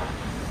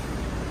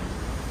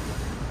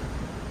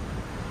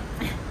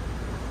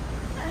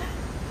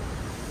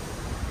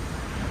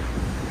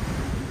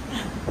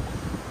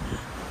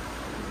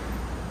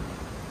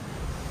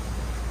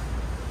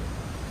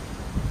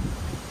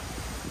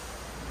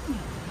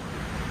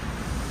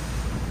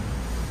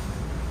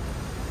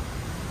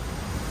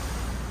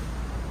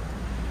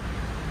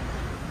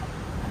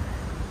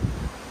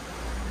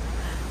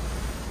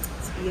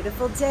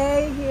 Beautiful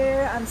day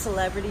here on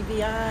Celebrity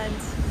Beyond.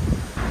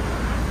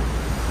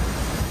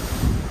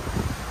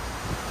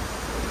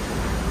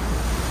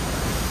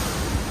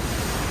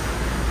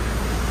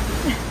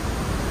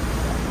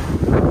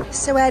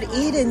 So at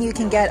Eden you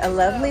can get a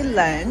lovely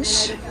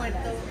lunch. I'm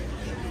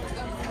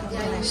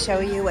going to show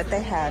you what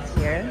they have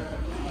here.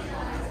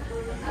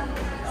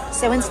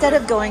 So instead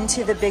of going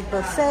to the big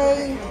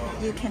buffet,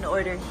 you can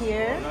order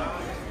here.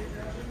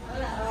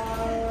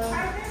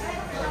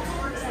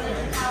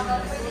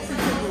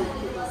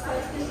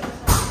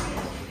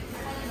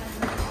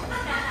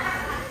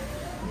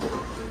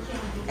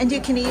 And you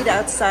can eat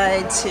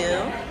outside too.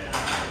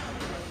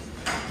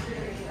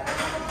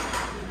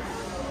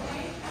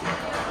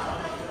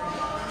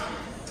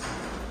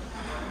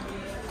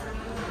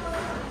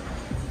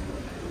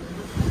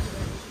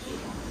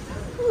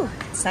 Ooh,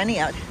 it's sunny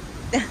out.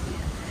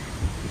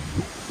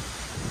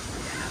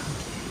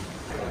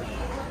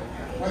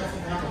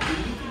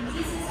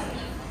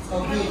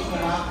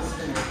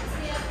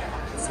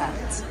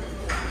 Salads.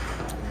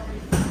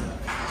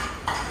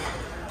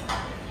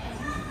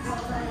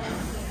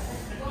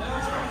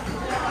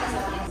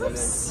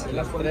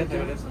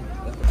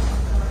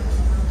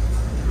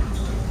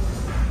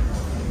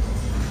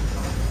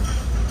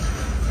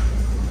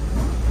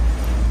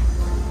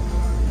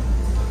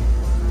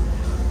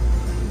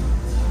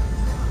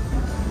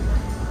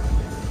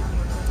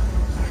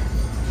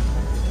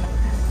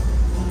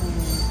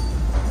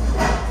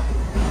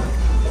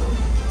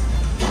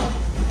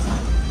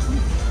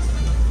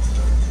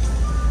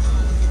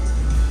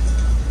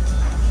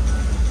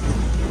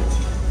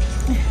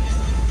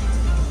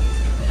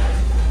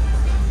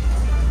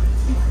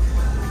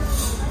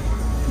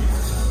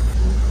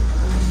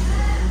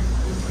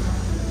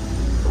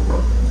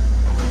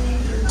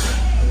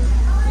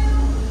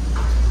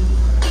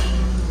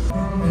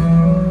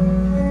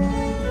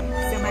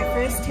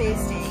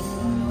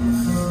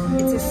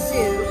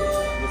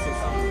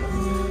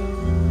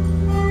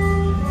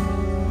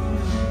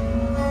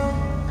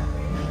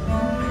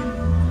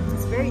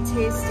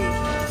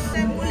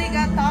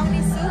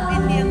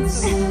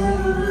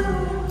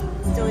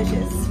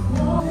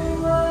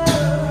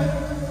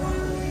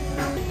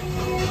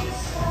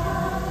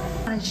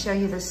 Show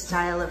you the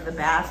style of the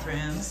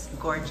bathrooms.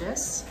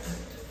 Gorgeous.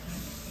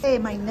 Hey,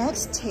 my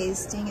next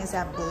tasting is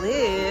at Blue.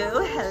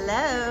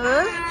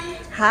 Hello.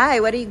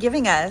 Hi, what are you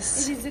giving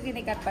us? This is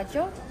zucchini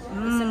carpaccio. It's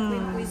a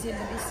cream cuisine.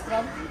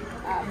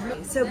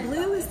 So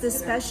Blue is the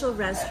special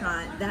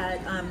restaurant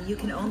that you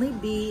can only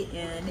be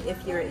in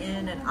if you're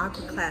in an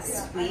Aqua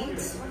Class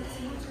suite.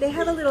 They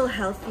have a little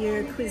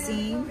healthier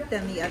cuisine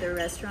than the other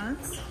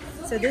restaurants.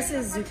 So this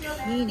is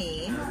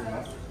zucchini.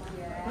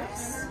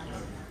 Whoops.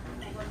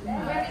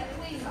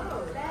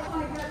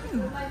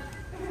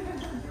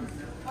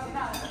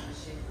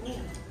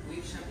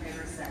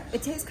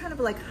 It tastes kind of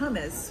like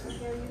hummus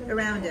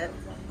around it.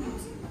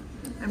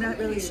 I'm not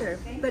really sure,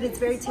 but it's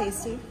very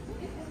tasty,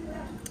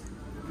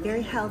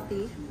 very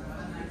healthy,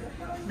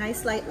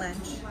 nice light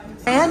lunch.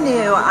 Brand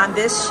new on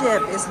this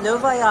ship is Le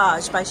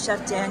Voyage by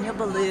Chef Daniel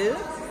Boulud.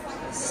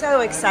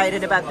 So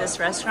excited about this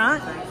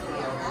restaurant.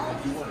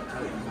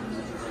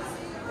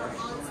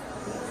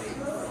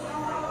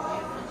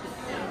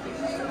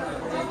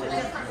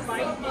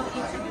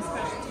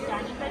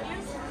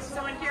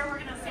 So in here we're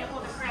going to sample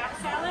the crab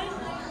salad.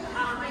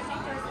 I think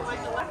there's a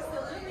like deluxe.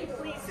 Absolutely,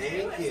 please.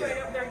 Thank you. Right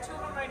over there, two of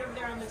them right over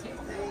there on the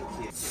table.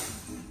 Thank you.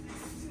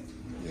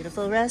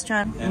 Beautiful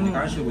restaurant. And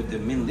garnish with the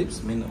mint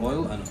lips, mint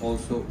oil, and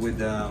also with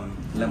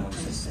lemon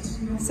zest.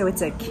 So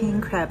it's a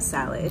king crab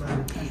salad.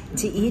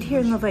 To eat here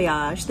in Le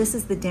Voyage, this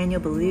is the Daniel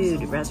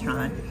Boulud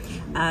restaurant.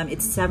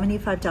 It's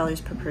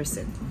 $75 per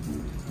person.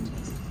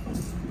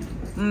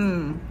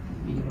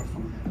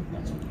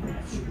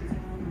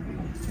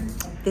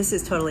 This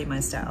is totally my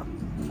style.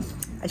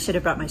 I should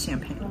have brought my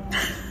champagne.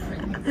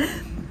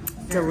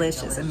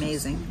 Delicious,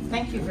 amazing.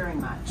 Thank you very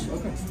much.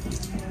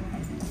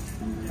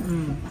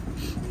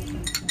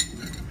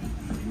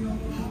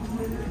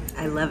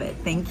 I love it,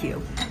 thank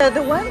you.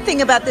 The one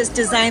thing about this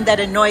design that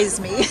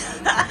annoys me,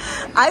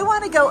 I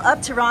want to go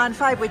up to Ron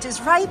 5, which is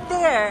right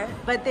there,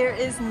 but there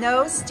is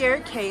no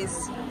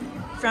staircase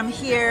from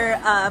here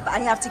up. I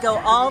have to go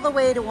all the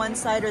way to one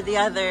side or the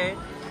other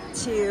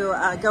to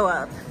go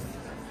up.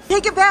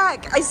 Take it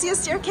back, I see a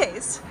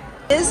staircase.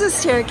 There is a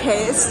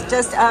staircase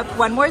just up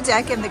one more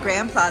deck in the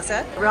Grand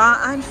Plaza.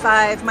 Ron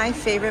 5, my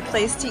favorite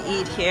place to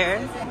eat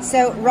here.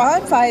 So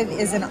Ron 5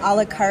 is an a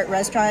la carte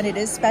restaurant. It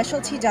is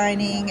specialty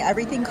dining.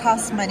 Everything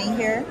costs money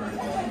here.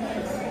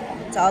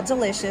 It's all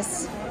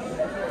delicious.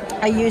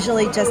 I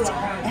usually just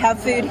have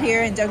food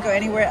here and don't go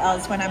anywhere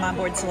else when I'm on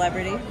board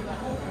Celebrity.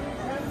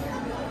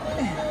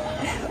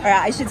 Or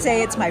I should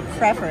say it's my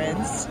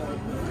preference.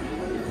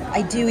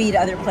 I do eat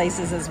other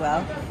places as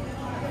well.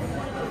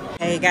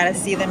 You gotta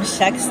see them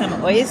shuck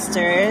some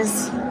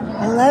oysters.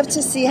 I love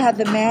to see how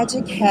the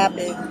magic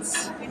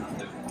happens.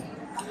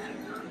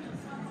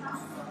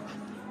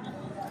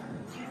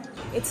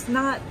 It's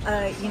not,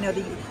 you know,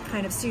 the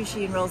kind of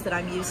sushi and rolls that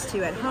I'm used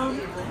to at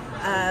home,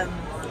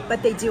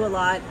 but they do a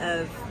lot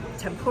of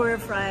tempura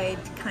fried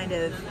kind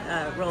of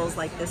rolls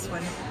like this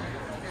one.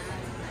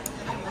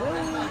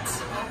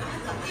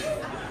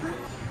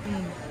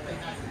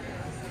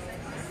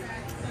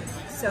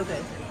 So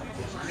good.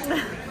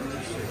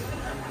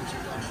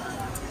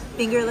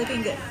 Finger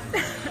looking good.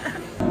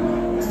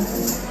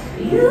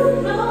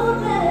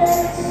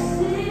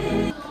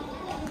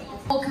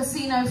 More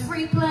casino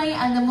free play,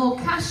 and the more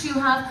cash you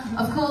have,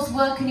 of course,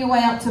 working your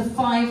way up to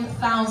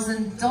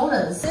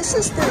 $5,000. This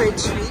is the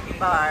retreat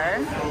bar.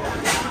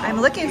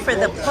 I'm looking for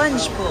the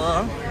plunge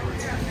pool.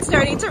 It's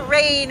starting to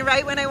rain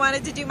right when I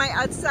wanted to do my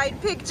outside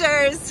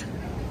pictures.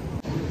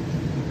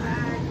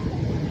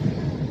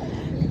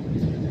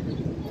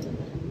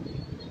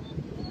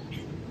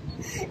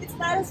 It's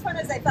not as fun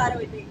as I thought it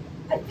would be.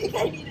 I think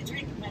I need a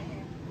drink in my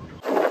hand.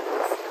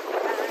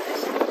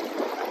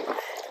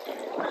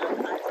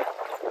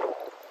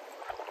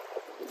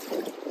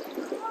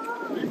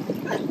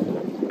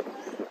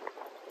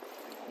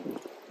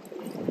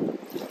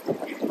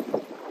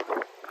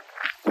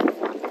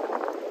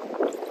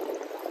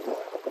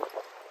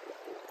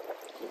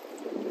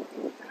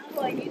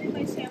 Oh, I needed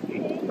my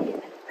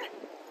champagne.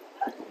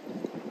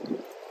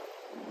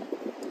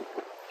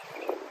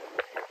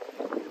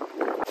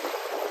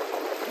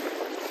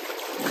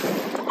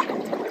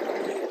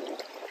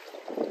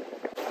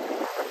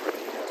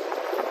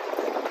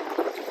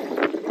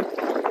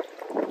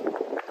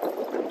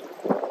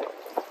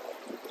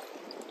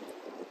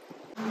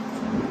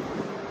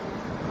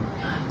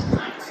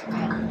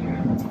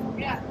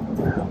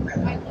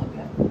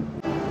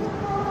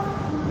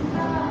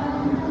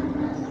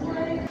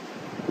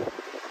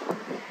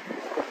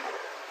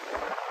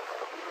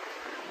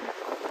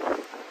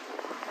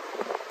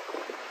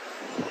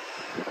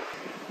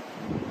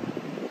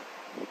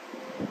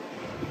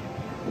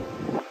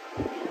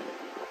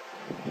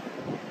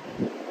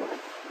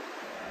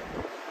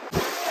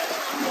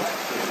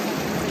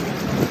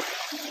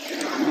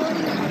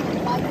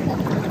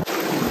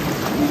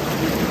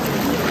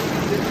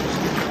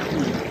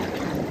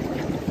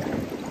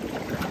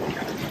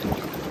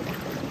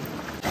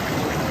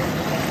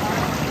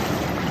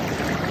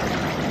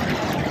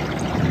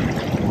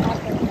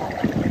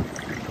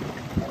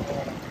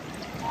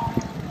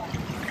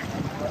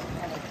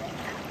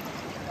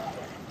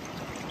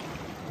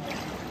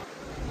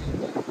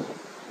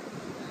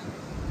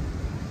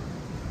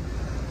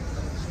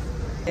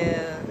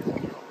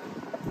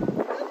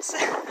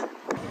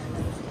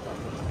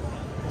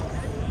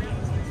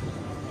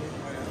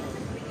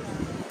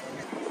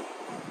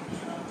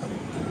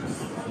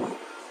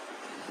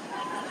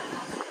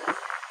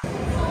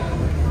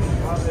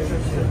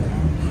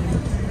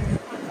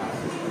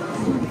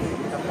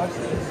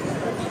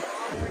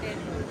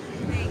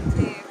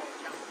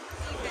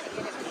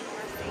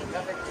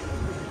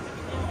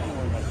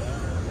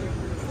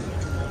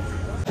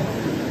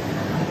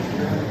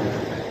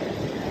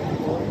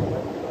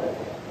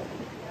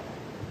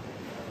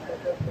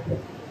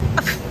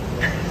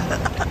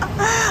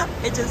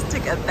 I just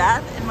took a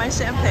bath in my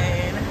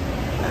champagne.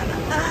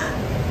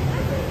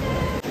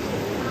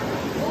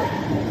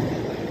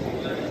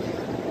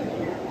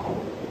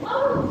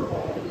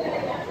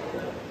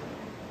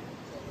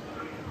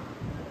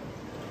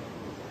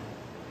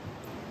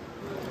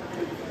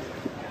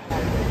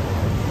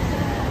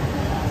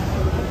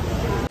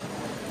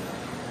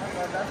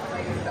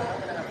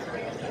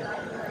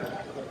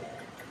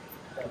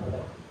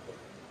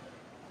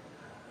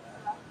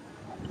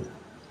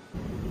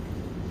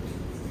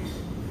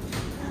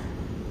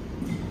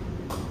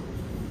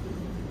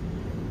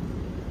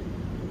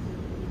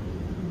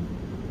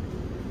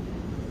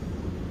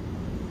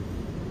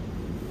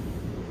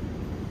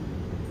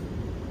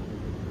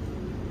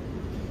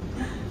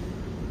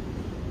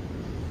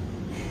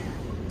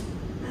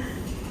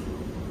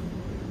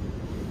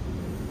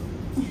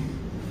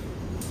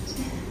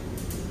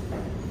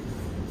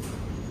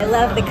 I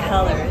love the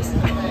colors.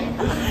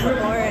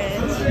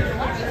 Orange.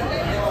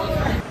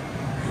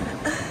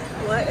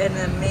 What an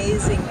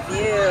amazing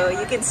view.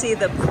 You can see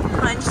the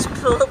punch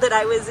pool that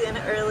I was in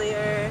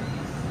earlier.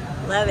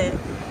 Love it.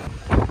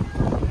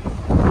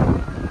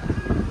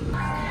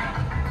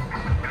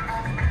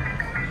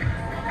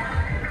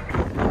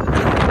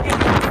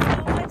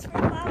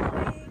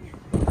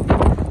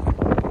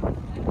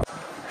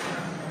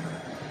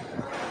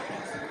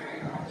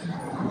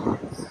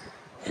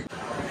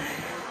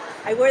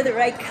 I wore the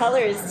right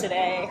colors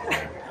today.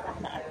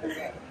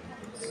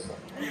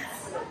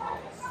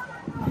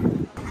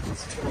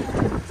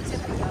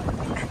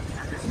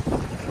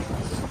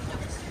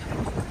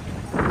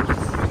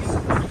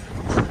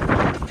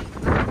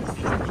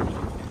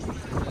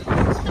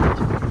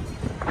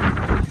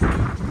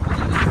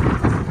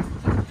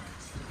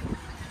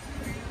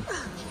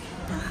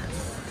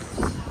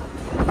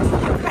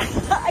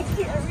 I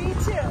can't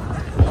reach him.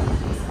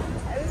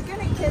 I was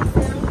gonna kiss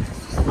him.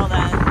 Hold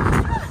on.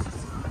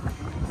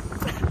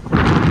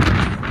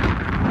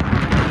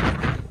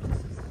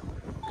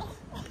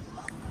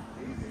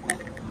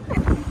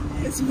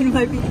 This one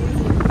might be easy.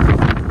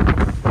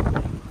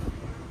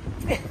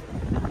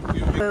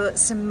 So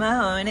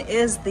Simone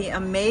is the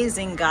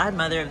amazing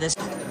godmother of this.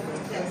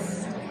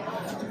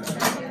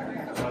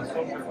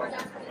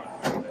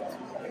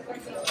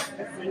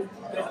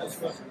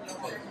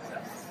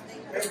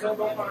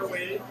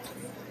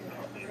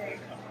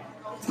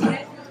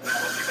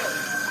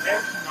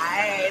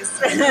 Nice.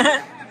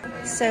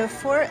 So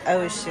For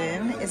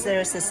Ocean is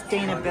their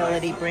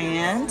sustainability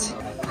brand.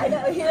 I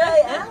know, here I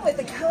am with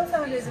the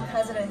co-founders and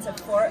presidents of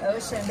For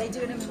Ocean. They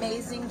do an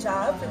amazing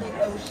job for the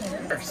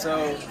ocean.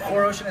 So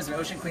For Ocean is an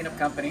ocean cleanup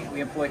company.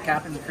 We employ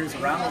captains and crews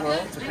around the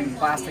world to clean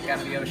plastic out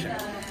of the ocean.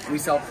 We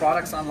sell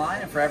products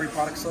online, and for every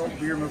product sold,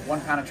 we remove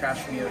 1 pound of trash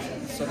from the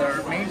ocean. So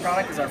their main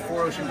product is our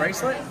For Ocean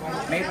bracelet,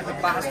 made with the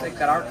plastic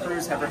that our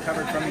crews have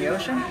recovered from the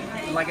ocean.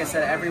 And like I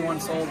said, everyone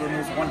sold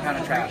removes 1 pound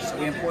of trash. So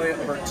we employ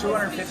over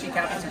 250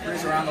 captains and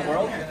crews around the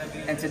world,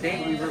 and to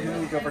date we've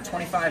removed over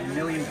 25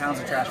 million pounds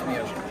of trash from the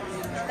ocean.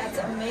 That's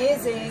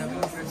amazing.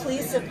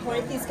 Please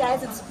support these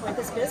guys and support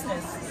this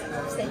business.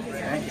 Thank you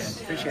very much. Thank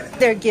you. Appreciate it.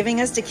 They're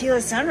giving us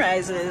tequila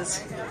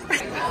sunrises.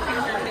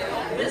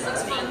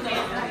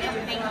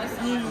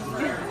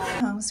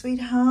 Home sweet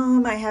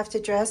home. I have to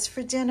dress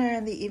for dinner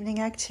and the evening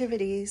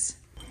activities.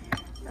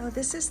 Oh,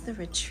 this is the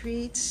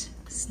retreat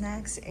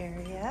snacks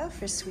area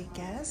for sweet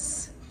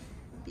guests.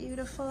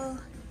 Beautiful.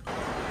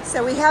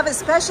 So we have a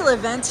special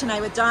event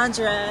tonight with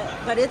Dondra,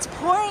 but it's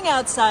pouring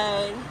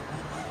outside.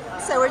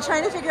 So we're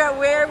trying to figure out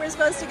where we're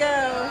supposed to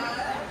go.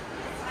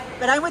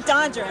 But I'm with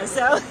Dondra,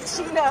 so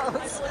she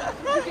knows.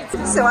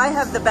 So I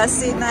have the best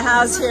seat in the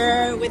house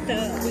here with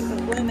the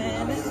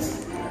women.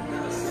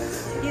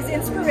 These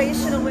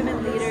inspirational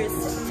women leaders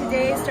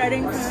today,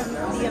 starting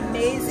from the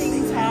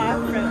amazing talk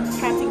from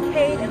Captain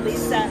Kate and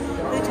Lisa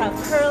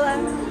Lutov-Perla,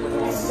 and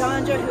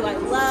Dondra, who I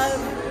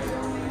love.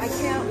 I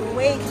can't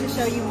wait to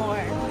show you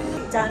more.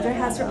 Dondra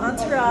has her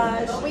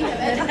entourage.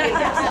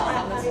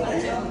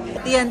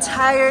 The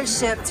entire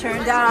ship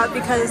turned out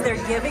because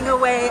they're giving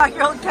away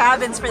 5-year-old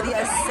cabins for the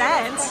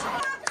ascent.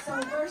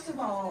 So first of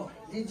all,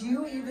 did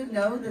you even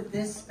know that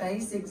this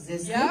space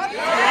existed? Yep.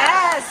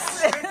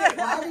 Yes.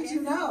 How did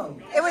you know?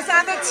 It was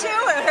on the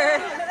tour.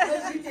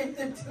 Because you did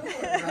the tour,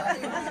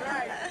 right? That's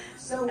right.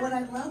 So what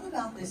I love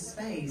about this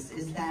space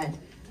is that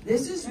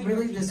this is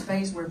really the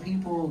space where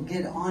people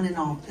get on and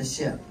off the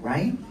ship,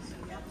 right?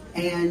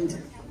 And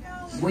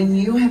when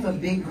you have a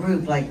big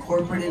group like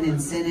corporate and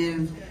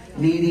incentive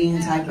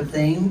meeting type of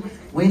thing,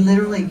 we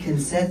literally can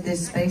set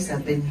this space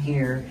up in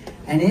here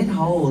and it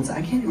holds,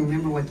 I can't even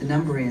remember what the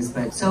number is,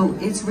 but so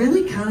it's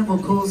really kind of a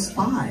cool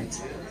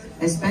spot,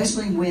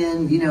 especially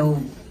when, you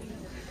know,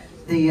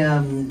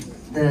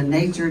 the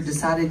nature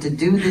decided to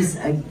do this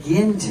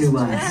again to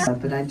us.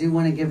 But I do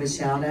want to give a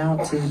shout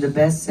out to the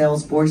best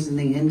sales force in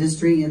the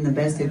industry and the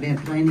best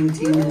event planning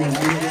team in the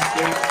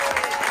industry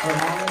for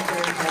all of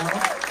their help.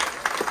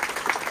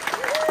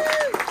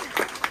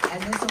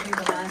 And this will be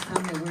the last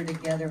time that we're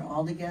together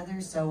all together.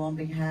 So on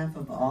behalf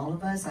of all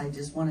of us, I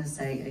just want to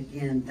say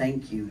again,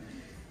 thank you.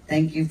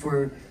 Thank you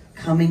for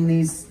coming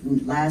these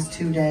last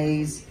 2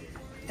 days.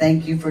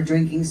 Thank you for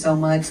drinking so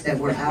much that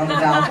we're out of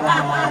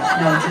alcohol.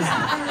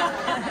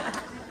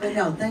 But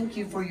no, thank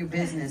you for your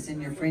business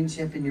and your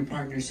friendship and your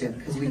partnership,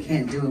 because we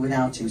can't do it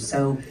without you.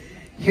 So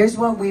here's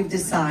what we've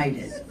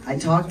decided. I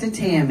talked to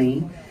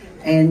Tammy,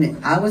 and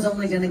I was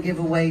only going to give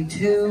away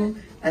 2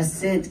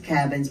 Ascent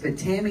cabins, but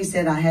Tammy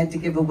said I had to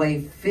give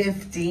away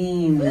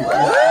 15.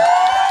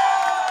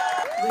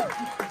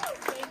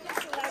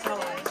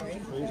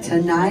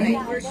 Tonight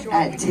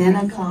at 10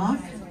 o'clock,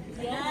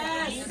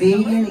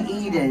 be in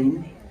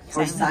Eden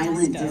for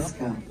Silent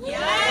Disco.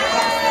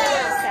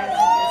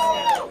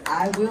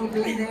 I will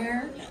be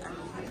there.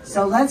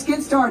 So let's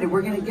get started.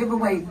 We're going to give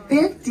away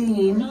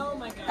 15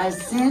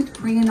 Ascent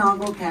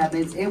pre-inaugural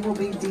cabins. It will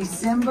be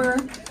December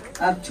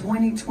of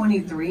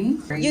 2023.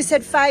 You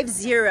said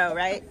 50,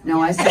 right?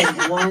 No, I said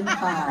 15,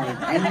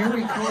 and you're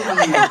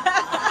recording it.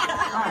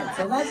 All right,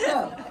 so let's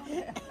go.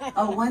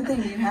 Oh, one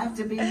thing, you have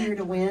to be here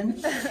to win,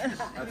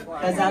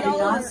 because I do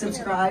not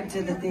subscribe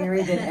to the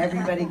theory that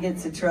everybody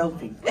gets a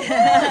trophy.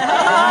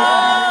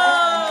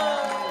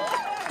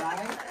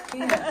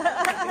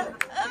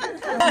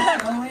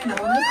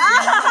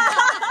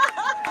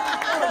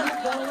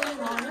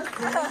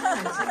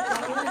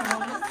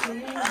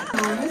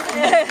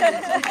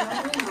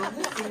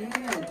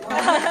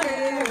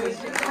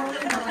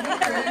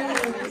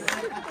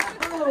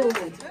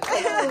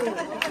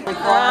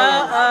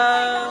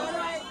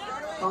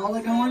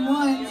 Paula going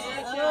once.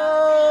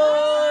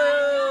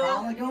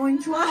 Paula going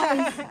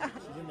twice.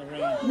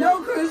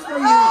 No cruise for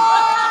you.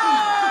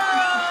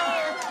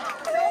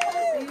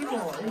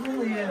 Evil. It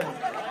really is.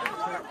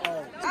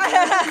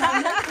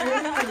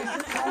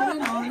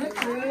 Going on a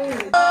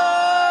cruise.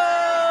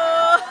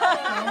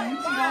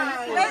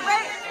 Wait,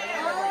 wait.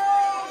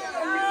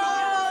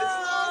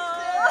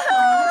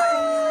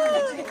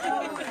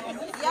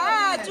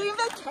 Yeah, dream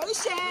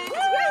vacations.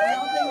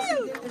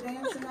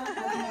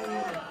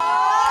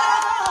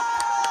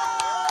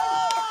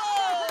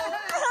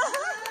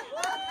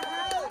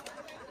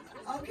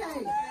 Okay,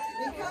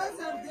 because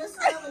of this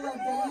level of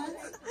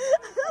dance,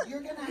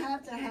 you're going to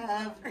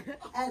have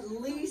at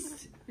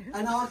least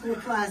an aqua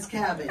class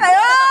cabin.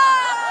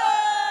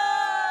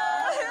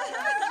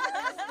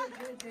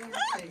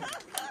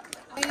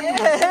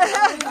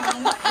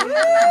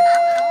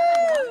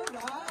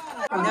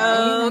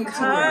 No,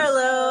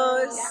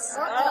 Carlos.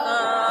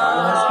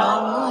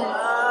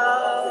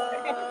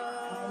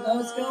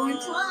 Carlos going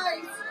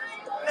twice.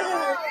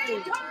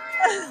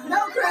 No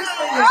cruise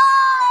for you.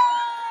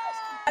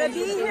 Gotta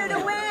be here to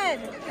win.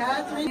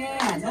 Catherine,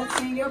 yeah, let's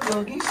see your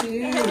boogie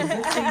shoes.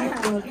 Let's see your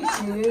boogie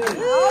shoes.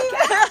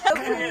 No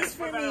cruise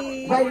for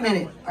me. Wait a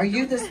minute. Are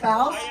you the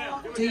spouse?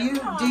 Do you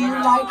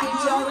like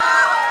each other?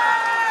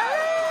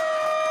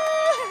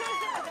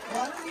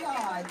 What are the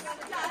odds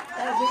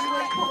that we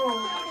would pull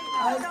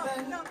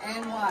husband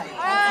and wife?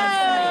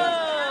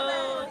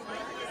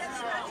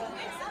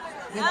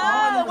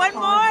 Oh,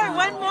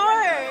 one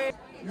more.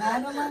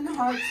 Madeline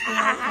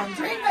Hartsfield from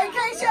Dream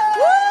Vacation.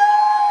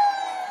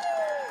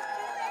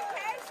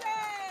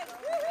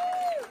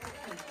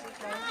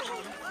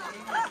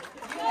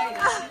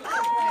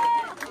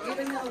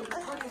 Even though,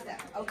 what is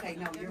that? Okay,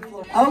 no, you're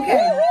full.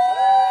 Okay.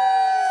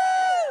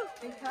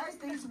 Because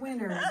these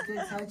winners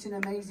did such an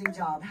amazing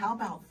job, how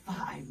about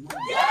 5 more?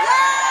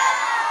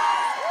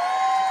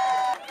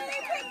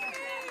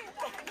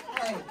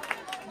 Hey,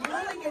 you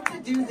only get to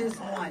do this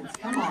once.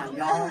 Come on,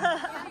 y'all.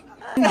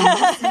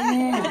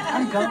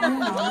 I'm going on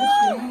the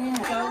scene.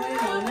 Going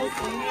on the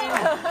scene.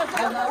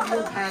 I love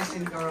your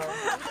passion, girl.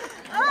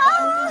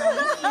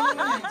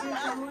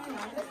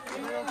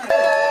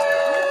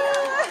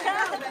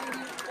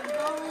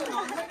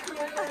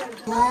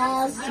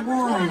 Last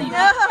one.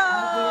 No.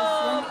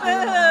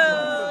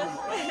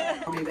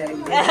 Me, baby.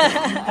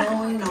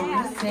 Going on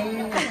the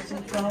scene.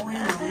 She's going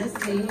on the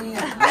scene.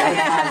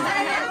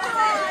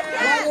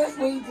 What if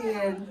we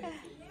did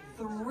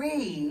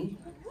 3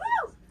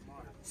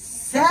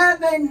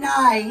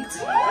 7-night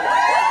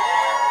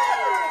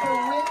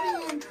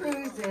Caribbean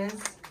cruises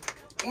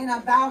in a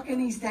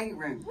balcony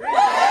stateroom?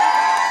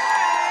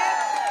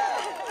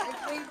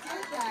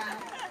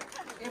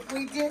 If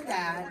we did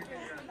that,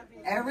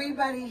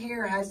 everybody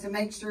here has to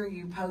make sure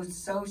you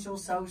post social.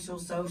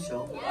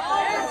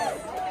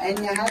 And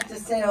you have to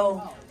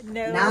sell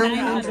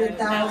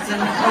 900,000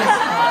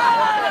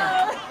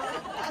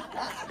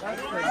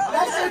 postcards.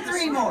 Let's do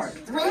 3 more.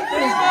 3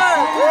 cruises.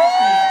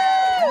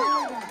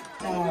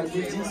 Oh,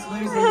 you're just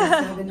losing a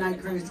 7-night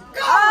cruise. Go!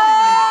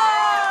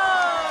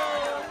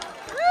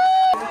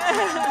 A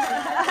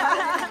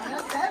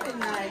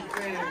 7-night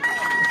cruise.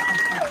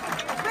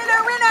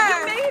 Winner!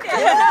 You made it!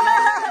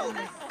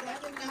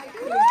 7-night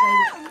cruise, baby.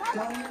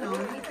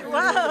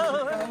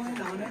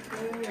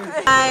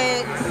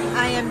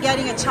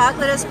 a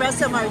chocolate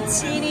espresso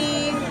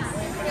martini.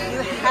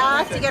 You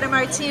have to get a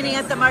martini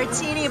at the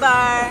martini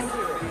bar.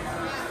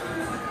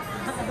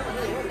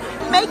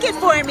 Make it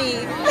for me.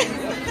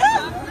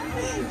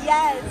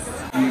 Yes.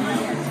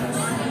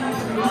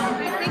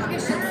 I think we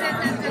should sit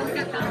and look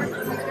at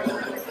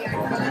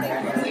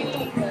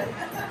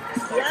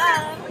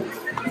Yeah.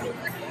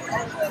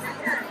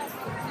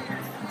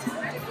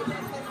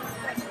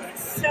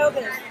 So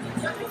good.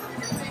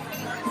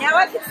 Now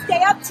I can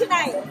stay up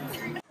tonight.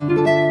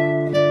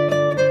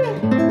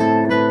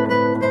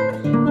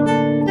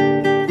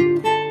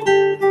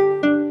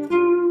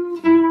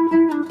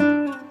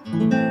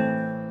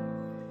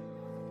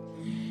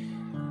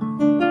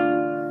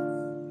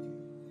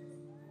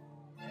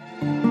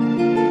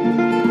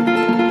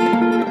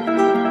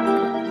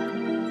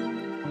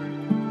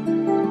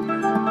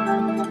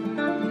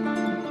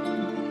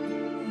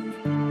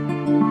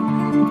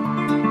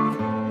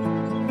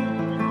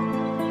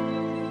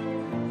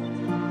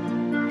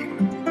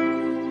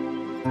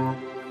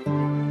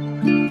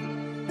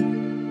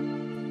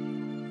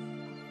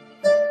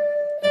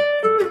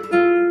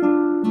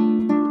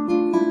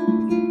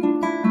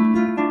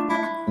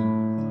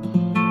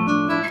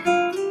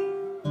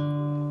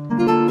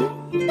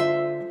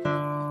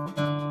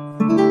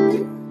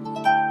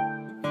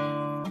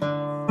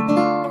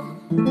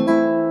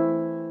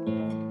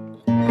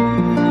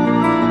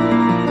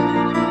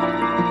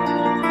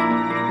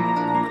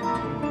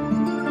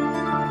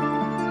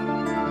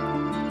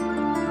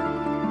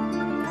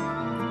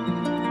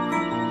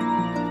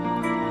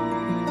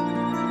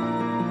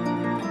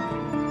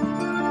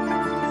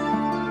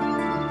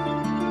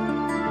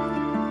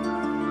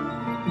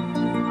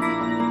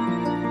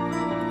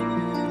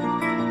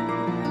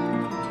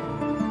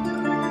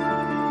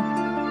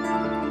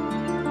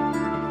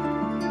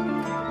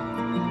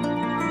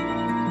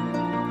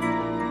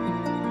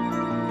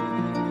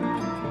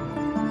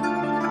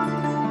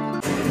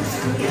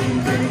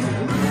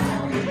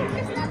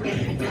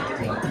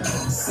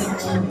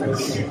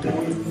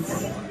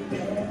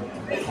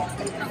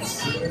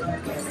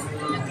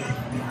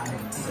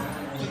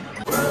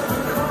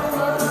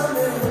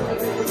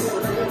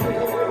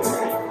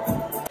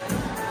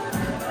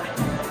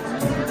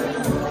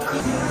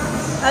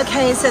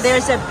 Okay, so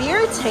there's a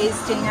beer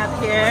tasting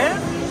up here.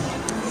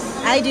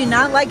 I do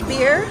not like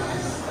beer.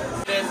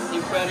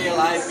 Imperial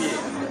IPA.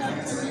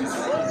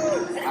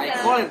 I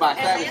call it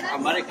myself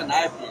American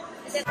IPA.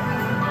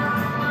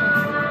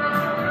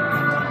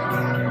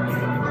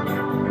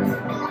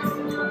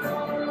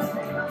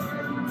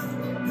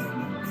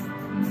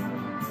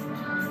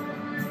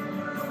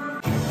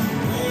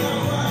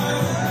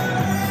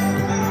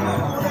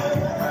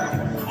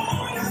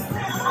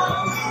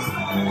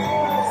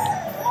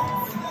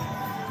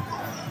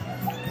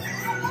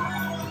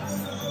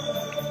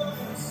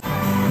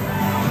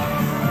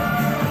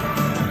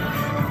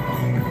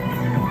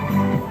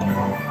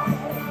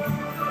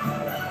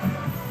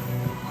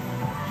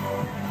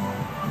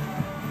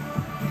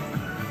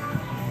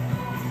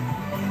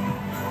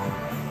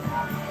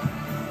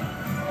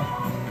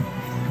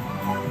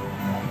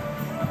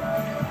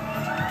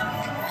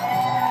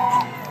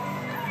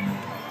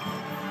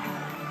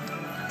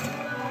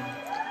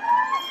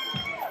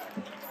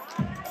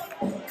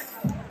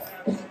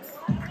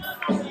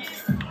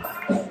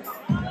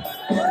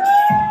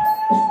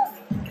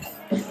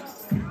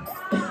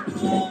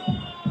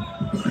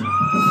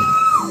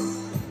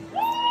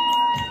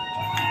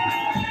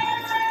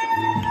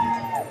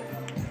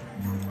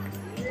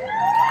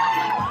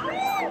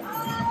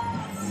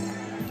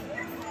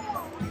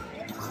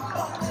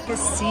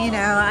 Casino.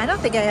 I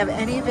don't think I have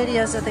any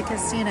videos of the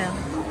casino.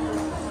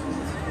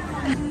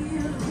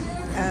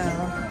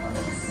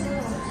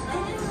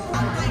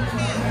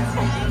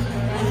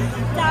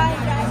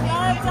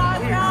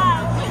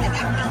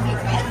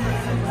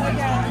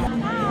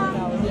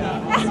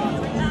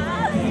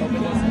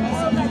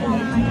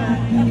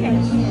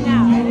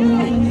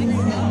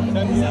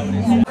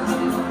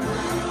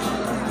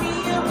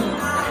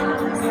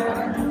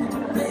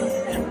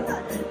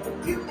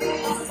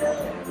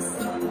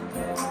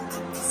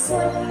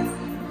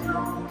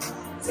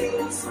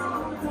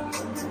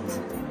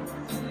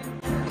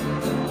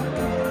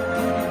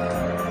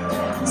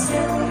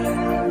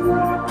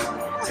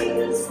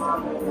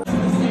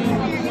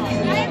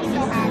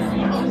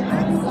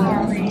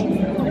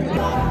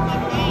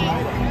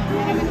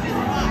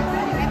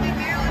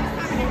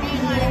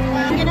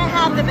 I'm gonna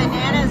have the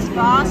bananas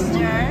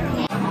Foster.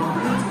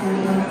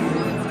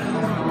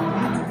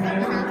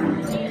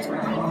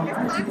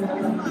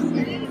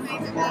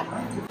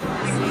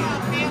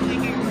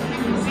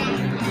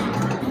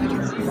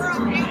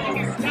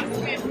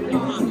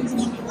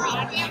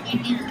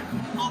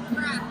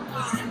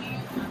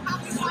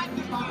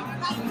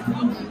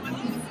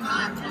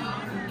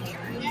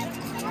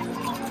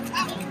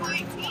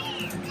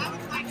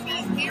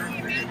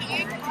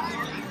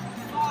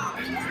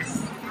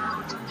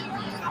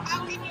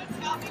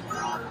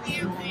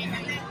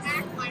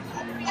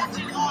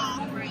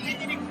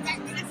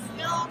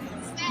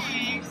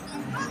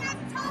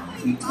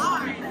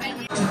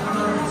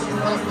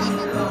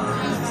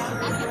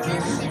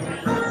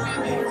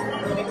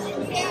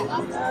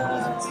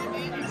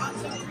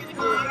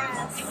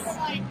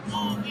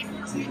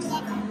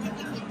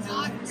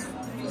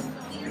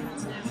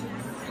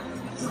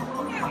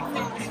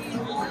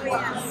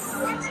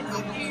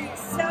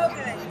 So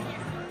good.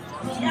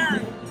 Yeah.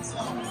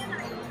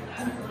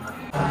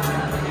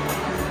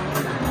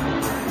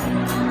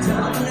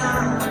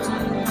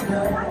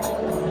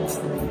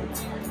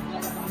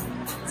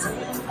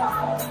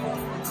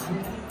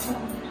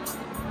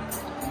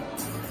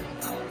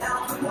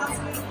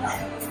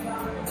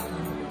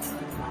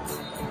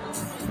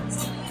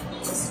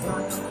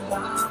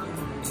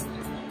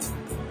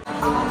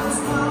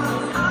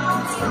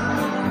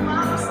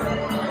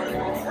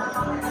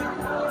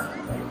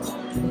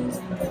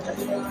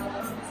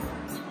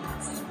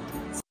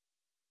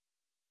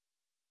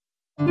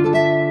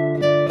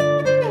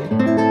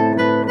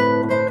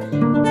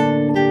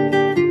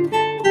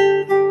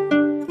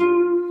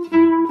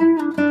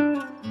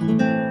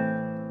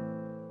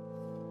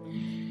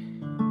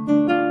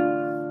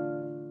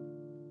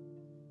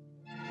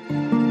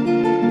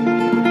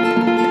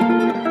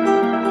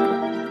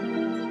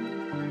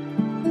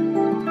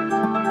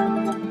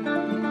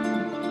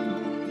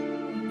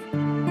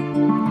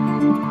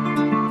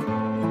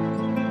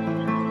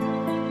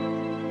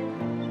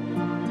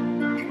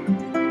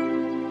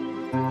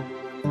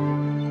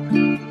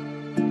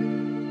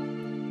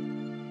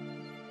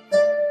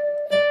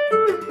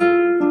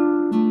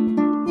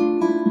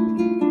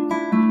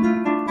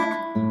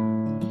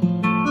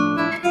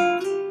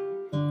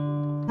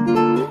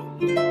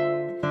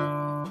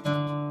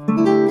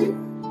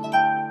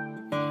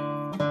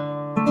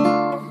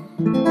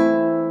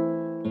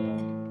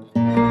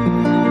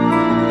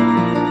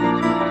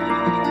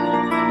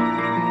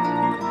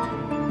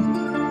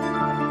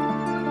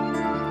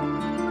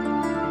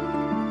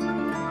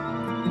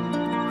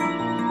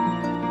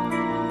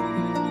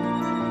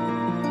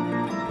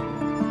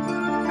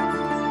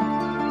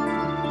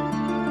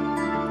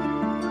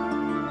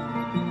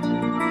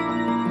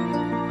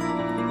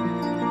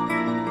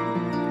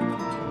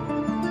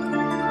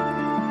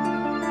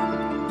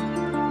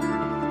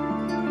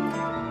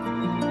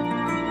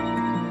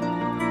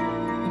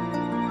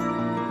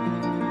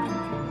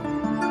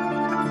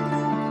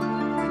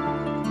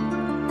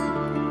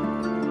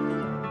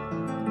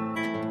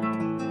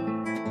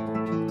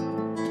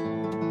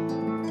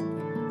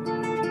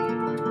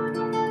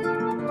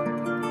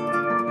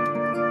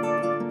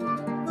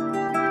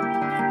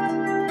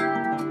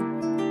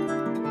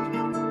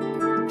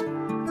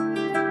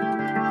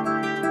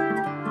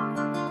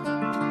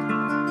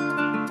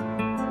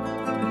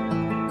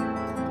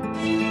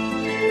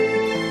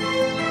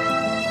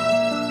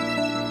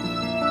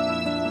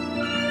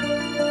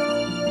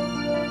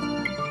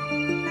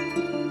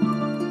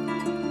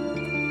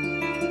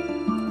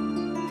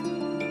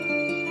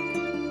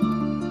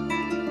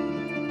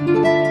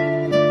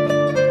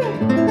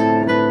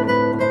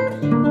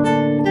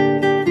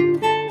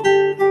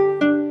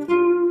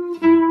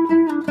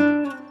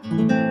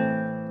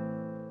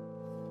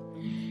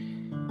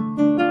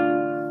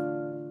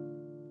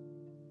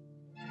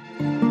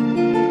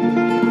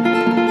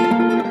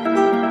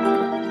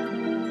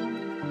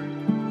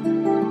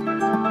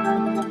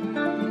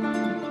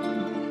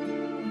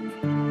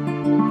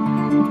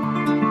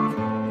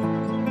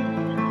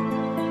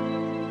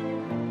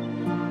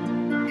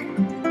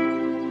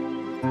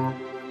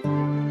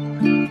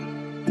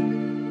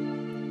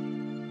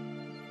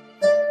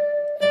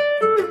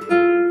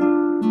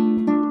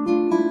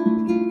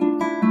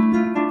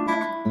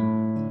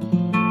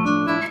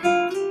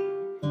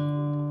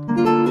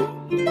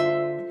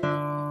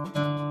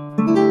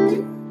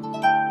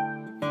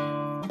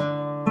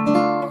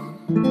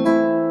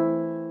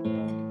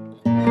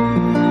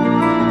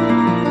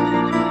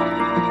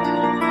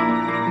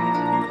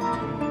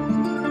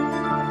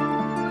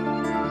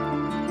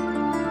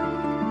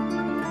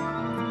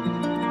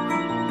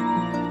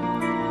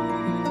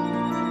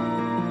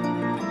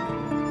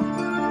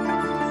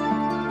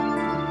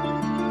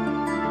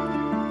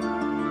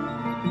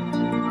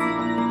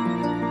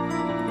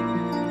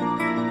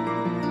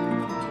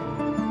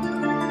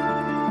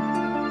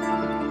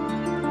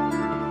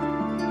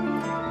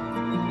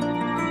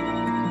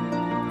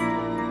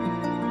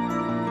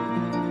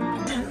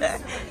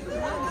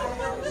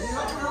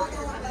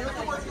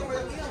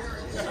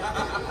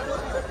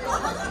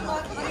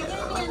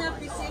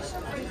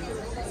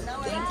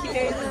 Thank you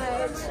very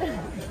much.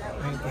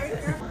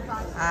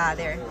 Ah,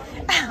 there.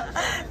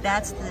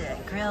 That's the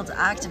grilled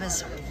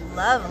octopus.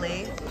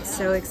 Lovely.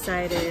 So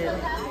excited.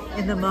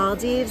 In the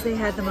Maldives, they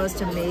had the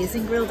most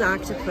amazing grilled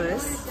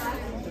octopus.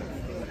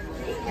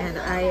 And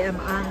I am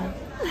on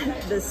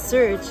the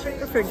search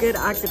for good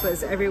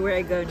octopus everywhere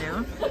I go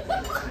now.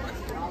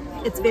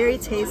 It's very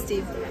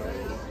tasty,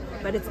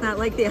 but it's not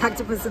like the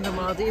octopus in the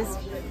Maldives.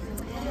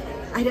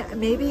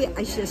 Maybe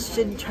I just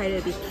shouldn't try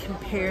to be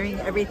comparing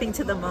everything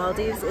to the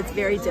Maldives. It's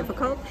very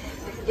difficult.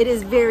 It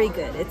is very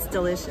good. It's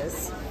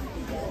delicious.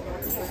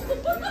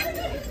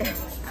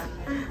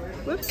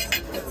 Whoops,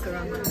 that's the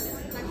wrong one.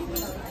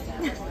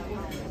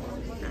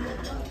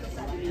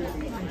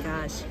 my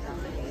gosh.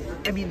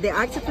 I mean, the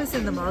octopus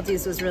in the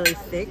Maldives was really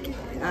thick,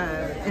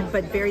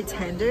 but very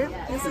tender.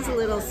 This is a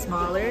little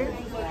smaller.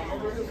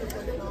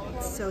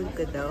 It's so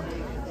good though.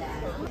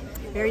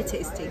 Very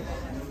tasty.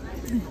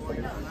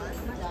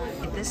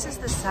 This is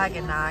the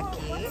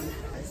saganaki.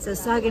 So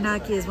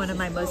saganaki is one of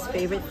my most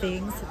favorite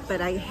things,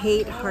 but I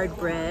hate hard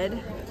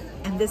bread,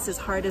 and this is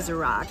hard as a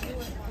rock.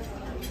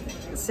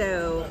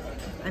 So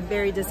I'm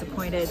very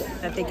disappointed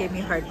that they gave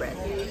me hard bread.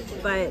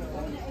 But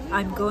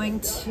I'm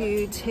going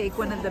to take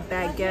one of the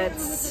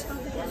baguettes.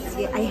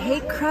 See, I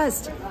hate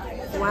crust.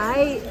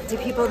 Why do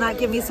people not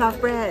give me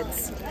soft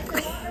breads?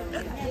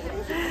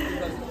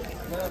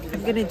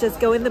 I'm gonna just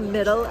go in the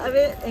middle of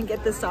it and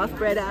get the soft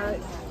bread out.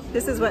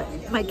 This is what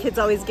my kids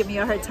always give me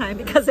a hard time,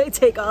 because I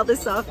take all the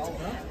soft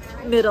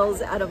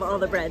middles out of all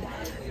the bread.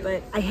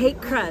 But I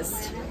hate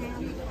crust.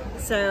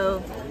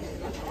 So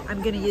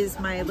I'm gonna use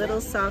my little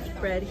soft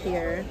bread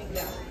here.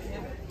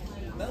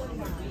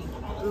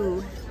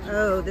 Ooh,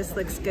 oh, this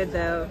looks good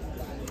though.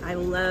 I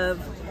love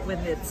when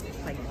it's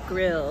like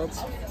grilled.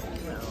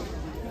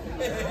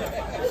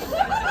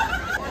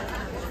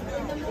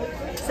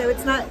 So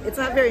it's not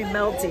very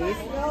melty.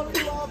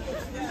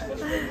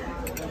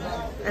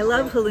 I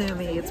love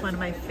halloumi. It's one of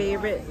my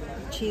favorite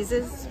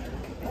cheeses.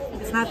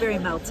 It's not very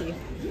melty.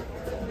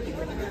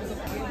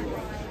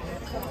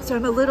 So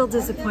I'm a little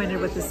disappointed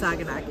with the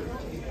saganaki.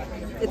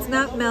 It's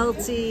not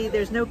melty,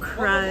 there's no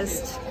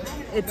crust.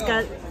 It's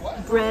got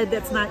bread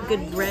that's not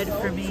good bread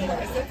for me.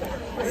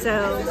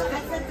 So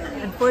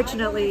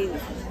unfortunately,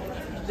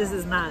 this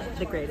is not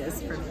the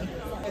greatest for me.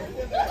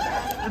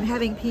 I'm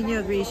having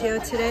Pinot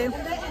Grigio today.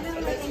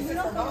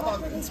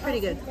 It's pretty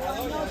good.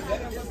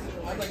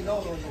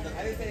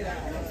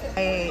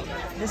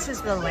 This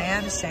is the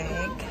lamb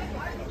shank.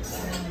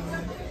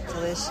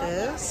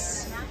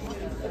 Delicious.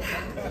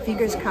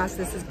 Fingers crossed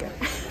this is good.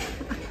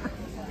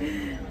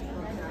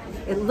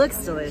 It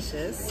looks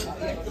delicious.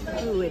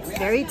 Ooh, it's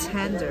very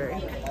tender.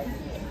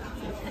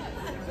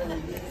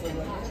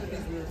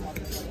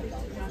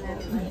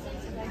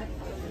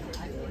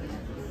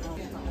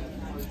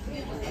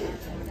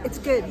 It's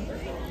good.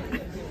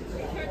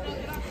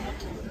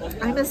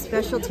 I'm a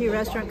specialty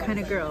restaurant kind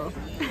of girl.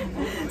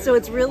 So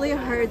it's really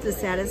hard to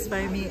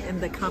satisfy me in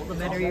the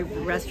complimentary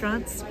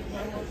restaurants,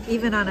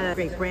 even on a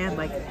great brand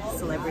like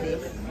Celebrity.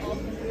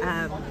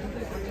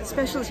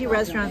 Specialty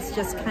restaurants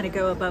just kind of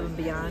go above and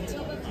beyond.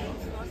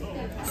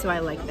 So I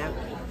like that.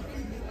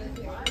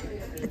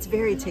 It's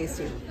very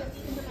tasty.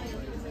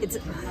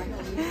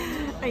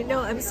 I know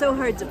I'm so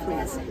hard to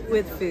please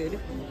with food,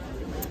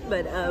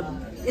 but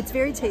it's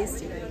very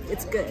tasty.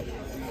 It's good.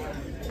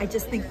 I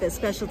just think the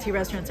specialty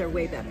restaurants are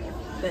way better,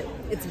 but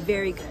it's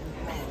very good.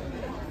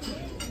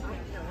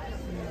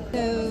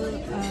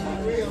 So,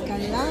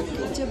 Galak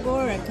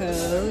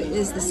Taborako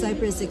is the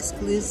Cyprus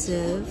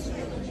exclusive.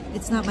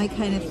 It's not my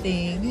kind of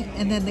thing.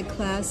 And then the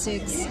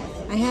classics.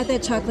 I had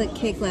that chocolate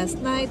cake last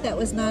night. That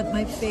was not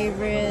my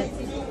favorite.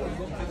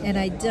 And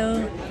I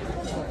don't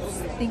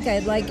think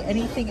I'd like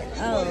anything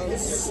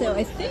else. So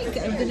I think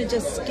I'm gonna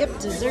just skip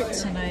dessert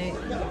tonight.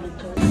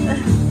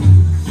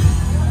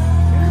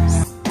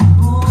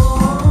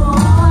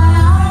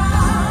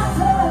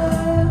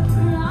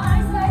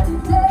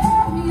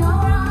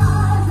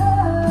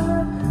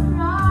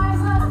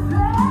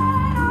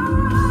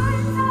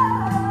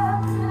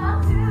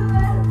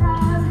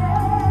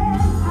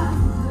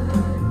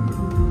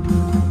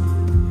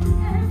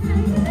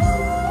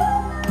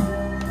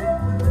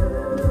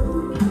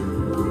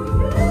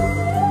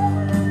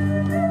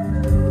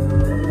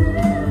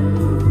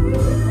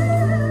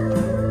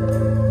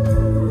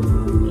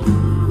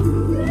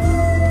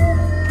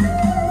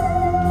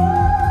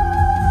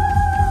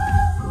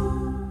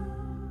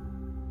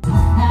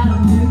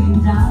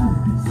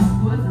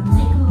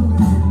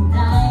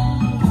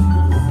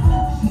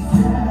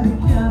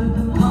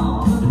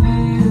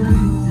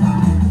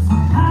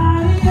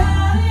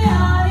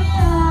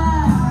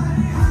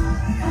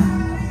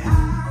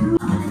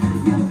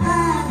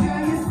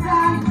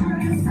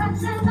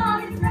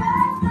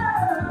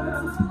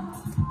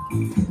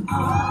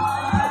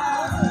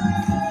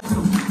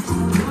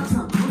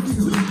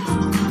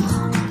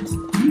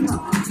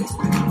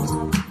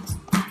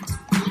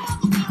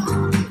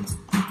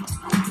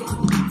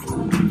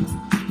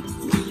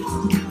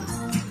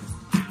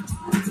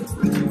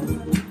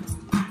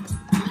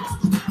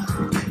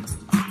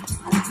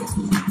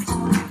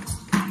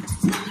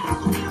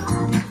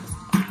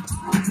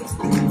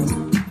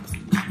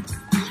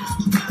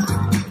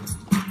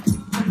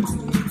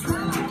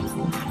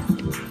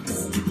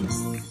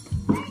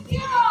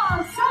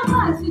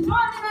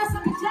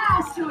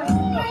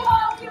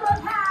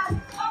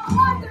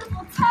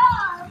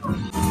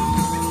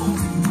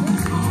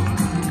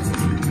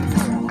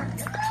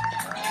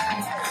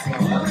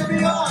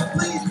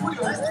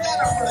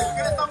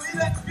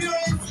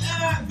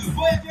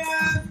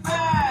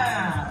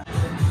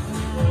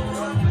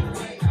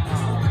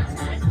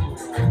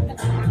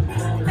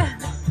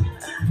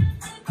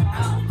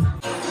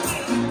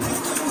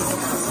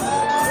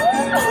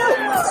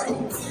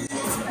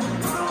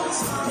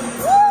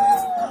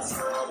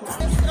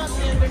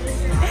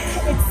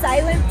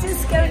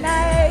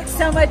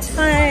 so much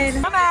fun.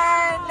 Come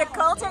on,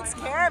 Nicole takes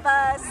care of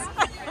us.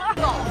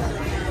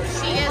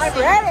 She is. I'm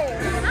ready.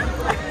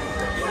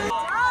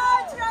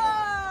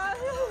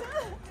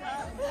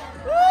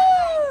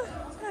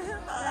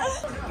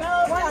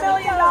 $1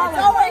 million. It's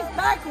always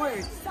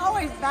backwards. It's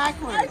always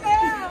backwards. I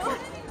know.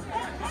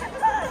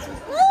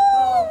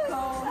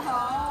 Cold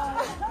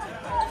heart.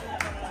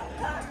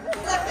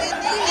 Up in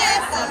the air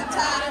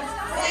sometimes.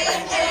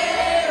 Saying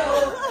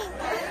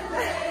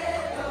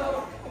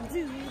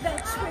do that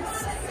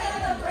twist.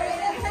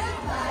 Celebrate ahead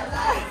my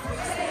life.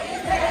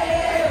 Saying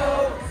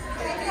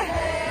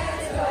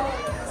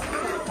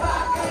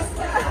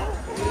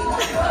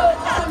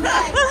all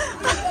night.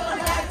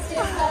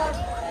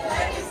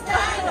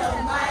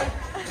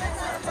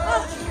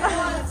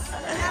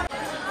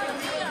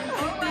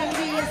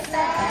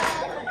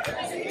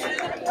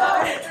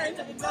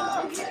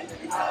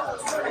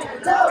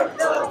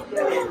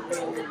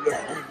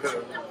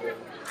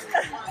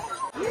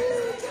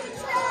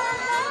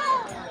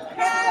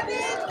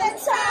 Having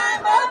the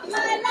time of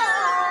my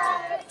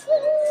life.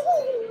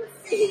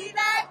 See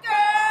that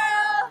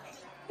girl,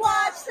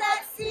 watch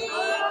that scene.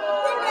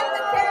 Look at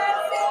the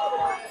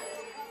dancing.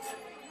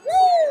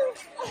 Woo!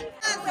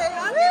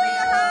 Give me a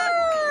hug.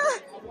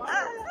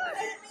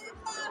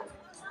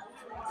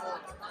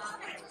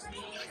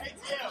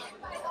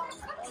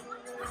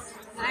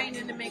 I ain't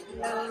into making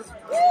those.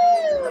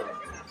 Woo!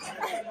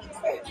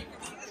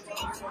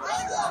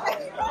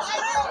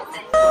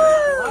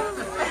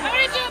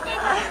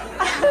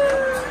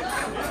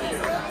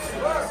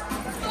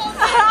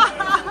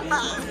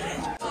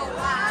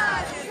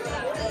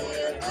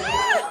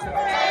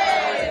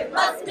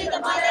 Must be the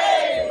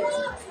money.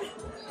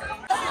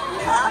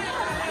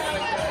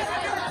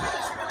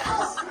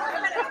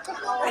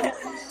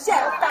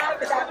 Shell five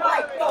with that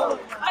white phone.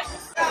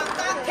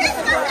 Kiss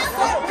myself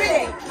so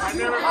big.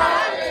 Too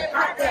hot,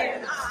 hot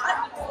damn.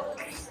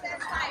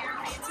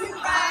 Too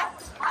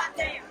hot, hot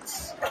damn.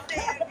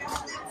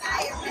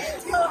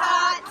 Too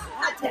hot,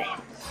 hot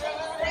damn.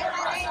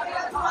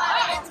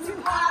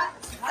 Too hot,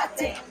 hot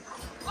damn.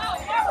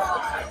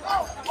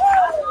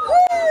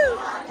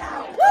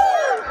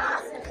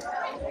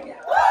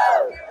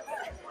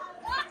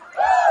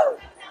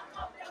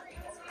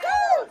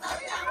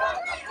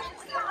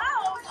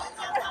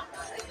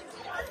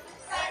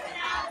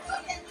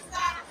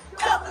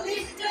 Don't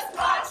believe it, just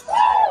watch.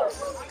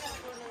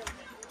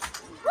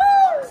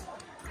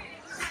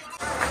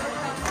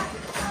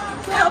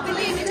 Don't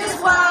believe it,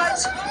 just watch.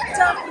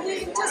 Don't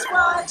believe it, just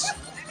watch.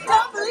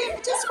 Don't believe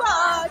it, just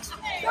watch.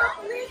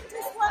 Don't believe it,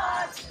 just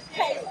watch.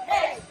 Hey,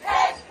 hey,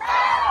 hey,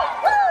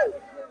 hey! Woo!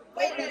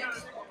 Wait a minute.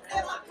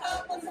 Come on,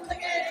 come on, look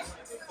at it.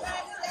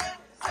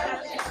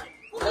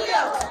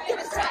 Julio, give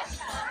us that.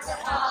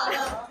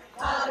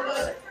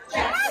 Hollywood,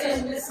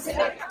 Jackson,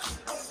 Mississippi.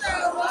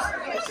 Show war,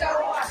 show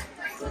war.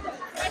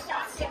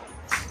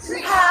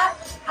 Too hot,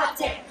 hot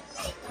damn.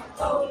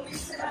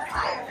 Police in a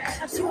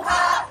fire. Too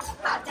hot,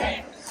 hot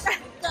damn.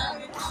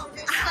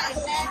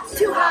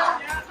 Too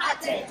hot, hot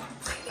damn.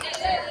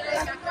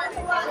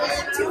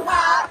 Too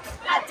hot,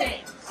 hot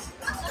damn.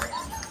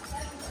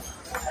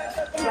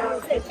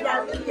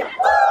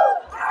 Woo!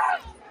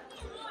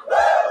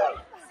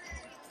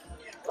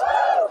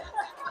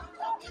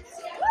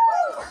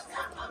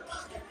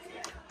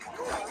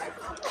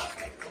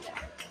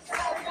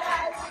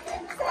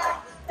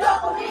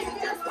 Don't believe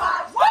it, just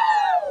watch.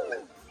 Woo!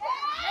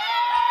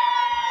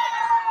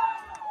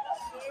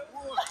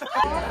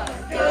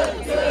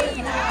 Good, good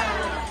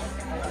night.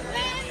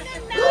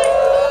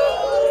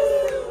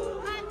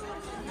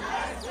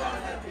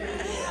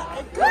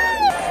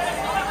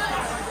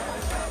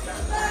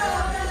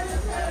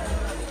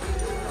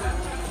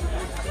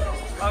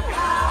 Okay,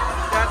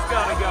 that's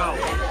gotta go.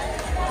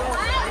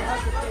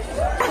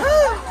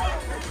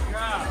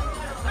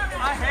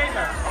 I hate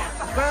her.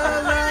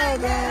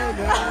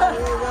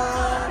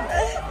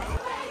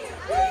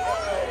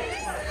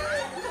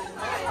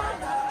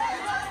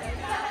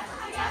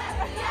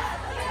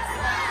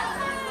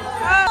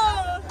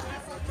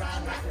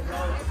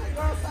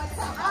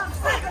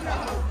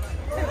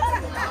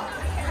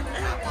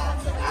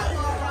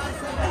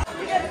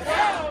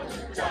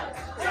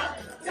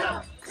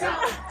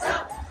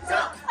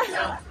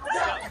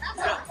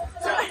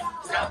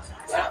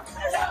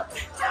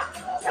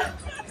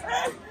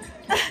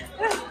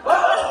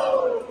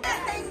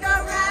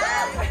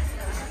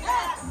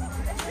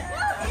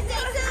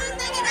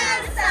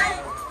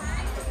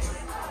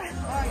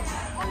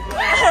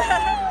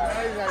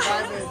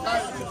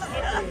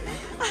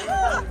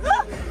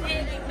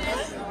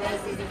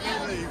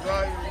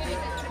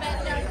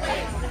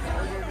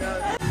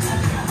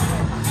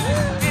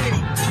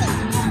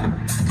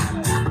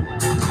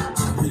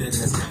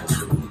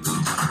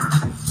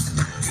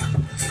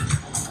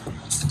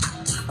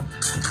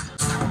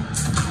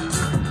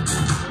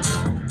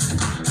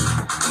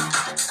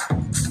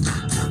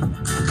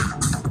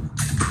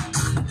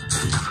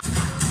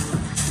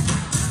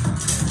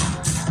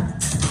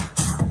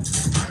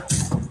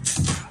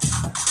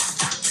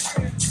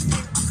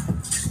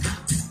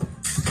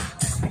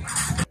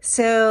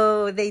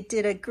 So they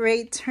did a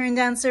great turn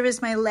down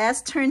service, my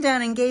last turn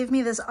down, and gave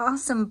me this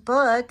awesome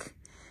book.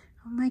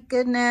 Oh my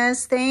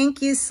goodness.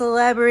 Thank you,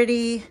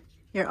 Celebrity.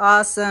 You're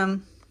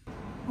awesome.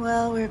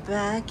 Well, we're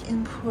back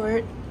in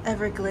Port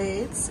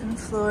Everglades in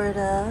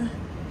Florida.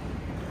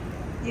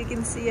 You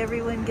can see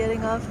everyone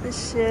getting off the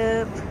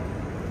ship,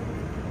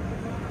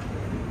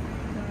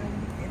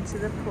 going into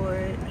the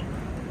port.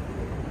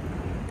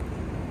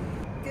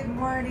 Good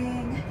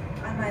morning.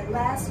 On my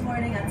last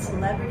morning on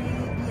Celebrity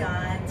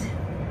Beyond,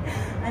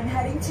 I'm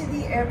heading to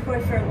the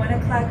airport for a 1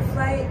 o'clock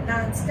flight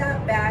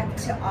nonstop back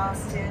to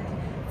Austin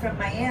from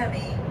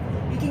Miami.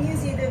 You can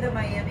use either the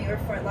Miami or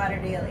Fort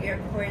Lauderdale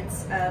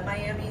airports.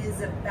 Miami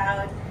is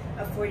about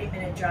a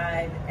 40-minute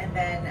drive, and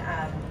then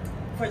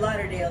Fort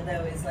Lauderdale,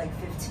 though, is like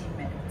 15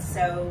 minutes.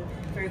 So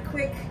for a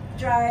quick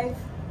drive,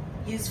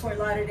 use Fort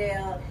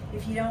Lauderdale.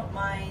 If you don't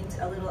mind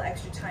a little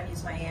extra time,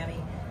 use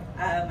Miami.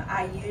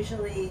 I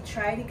usually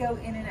try to go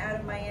in and out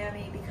of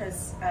Miami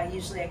because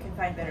usually I can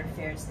find better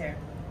fares there.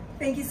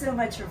 Thank you so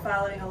much for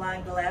following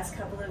along the last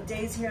couple of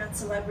days here on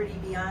Celebrity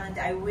Beyond.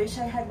 I wish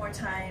I had more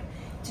time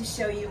to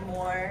show you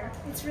more.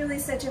 It's really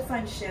such a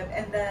fun ship,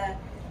 and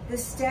the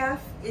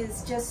staff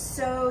is just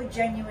so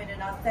genuine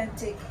and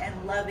authentic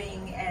and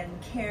loving and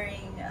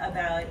caring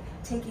about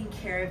taking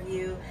care of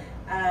you.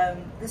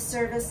 The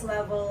service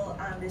level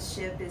on this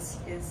ship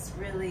is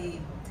really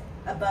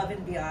above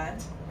and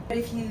beyond. But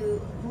if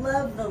you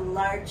love the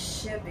large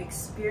ship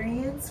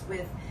experience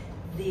with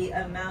the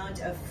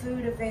amount of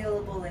food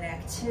available and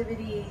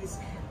activities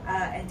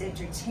and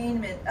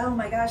entertainment, oh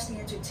my gosh, the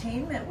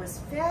entertainment was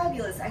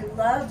fabulous. I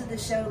loved the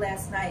show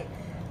last night.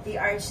 The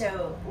art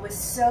show was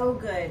so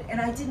good,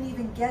 and I didn't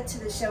even get to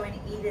the show in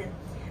Eden,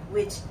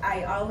 which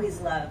I always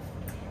love.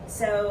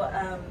 So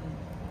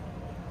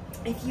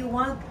if you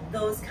want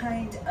those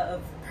kind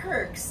of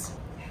perks,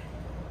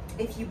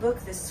 if you book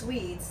the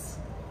suites,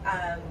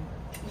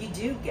 you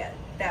do get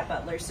that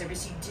butler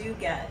service, you do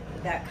get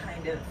that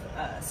kind of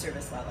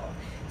service level.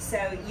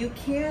 So you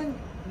can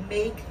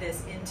make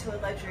this into a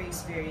luxury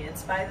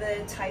experience by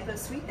the type of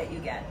suite that you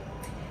get.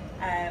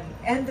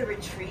 And the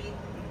retreat,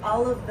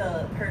 all of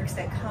the perks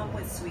that come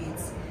with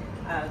suites,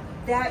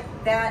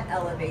 that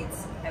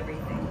elevates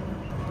everything.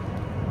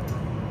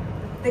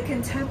 The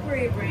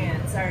contemporary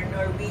brands are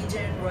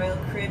Norwegian, Royal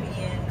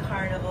Caribbean,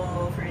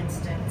 Carnival, for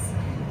instance.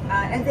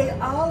 And they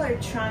all are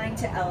trying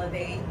to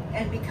elevate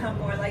and become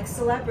more like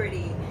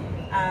Celebrity.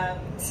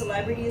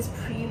 Celebrity is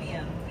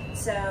premium,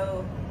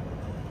 so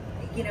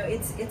you know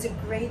it's a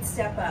great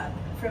step up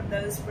from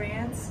those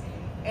brands,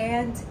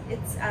 and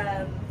it's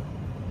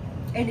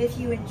and if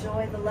you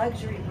enjoy the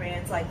luxury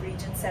brands like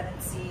Regent Seven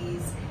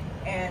Seas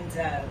and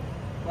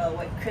well,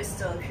 what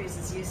Crystal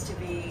Cruises used to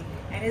be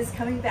and is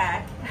coming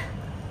back,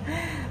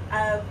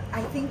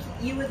 I think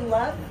you would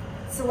love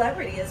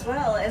Celebrity as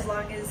well, as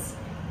long as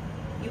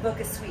you book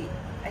a suite.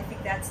 I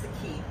think that's the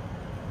key.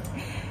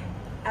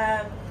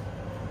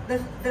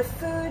 The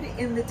food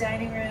in the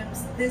dining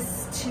rooms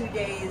this 2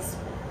 days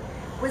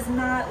was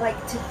not like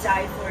to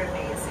die for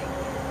amazing.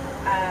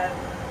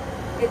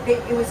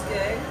 It was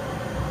good.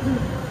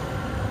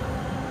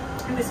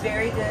 It was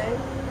very good,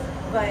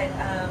 but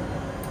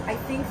I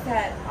think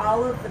that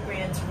all of the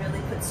brands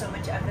really put so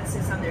much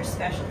emphasis on their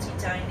specialty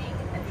dining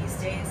these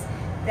days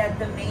that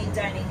the main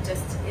dining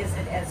just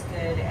isn't as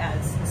good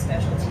as the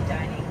specialty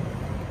dining.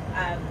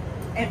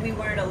 And we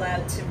weren't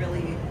allowed to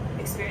really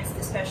experience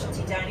the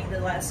specialty dining the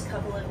last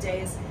couple of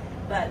days,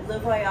 but Le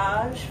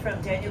Voyage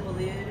from Daniel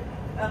Boulud,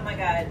 oh my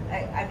God,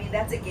 I mean,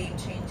 that's a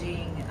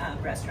game-changing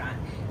restaurant.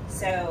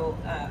 So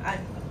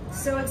I'm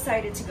so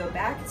excited to go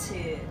back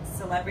to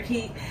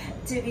Celebrity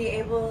to be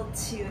able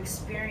to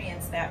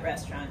experience that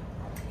restaurant.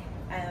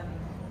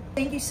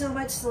 Thank you so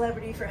much,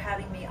 Celebrity, for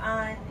having me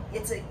on.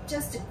 It's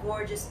just a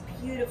gorgeous,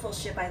 beautiful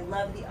ship. I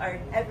love the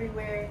art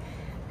everywhere,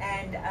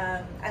 and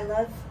I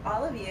love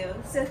all of you,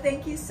 so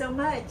thank you so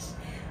much.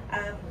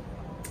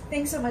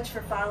 Thanks so much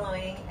for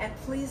following, and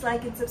please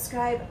like and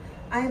subscribe.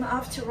 I am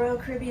off to Royal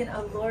Caribbean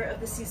Allure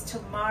of the Seas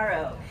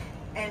tomorrow,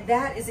 and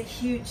that is a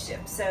huge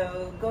ship,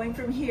 so going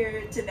from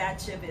here to that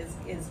ship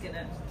is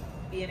gonna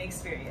be an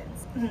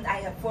experience.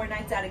 I have 4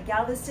 nights out of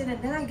Galveston, and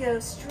then I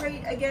go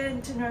straight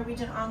again to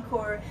Norwegian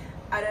Encore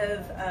out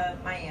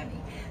of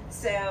Miami.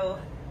 So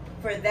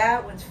for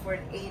that one's for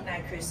an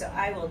 8-night cruise, so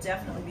I will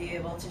definitely be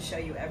able to show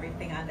you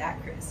everything on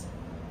that cruise.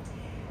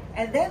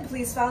 And then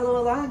please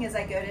follow along as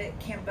I go to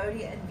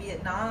Cambodia and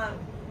Vietnam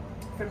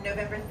from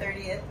November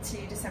 30th to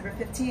December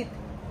 15th.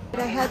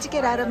 I had to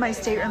get out of my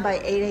stateroom by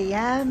 8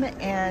 a.m.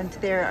 and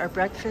there are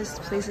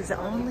breakfast places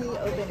only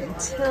open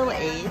until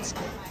 8.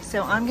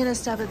 So I'm gonna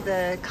stop at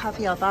the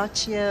Cafe Al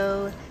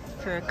Baccio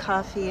for a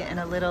coffee and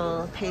a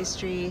little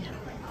pastry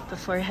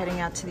before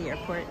heading out to the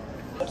airport.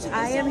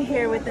 I am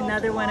here with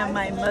another one of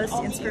my most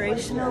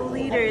inspirational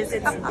leaders.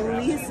 It's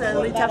Lisa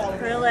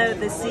Lutoff-Perlo,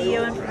 the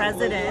CEO and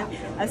president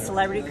of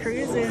Celebrity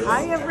Cruises.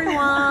 Hi,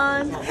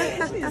 everyone.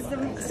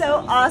 She's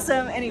so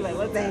awesome. Anyway,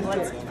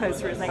 let's pose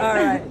for a second. All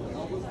right.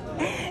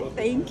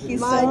 Thank you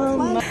so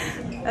much.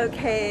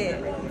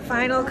 Okay,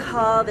 final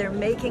call. They're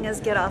making us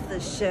get off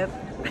the ship.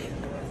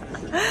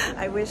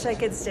 I wish I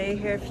could stay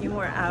here a few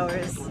more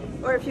hours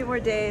or a few more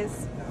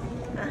days.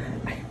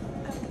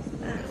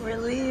 We're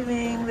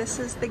leaving. This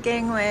is the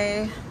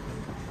gangway.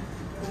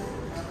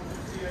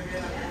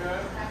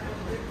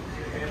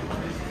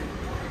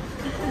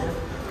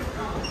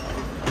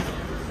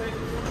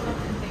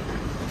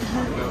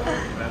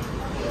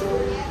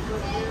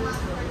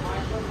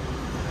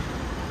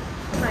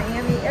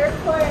 Miami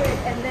Airport,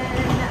 and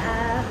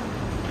then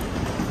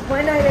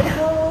one night at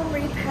home,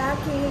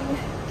 repacking,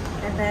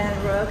 and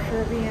then Royal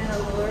Caribbean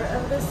Allure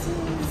of the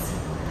Seas.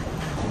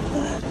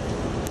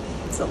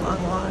 It's a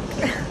long walk.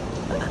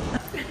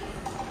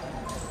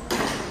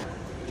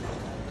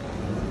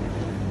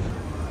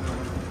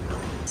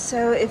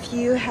 So if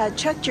you had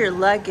checked your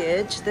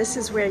luggage, this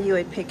is where you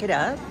would pick it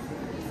up.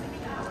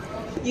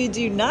 You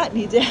do not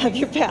need to have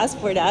your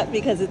passport out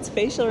because it's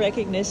facial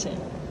recognition.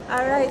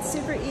 All right,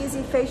 super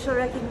easy facial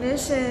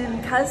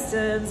recognition,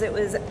 customs. It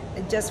was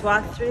just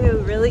walk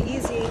through, really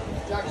easy.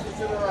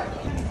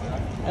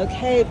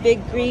 Okay,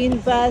 big green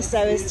bus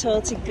I was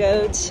told to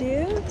go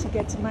to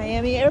get to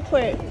Miami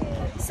Airport.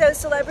 So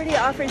Celebrity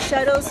offers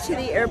shuttles to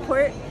the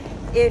airport.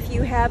 If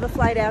you have a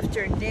flight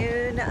after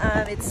noon,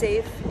 it's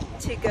safe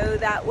to go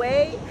that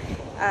way.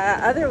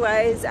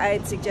 Otherwise,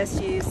 I'd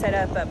suggest you set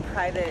up a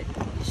private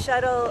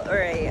shuttle or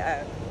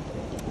a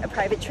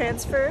private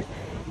transfer,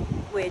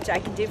 which I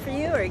can do for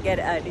you, or get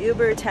an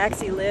Uber,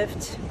 taxi,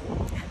 Lyft.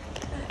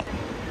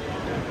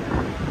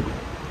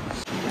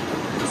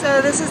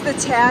 So this is the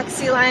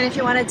taxi line if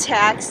you want a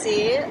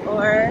taxi,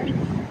 or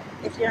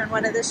if you're in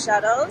one of the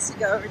shuttles, you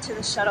go over to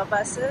the shuttle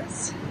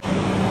buses.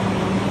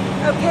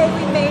 Okay,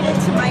 we made it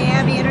to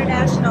Miami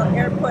International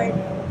Airport.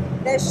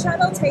 The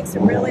shuttle takes a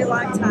really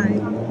long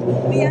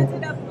time. We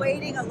ended up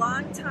waiting a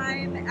long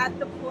time at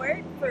the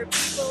port for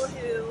people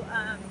who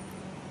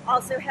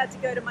also had to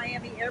go to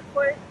Miami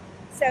Airport.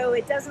 So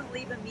it doesn't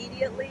leave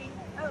immediately.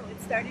 Oh,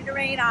 it's starting to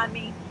rain on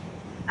me.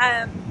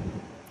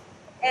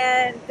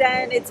 And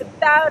then it's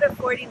about a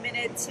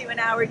 40-minute to an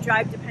hour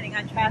drive depending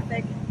on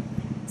traffic.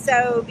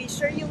 So be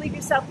sure you leave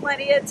yourself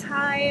plenty of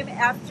time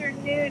after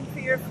noon for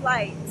your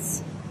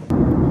flights.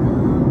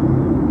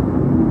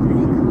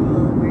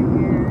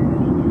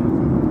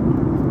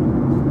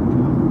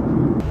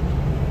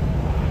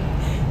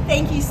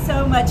 Thank you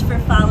so much for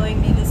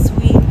following me this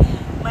week.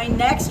 My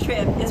next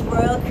trip is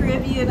Royal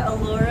Caribbean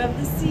Allure of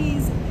the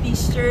Seas. Be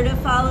sure to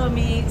follow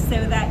me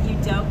so that you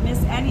don't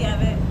miss any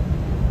of it.